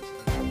your friends.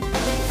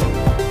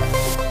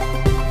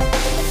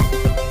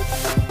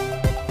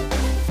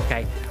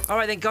 Okay. All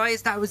right then,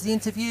 guys, that was the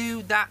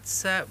interview.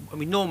 That's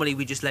normally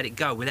we just let it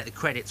go. We let the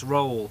credits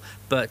roll,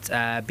 but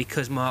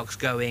because Mark's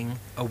going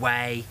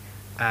away,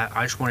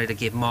 I just wanted to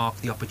give Mark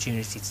the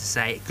opportunity to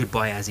say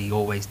goodbye as he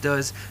always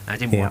does. And I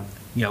didn't want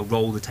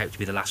roll the tape to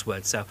be the last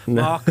word. So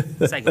Mark,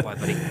 say goodbye,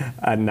 buddy.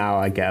 And now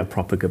I get a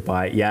proper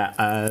goodbye.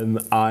 I'm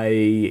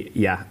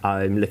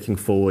looking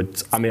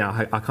forward. I mean,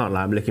 I can't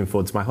lie. I'm looking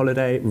forward to my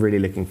holiday. Really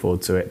looking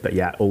forward to it. But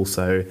yeah,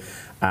 also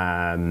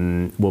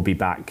we'll be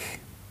back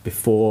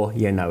before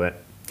you know it.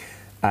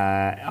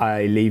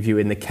 I leave you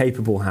in the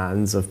capable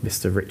hands of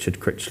Mr. Richard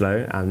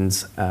Critchlow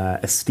and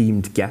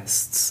esteemed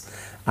guests.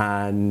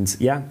 And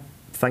yeah,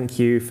 thank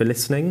you for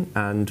listening.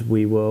 And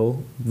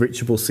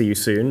Richard will see you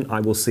soon. I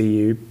will see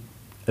you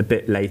a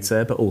bit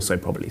later, but also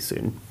probably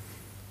soon.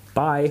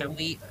 Bye. Can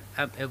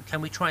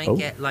we try and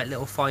get like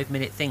little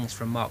 5-minute things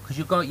from Mark? Because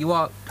you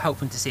are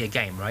hoping to see a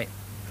game, right?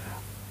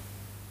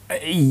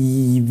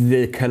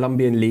 The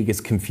Colombian League is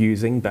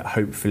confusing, but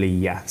hopefully,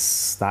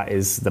 yes, that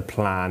is the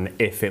plan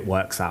if it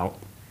works out.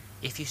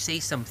 If you see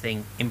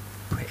something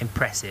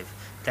impressive,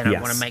 then I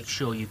want to make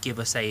sure you give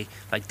us a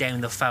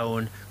down the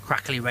phone,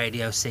 crackly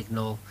radio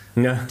signal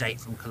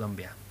update from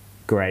Colombia.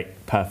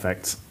 Great,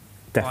 perfect,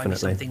 definitely. Buy me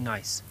something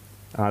nice.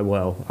 I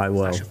will.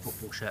 Slash a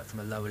football shirt from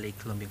a lower league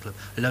Colombian club.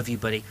 I love you,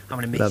 buddy. I'm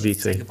going to miss you you.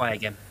 Say too. goodbye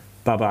again.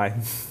 Bye-bye.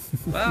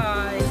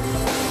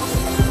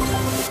 Bye.